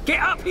 Get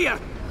up here!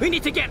 We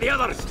need to get the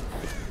others!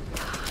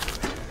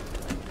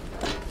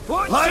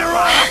 What? Light her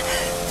up!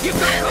 You've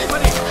got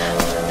company!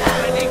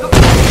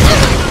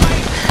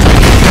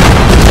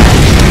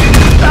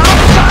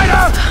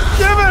 Outsider!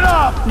 Give it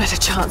up! Not a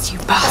chance, you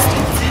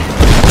bastards!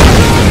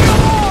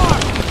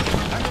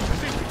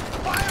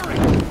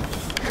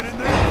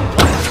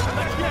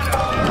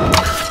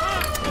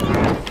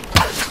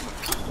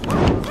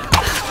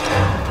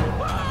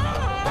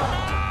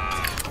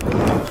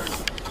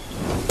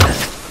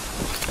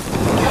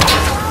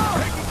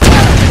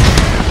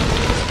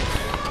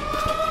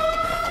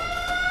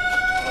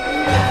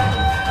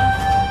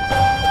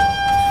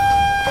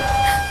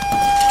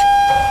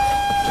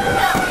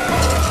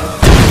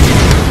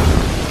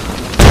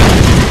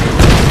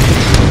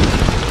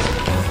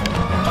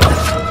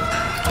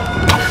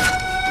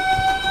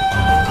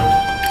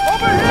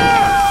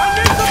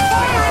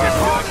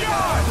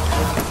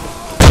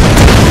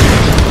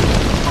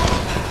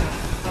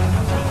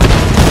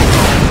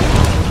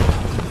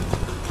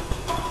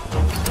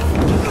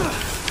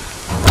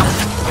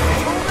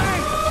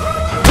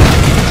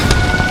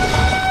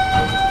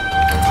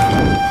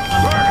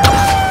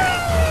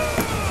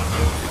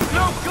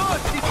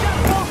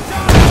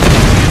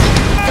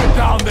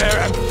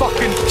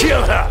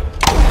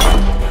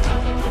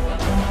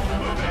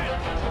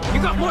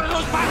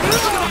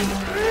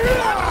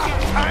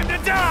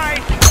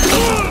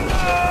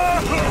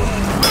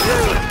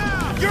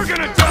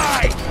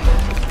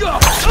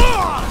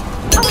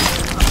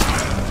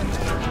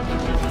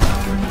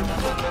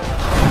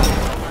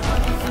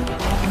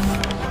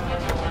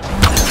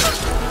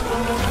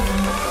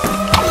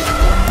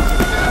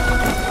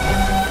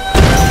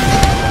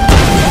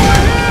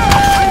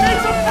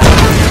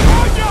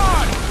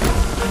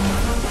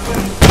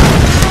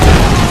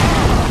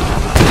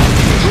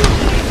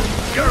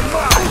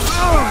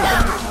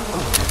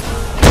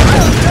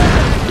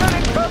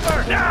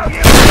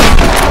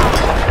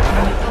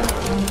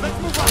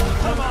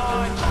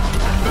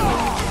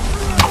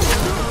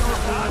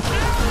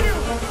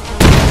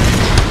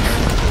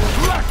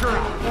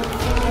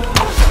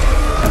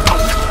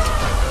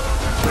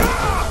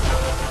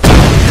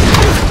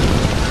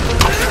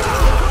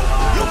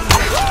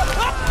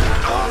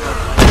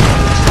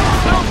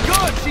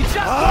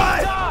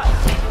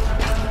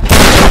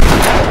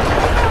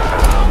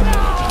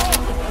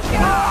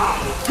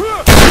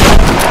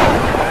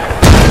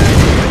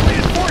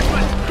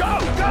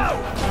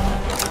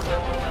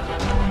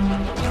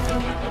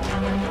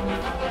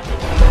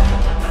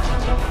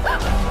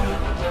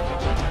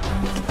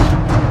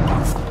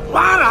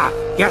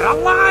 You're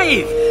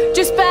alive!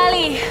 Just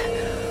barely.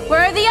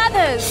 Where are the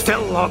others?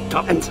 Still locked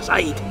up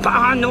inside, but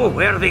I know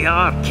where they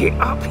are. Get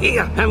up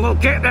here, and we'll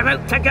get them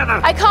out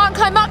together. I can't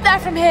climb up there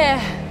from here.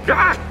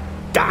 Ah,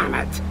 damn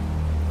it.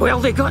 Well,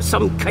 they got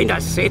some kind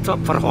of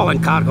setup for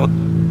hauling cargo.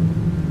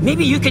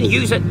 Maybe you can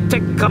use it to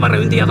come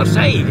around the other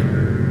side.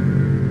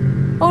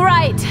 All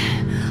right.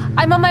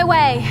 I'm on my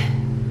way.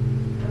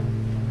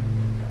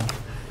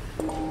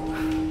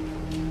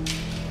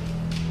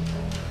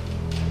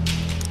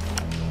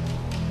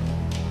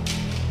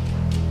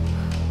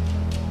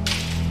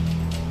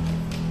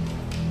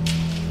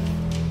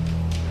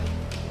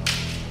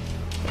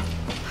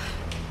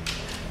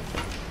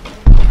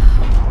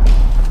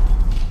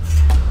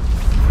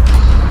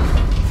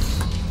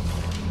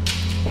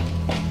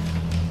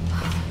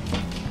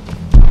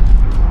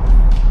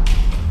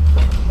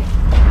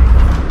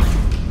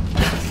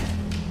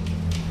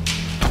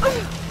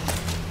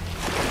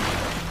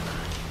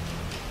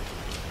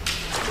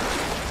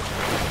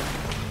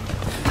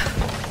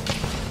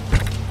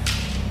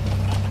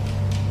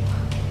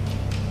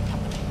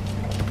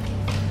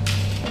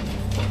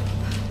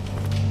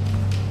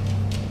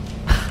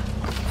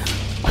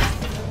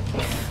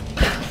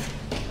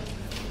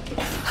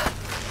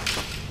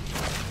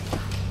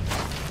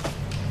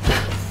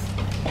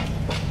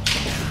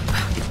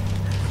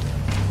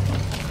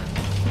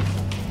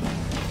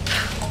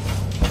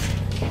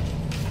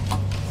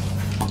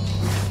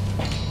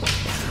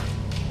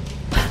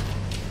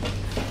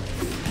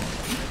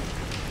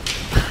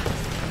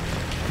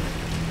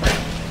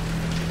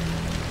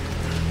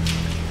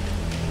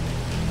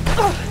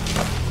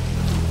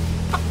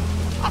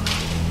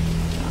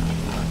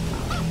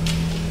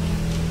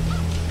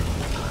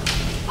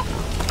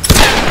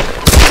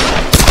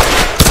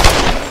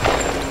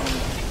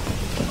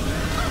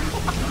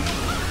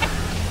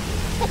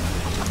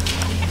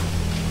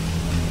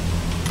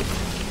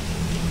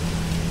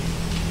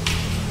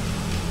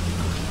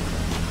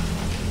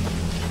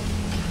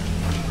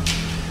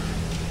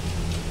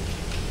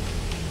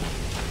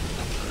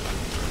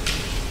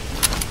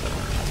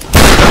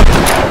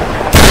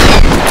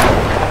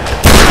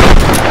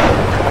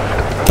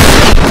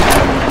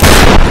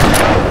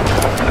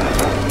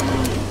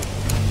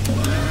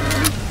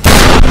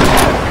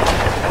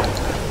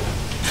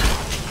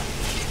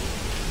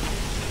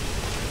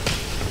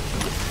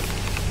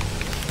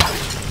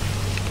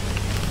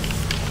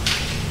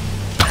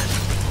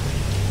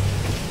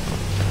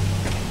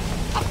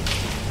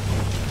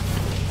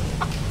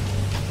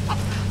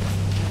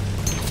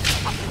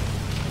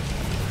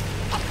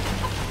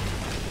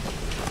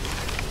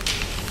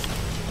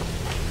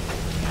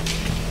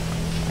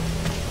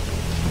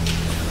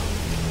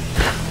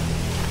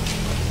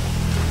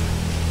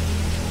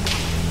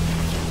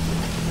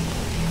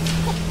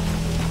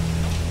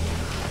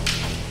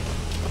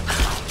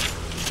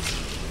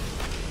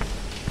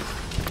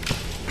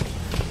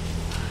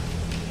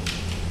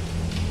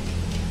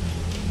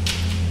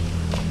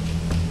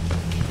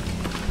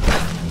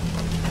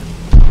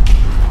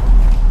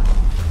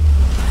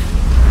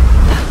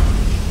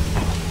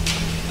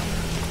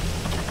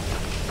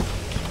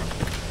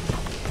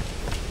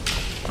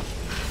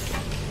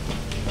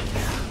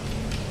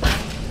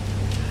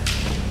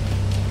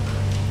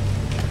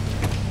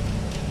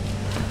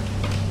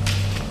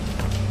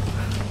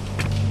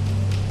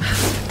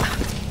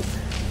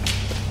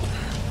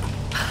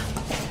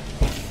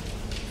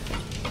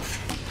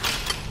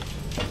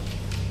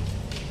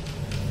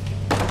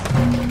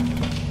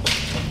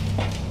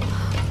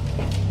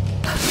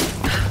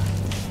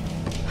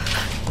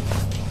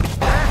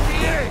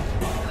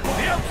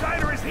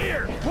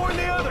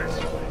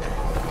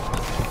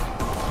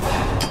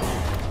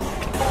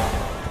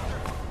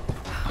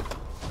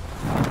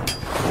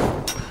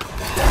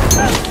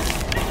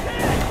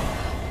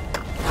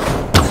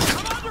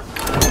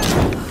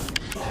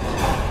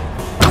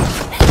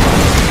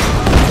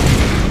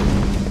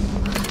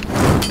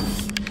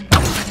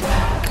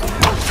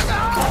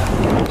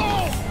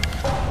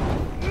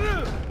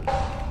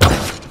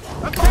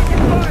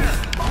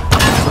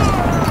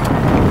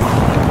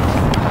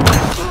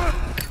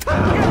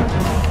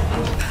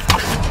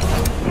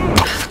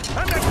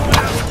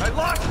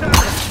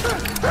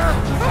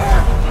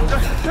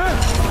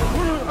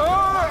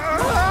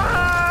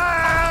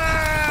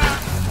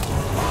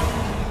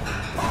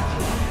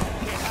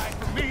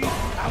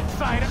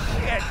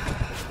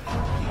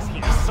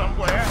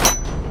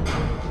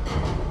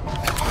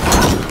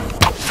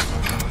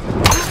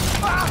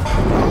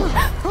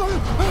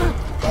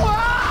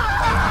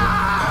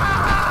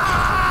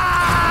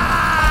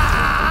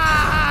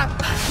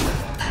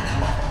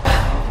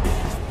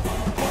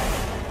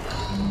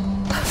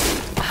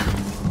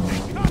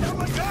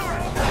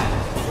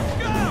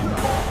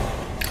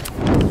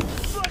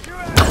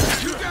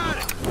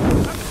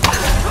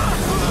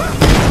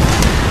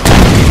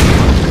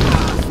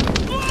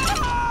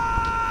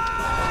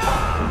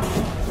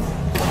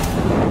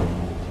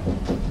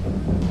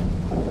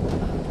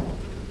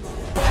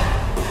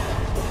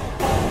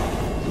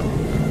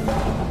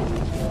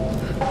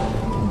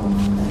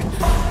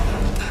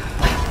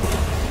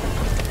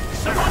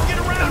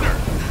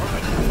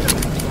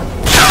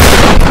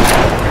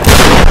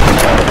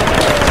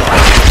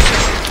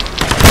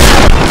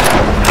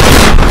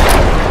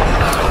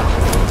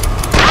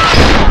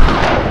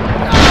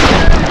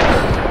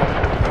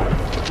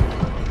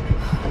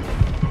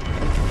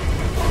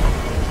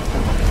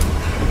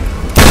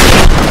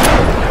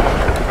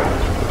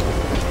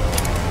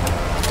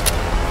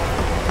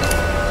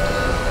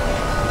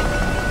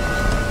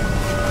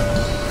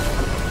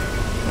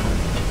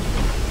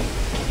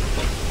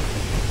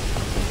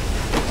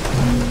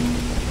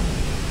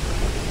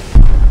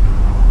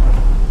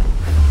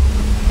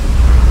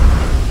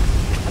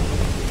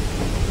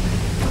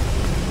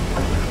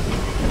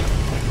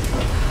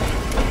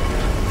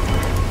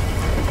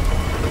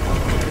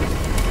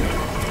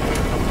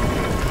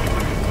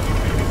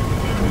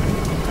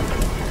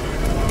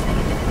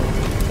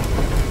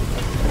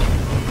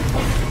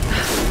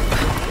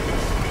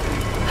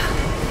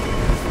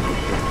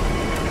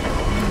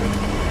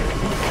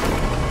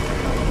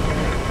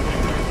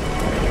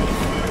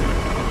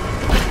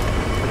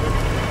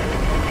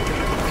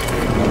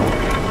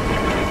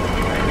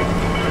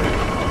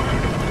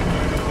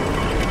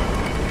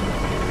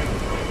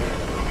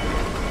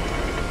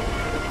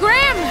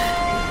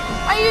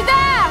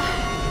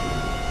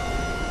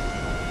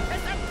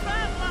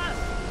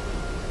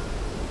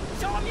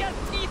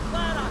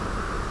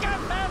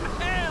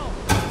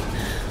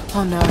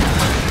 Oh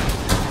no.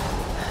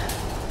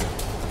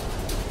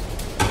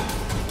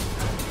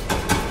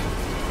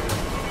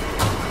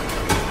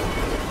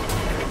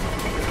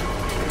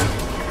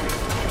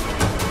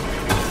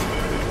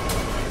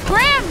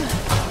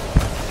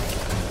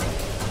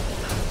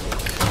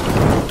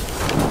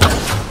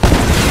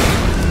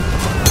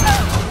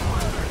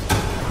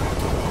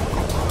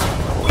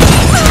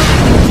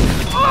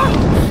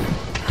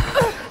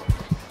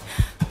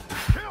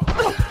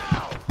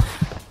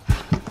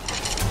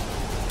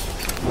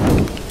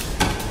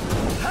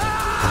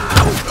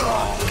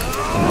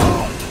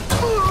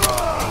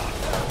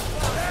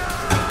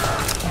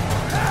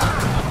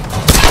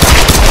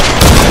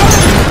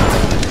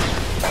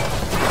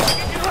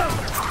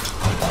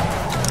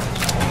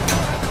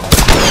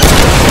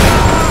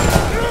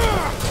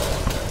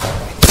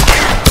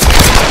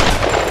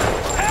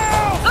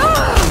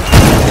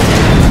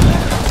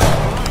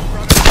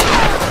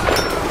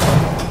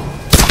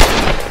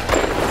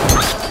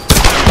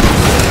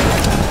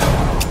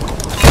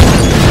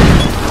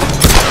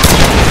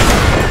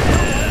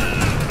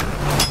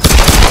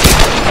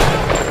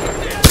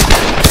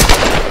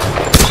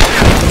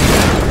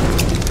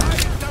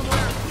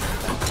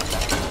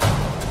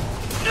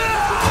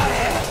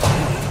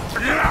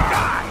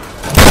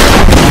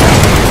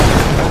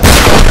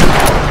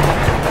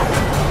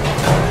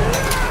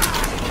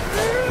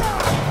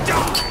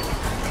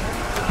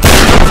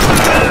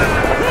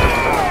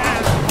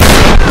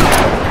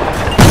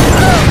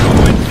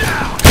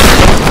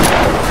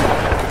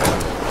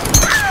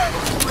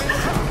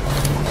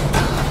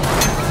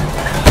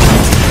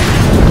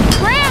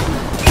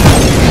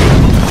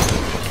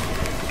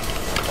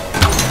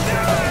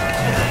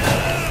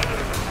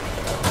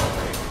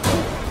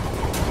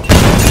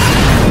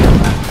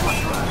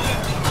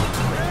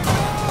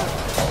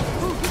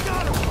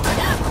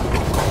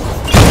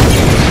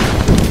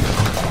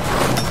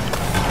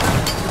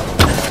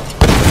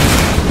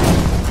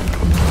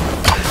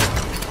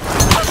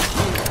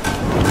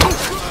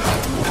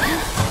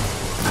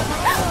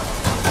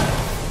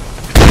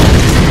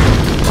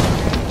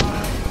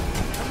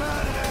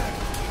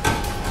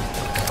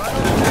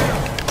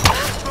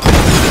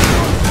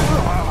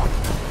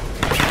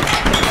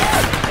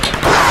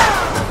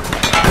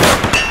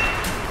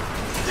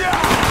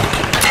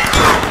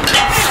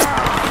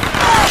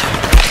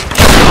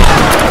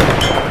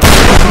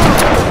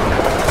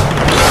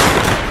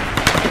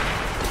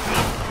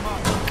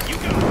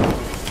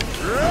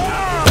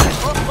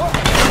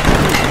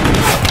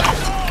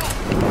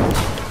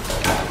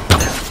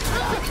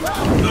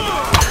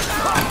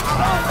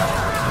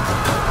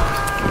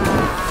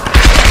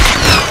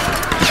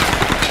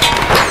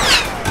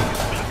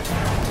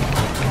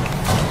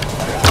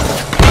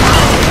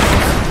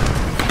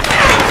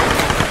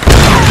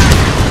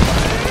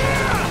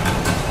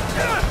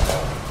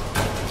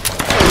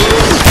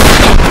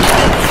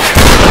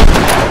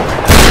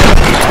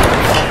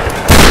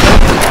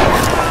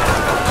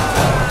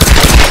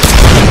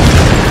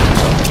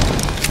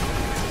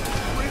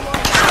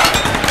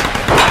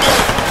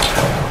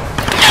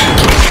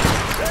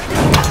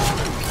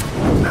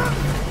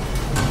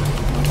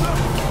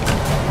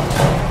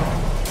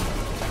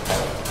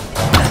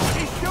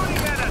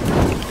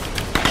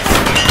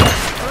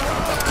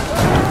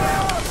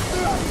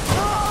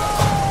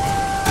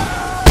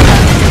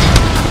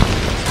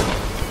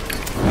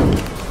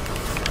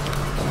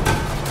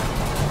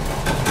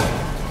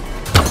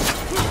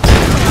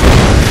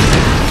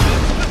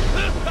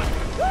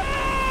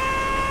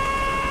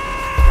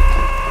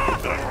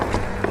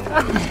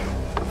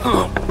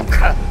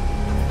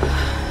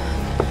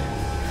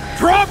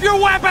 Drop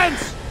your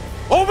weapons!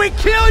 Or we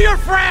kill your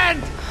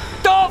friend!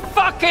 Don't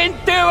fucking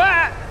do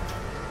it!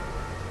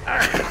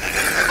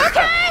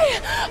 Okay!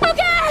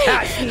 Okay!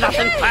 That's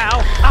nothing,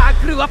 pal. I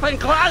grew up in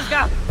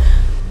Glasgow.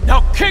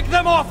 Now kick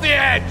them off the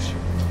edge!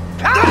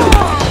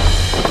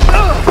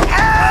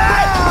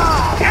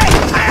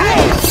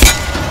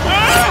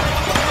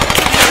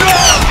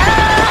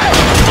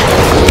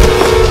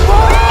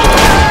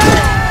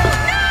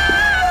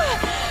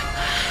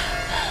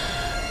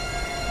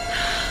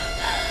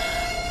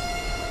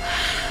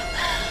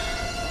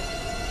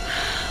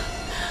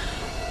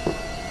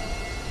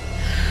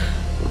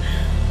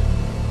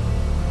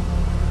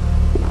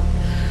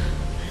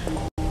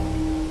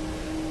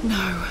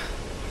 No.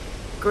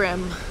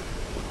 Grim.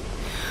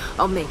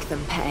 I'll make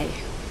them pay.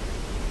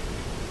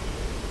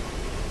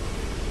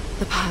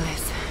 The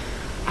palace.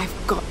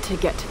 I've got to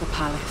get to the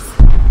palace.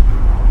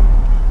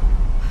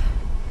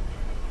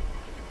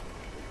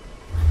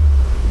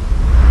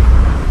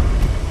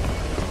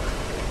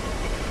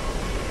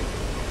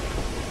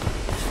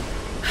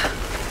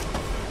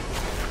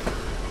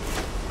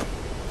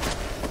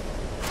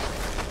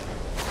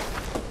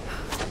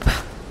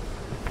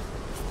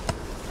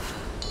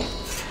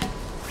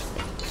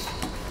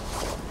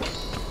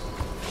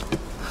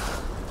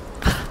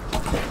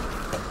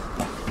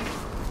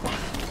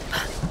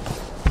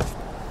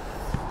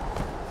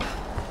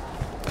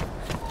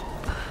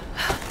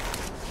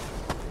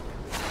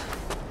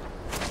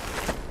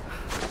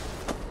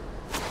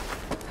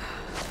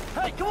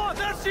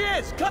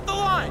 cut the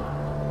line!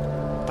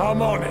 I'm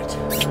on it.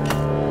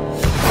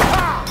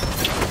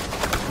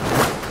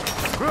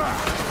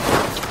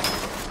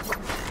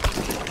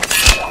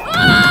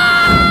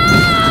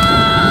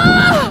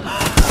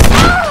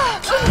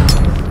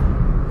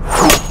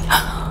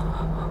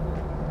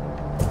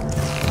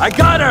 I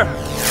got her!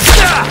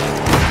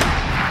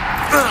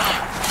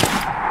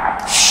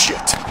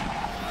 Shit.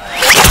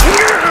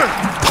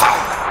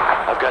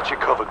 I've got your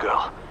cover,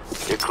 girl.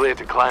 You're clear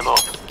to climb up.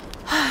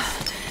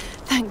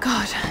 Thank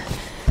God.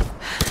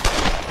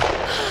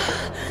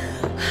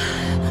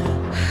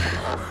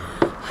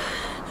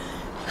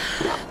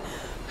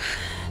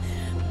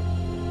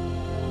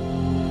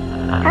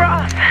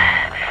 Roth!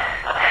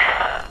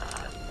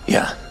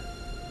 Yeah.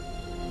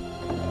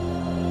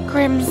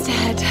 Grim's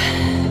dead.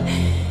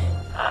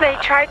 They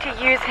tried to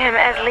use him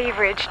as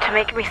leverage to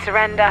make me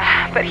surrender,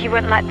 but he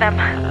wouldn't let them.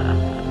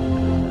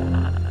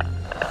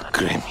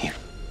 Grim, you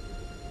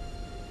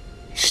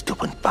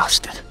stubborn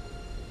bastard.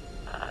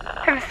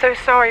 I'm so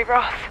sorry,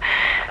 Roth.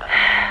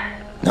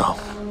 No,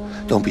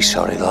 don't be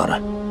sorry, Lara.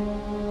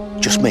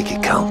 Just make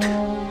it count.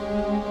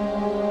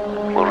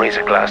 We'll raise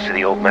a glass to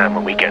the old man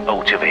when we get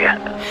out of here.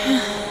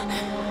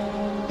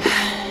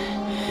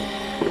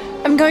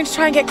 I'm going to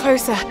try and get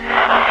closer.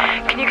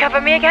 Can you cover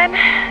me again?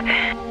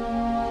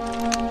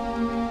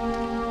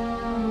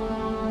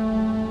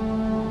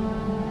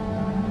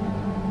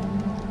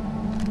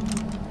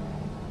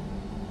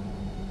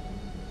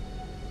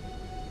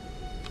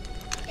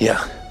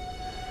 Yeah.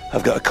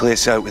 I've got a clear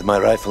sight with my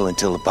rifle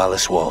until the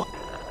palace wall.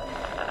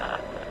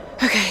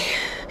 Okay.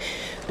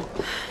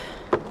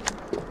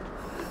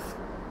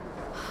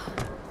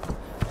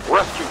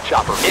 Rescue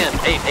chopper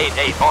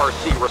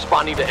N888RC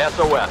responding to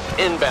SOS,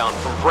 inbound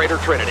from Greater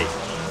Trinity.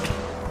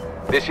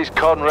 This is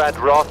Conrad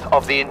Roth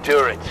of the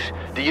Endurance.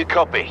 Do you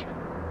copy?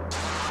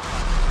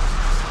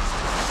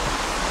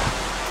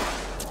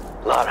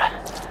 Lara,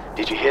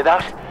 did you hear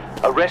that?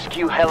 A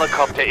rescue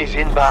helicopter is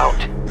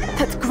inbound.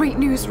 That's great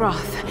news,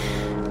 Roth.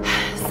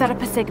 Set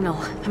up a signal.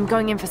 I'm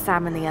going in for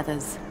Sam and the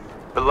others.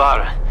 But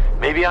Lara,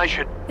 maybe I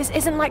should... This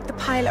isn't like the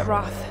pilot,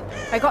 Roth.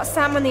 I got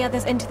Sam and the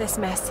others into this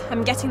mess.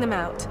 I'm getting them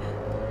out.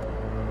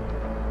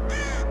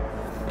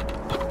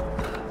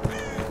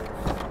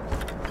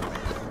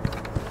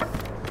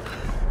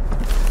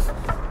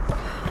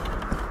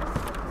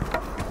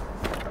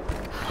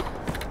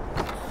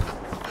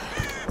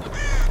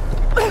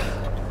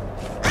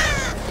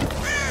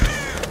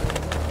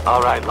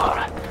 All right,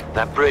 Lara.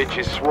 That bridge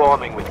is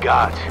swarming with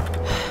guards.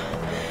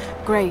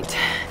 Great.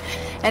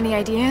 Any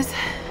ideas?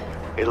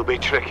 It'll be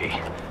tricky,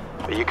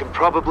 but you can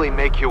probably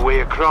make your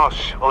way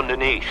across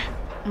underneath.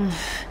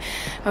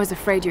 I was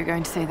afraid you were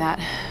going to say that.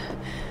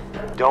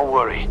 Don't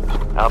worry.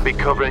 I'll be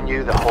covering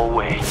you the whole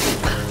way.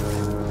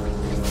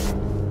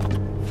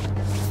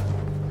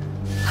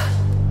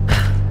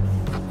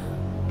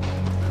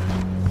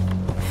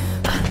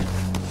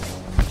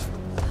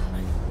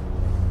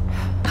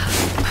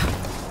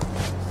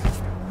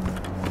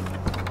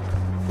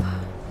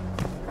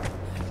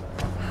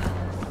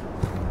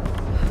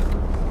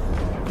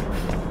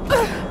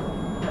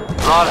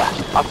 Lara,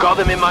 I've got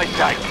them in my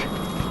sight.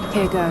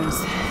 Here goes.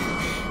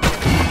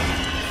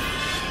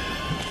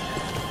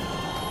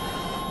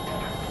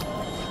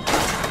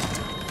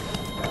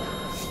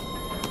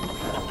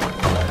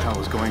 What the hell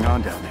is going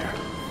on down there?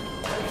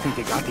 You think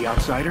they got the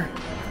outsider?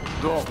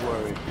 Don't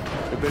worry.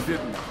 If they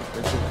didn't,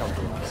 they should come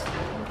to us.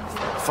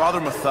 Father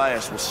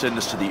Mathias will send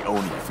us to the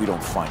Oni if we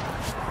don't find him.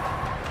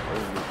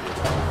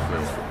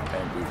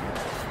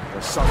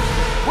 There's something.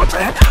 What the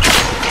heck?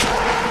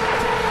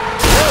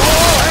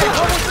 Hey,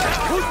 what was that?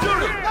 Who's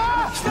doing it?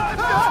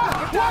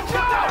 Watch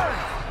out!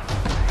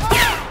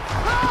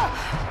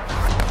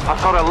 I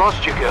thought I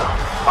lost you, girl.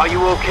 Are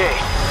you okay?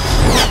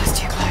 That was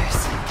too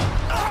close.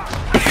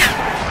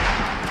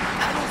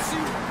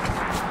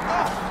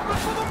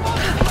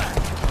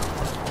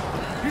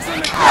 He's in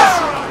the car!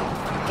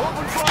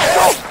 Open fire!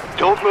 Stop!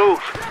 Don't move!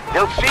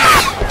 They'll see you!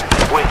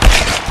 Wait.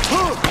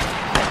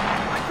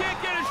 I can't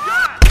get a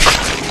shot!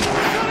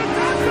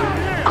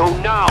 Go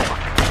now!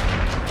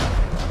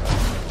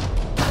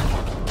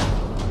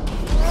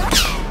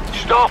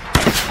 Stop!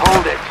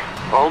 Hold it!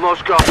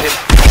 Almost got him.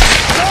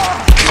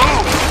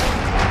 Move!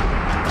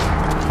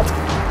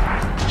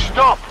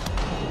 Stop!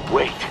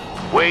 Wait.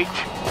 Wait.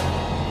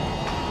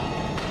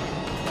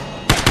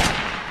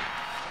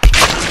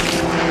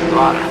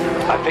 Lara,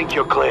 I think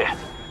you're clear.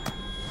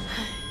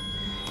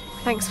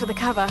 Thanks for the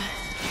cover.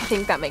 I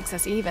think that makes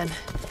us even.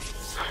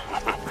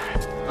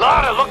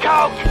 Lara, look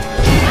out!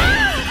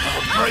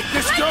 I'll break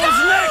this girl's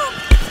neck!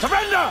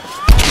 Surrender!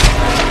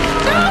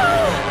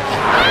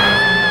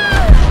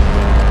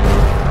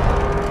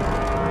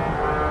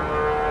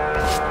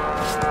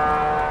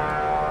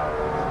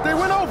 They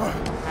went over!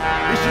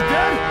 Is she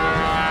dead?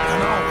 I don't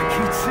know, I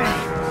can't see.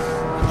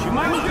 She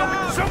might be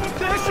going. Someone,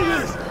 there she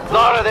is!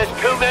 Lara, there's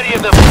too many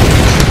of them!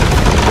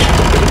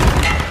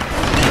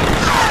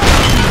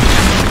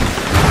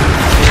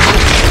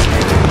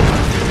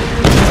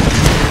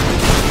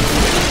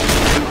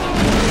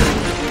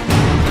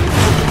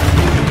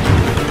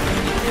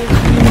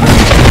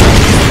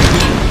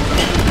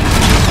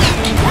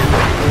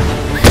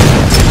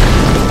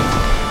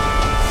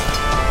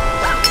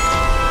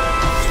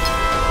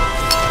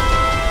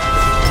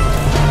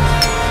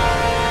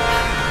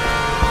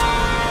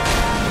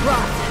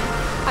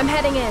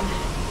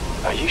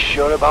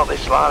 about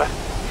this, Lara?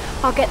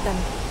 I'll get them.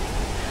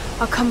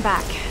 I'll come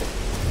back.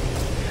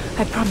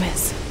 I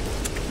promise.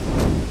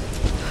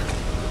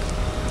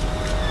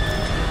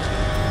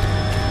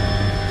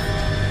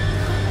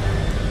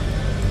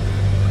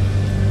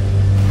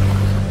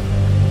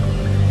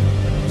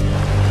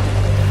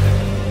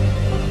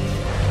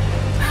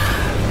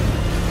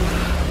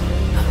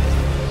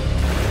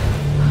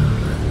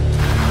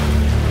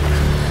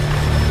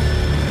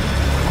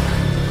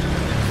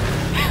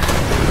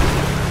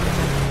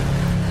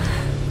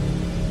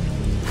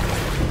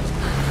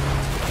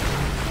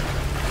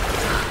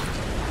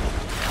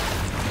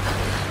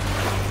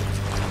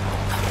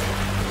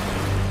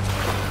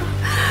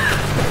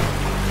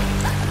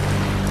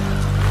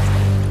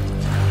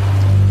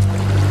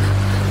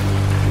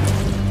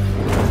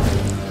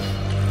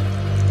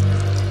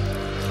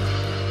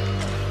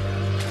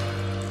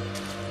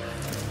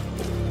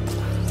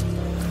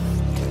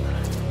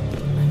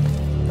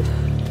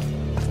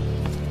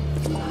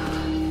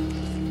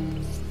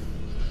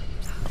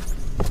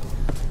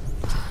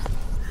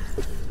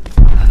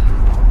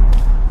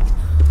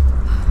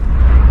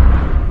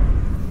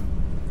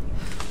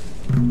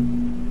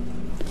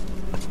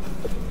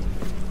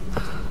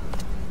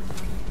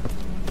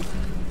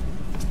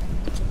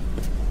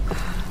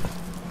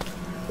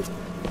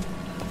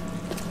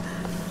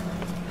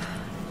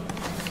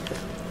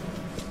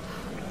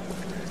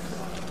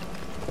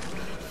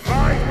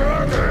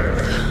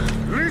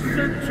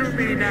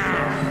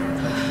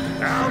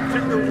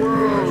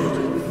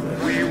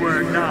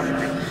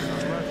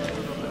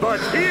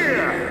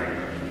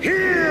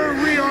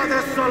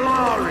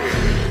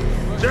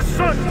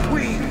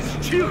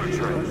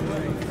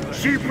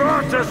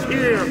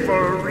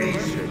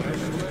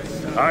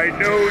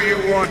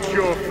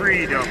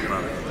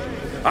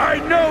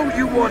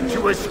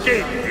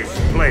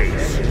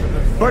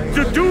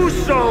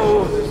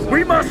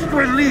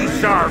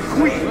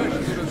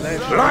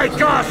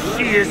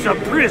 A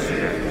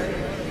prisoner.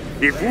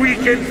 If we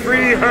can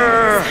free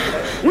her,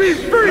 we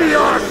free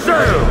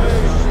ourselves!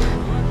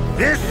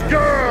 This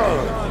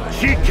girl,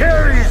 she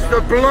carries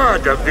the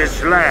blood of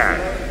this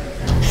land.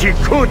 She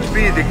could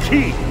be the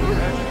key.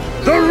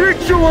 The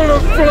ritual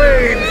of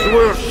flames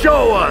will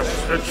show us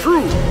the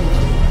truth.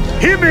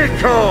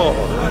 Himiko,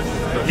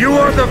 you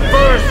are the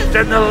first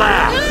and the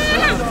last.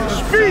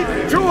 Speak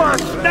to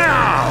us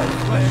now!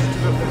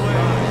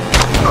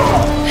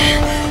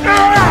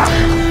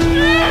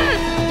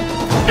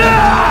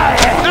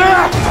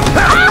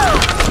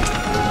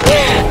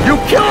 You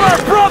killed our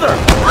brother!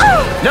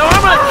 Now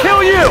I'm gonna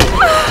kill you!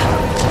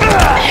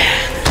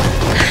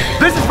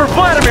 This is for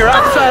Vladimir,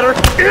 outsider!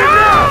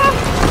 Enough!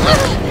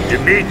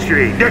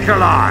 Dmitri,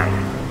 Nikolai,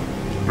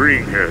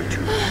 bring her to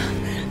me.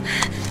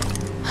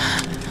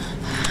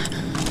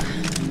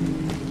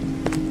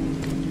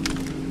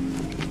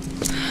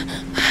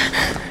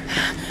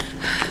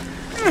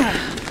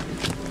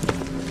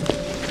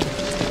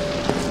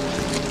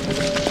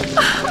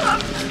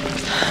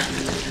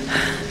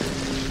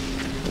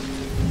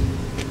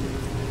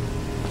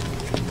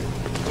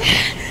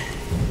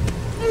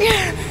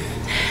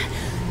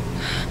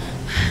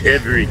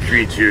 Every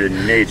creature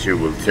in nature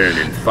will turn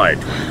and fight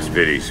when its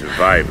very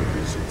survival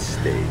is at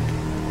stake.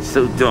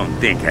 So don't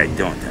think I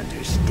don't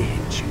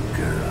understand you,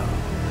 girl.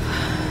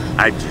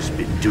 I've just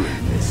been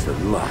doing this a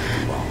lot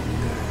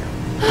longer.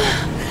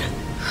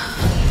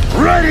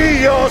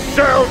 Ready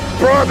yourself,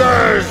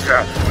 brothers!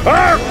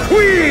 Our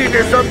queen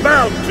is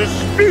about to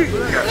speak!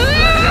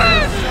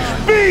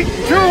 Speak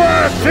to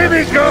us,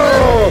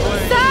 Himiko!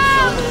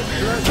 Stop!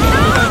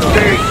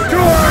 Speak to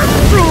us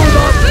through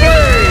the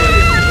flame!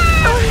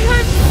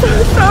 So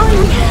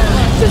sorry.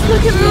 Just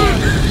look at me.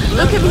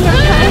 Look at me,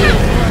 okay?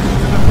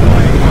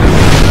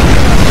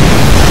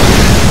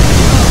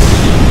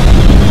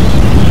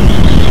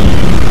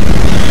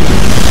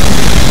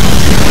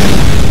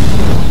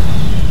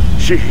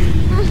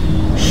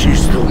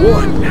 She's the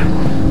one.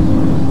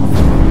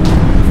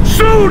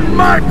 Soon,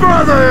 my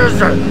brothers,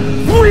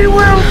 we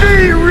will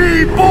be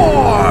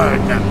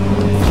reborn.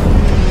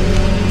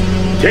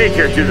 Take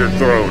her to the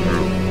throne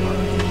room.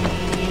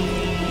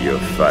 Your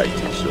fight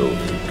is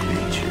over.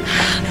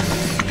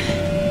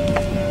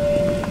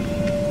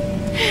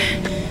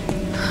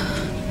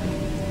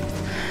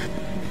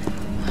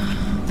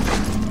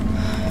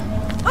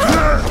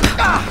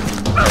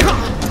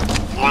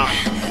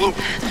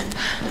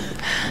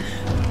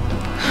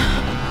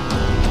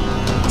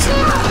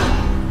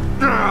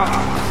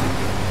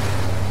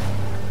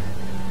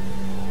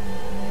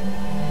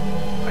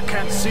 I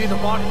can't see the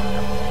body.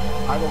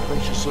 I don't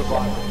think she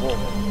survived the war.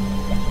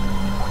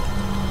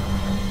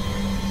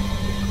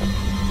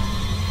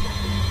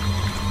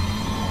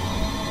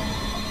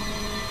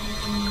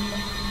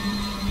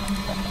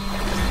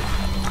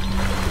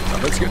 Now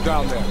let's get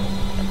down there.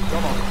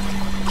 Come on.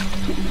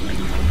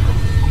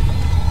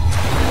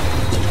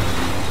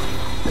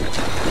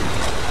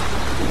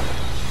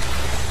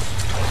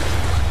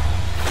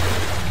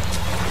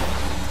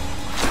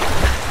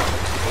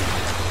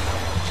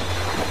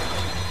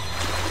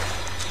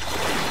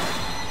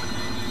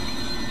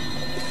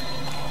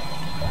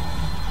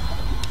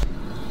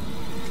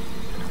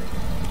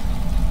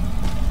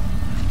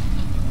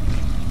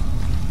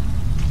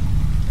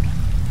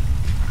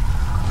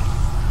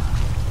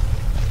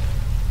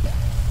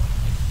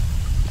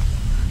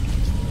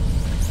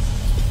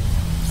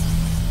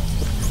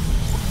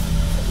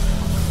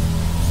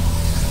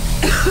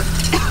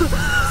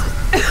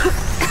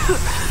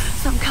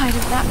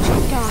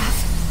 natural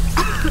gas.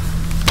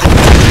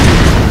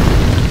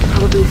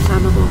 Probably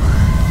flammable.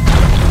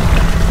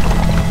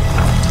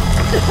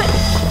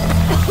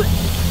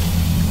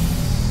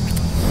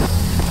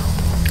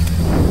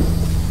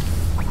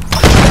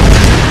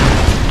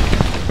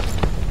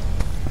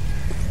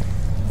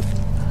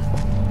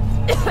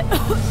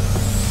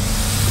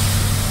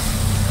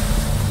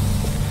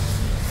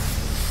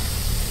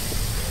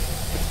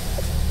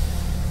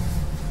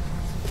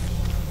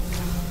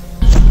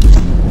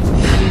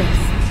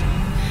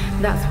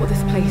 That's what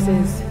this place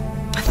is.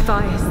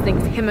 Mathias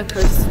thinks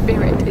Himiko's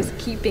spirit is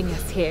keeping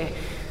us here.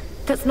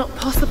 That's not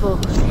possible.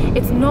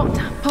 It's not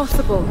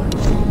possible.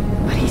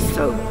 But he's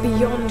so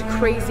beyond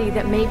crazy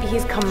that maybe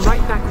he's come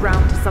right back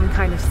round to some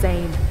kind of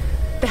sane.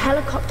 The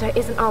helicopter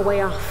isn't our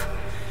way off.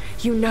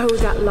 You know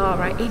that,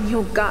 Lara, in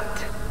your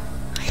gut.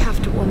 I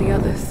have to warn the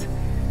others.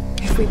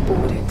 If we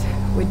board it,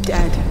 we're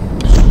dead.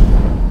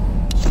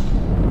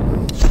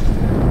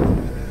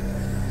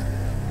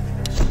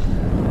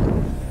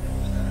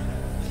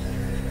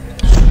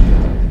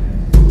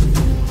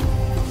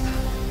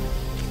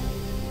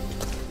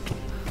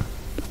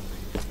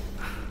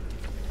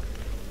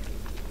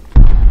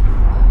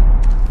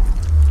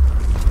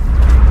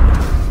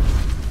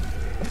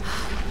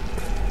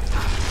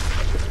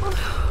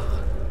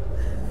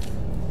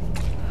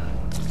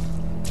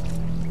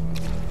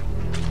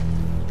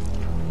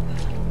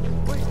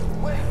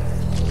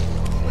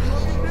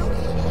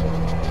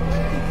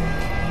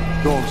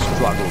 Don't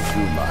struggle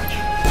too much.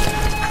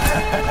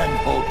 And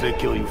hope they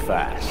kill you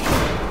fast.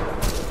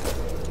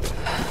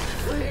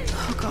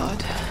 Oh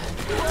God.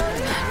 No.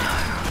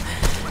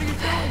 What are you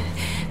doing?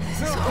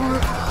 This is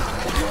horrible.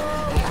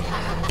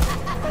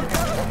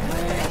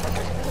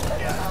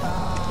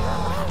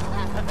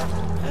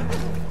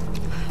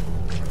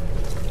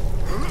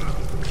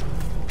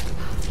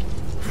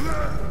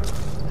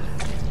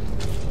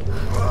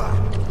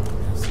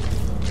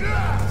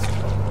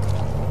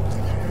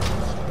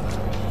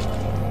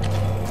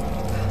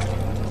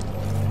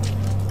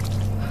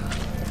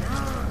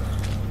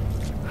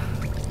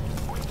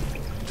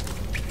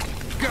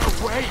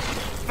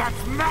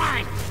 That's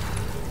mine!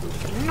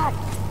 No!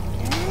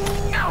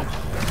 No!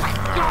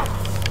 No!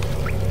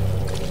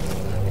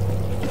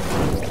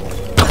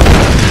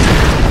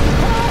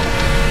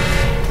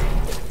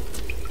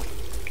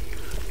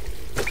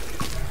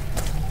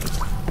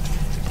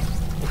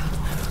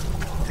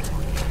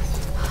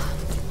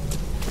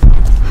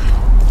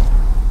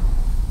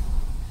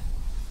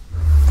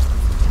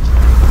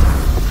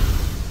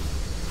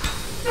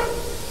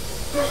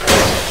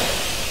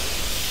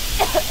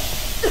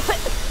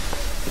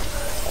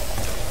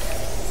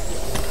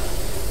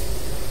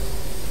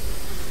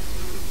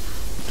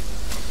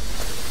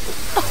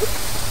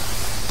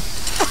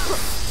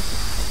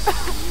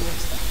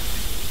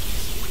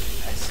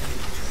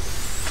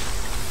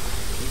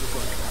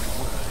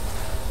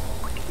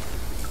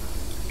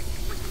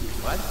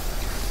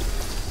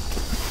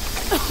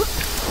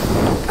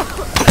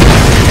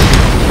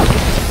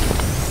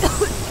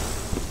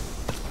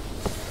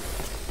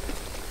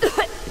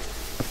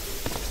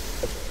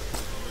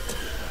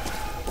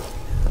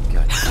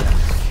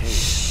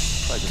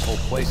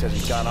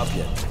 Hasn't gone up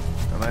yet.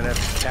 I might have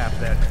to tap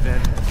that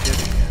vent ship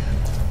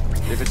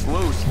again. If it's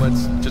loose,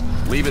 let's just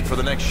leave it for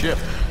the next ship.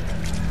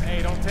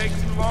 Hey, don't take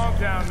too long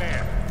down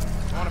there.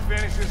 Want to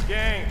finish this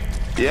game?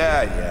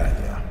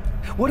 Yeah.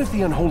 What if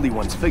the unholy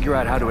ones figure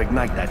out how to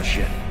ignite that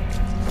shit?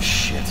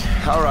 Shit.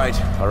 All right.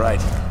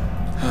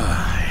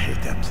 I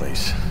hate that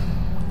place.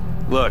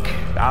 Look,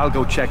 I'll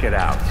go check it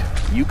out.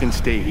 You can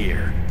stay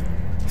here.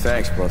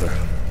 Thanks, brother.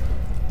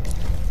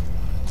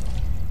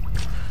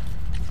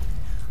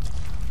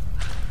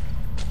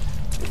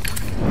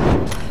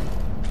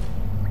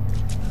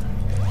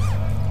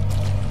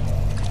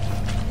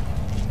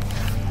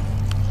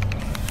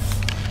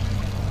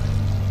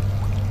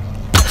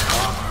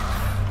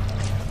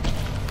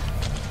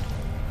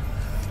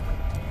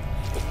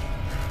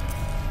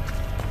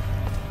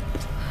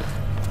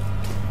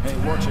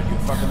 Watch it, you're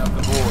fucking up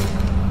the board.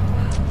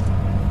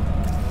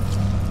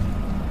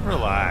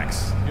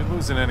 Relax. You're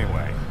losing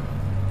anyway.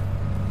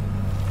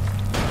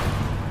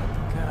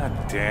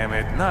 God damn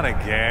it, not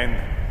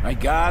again. I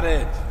got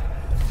it.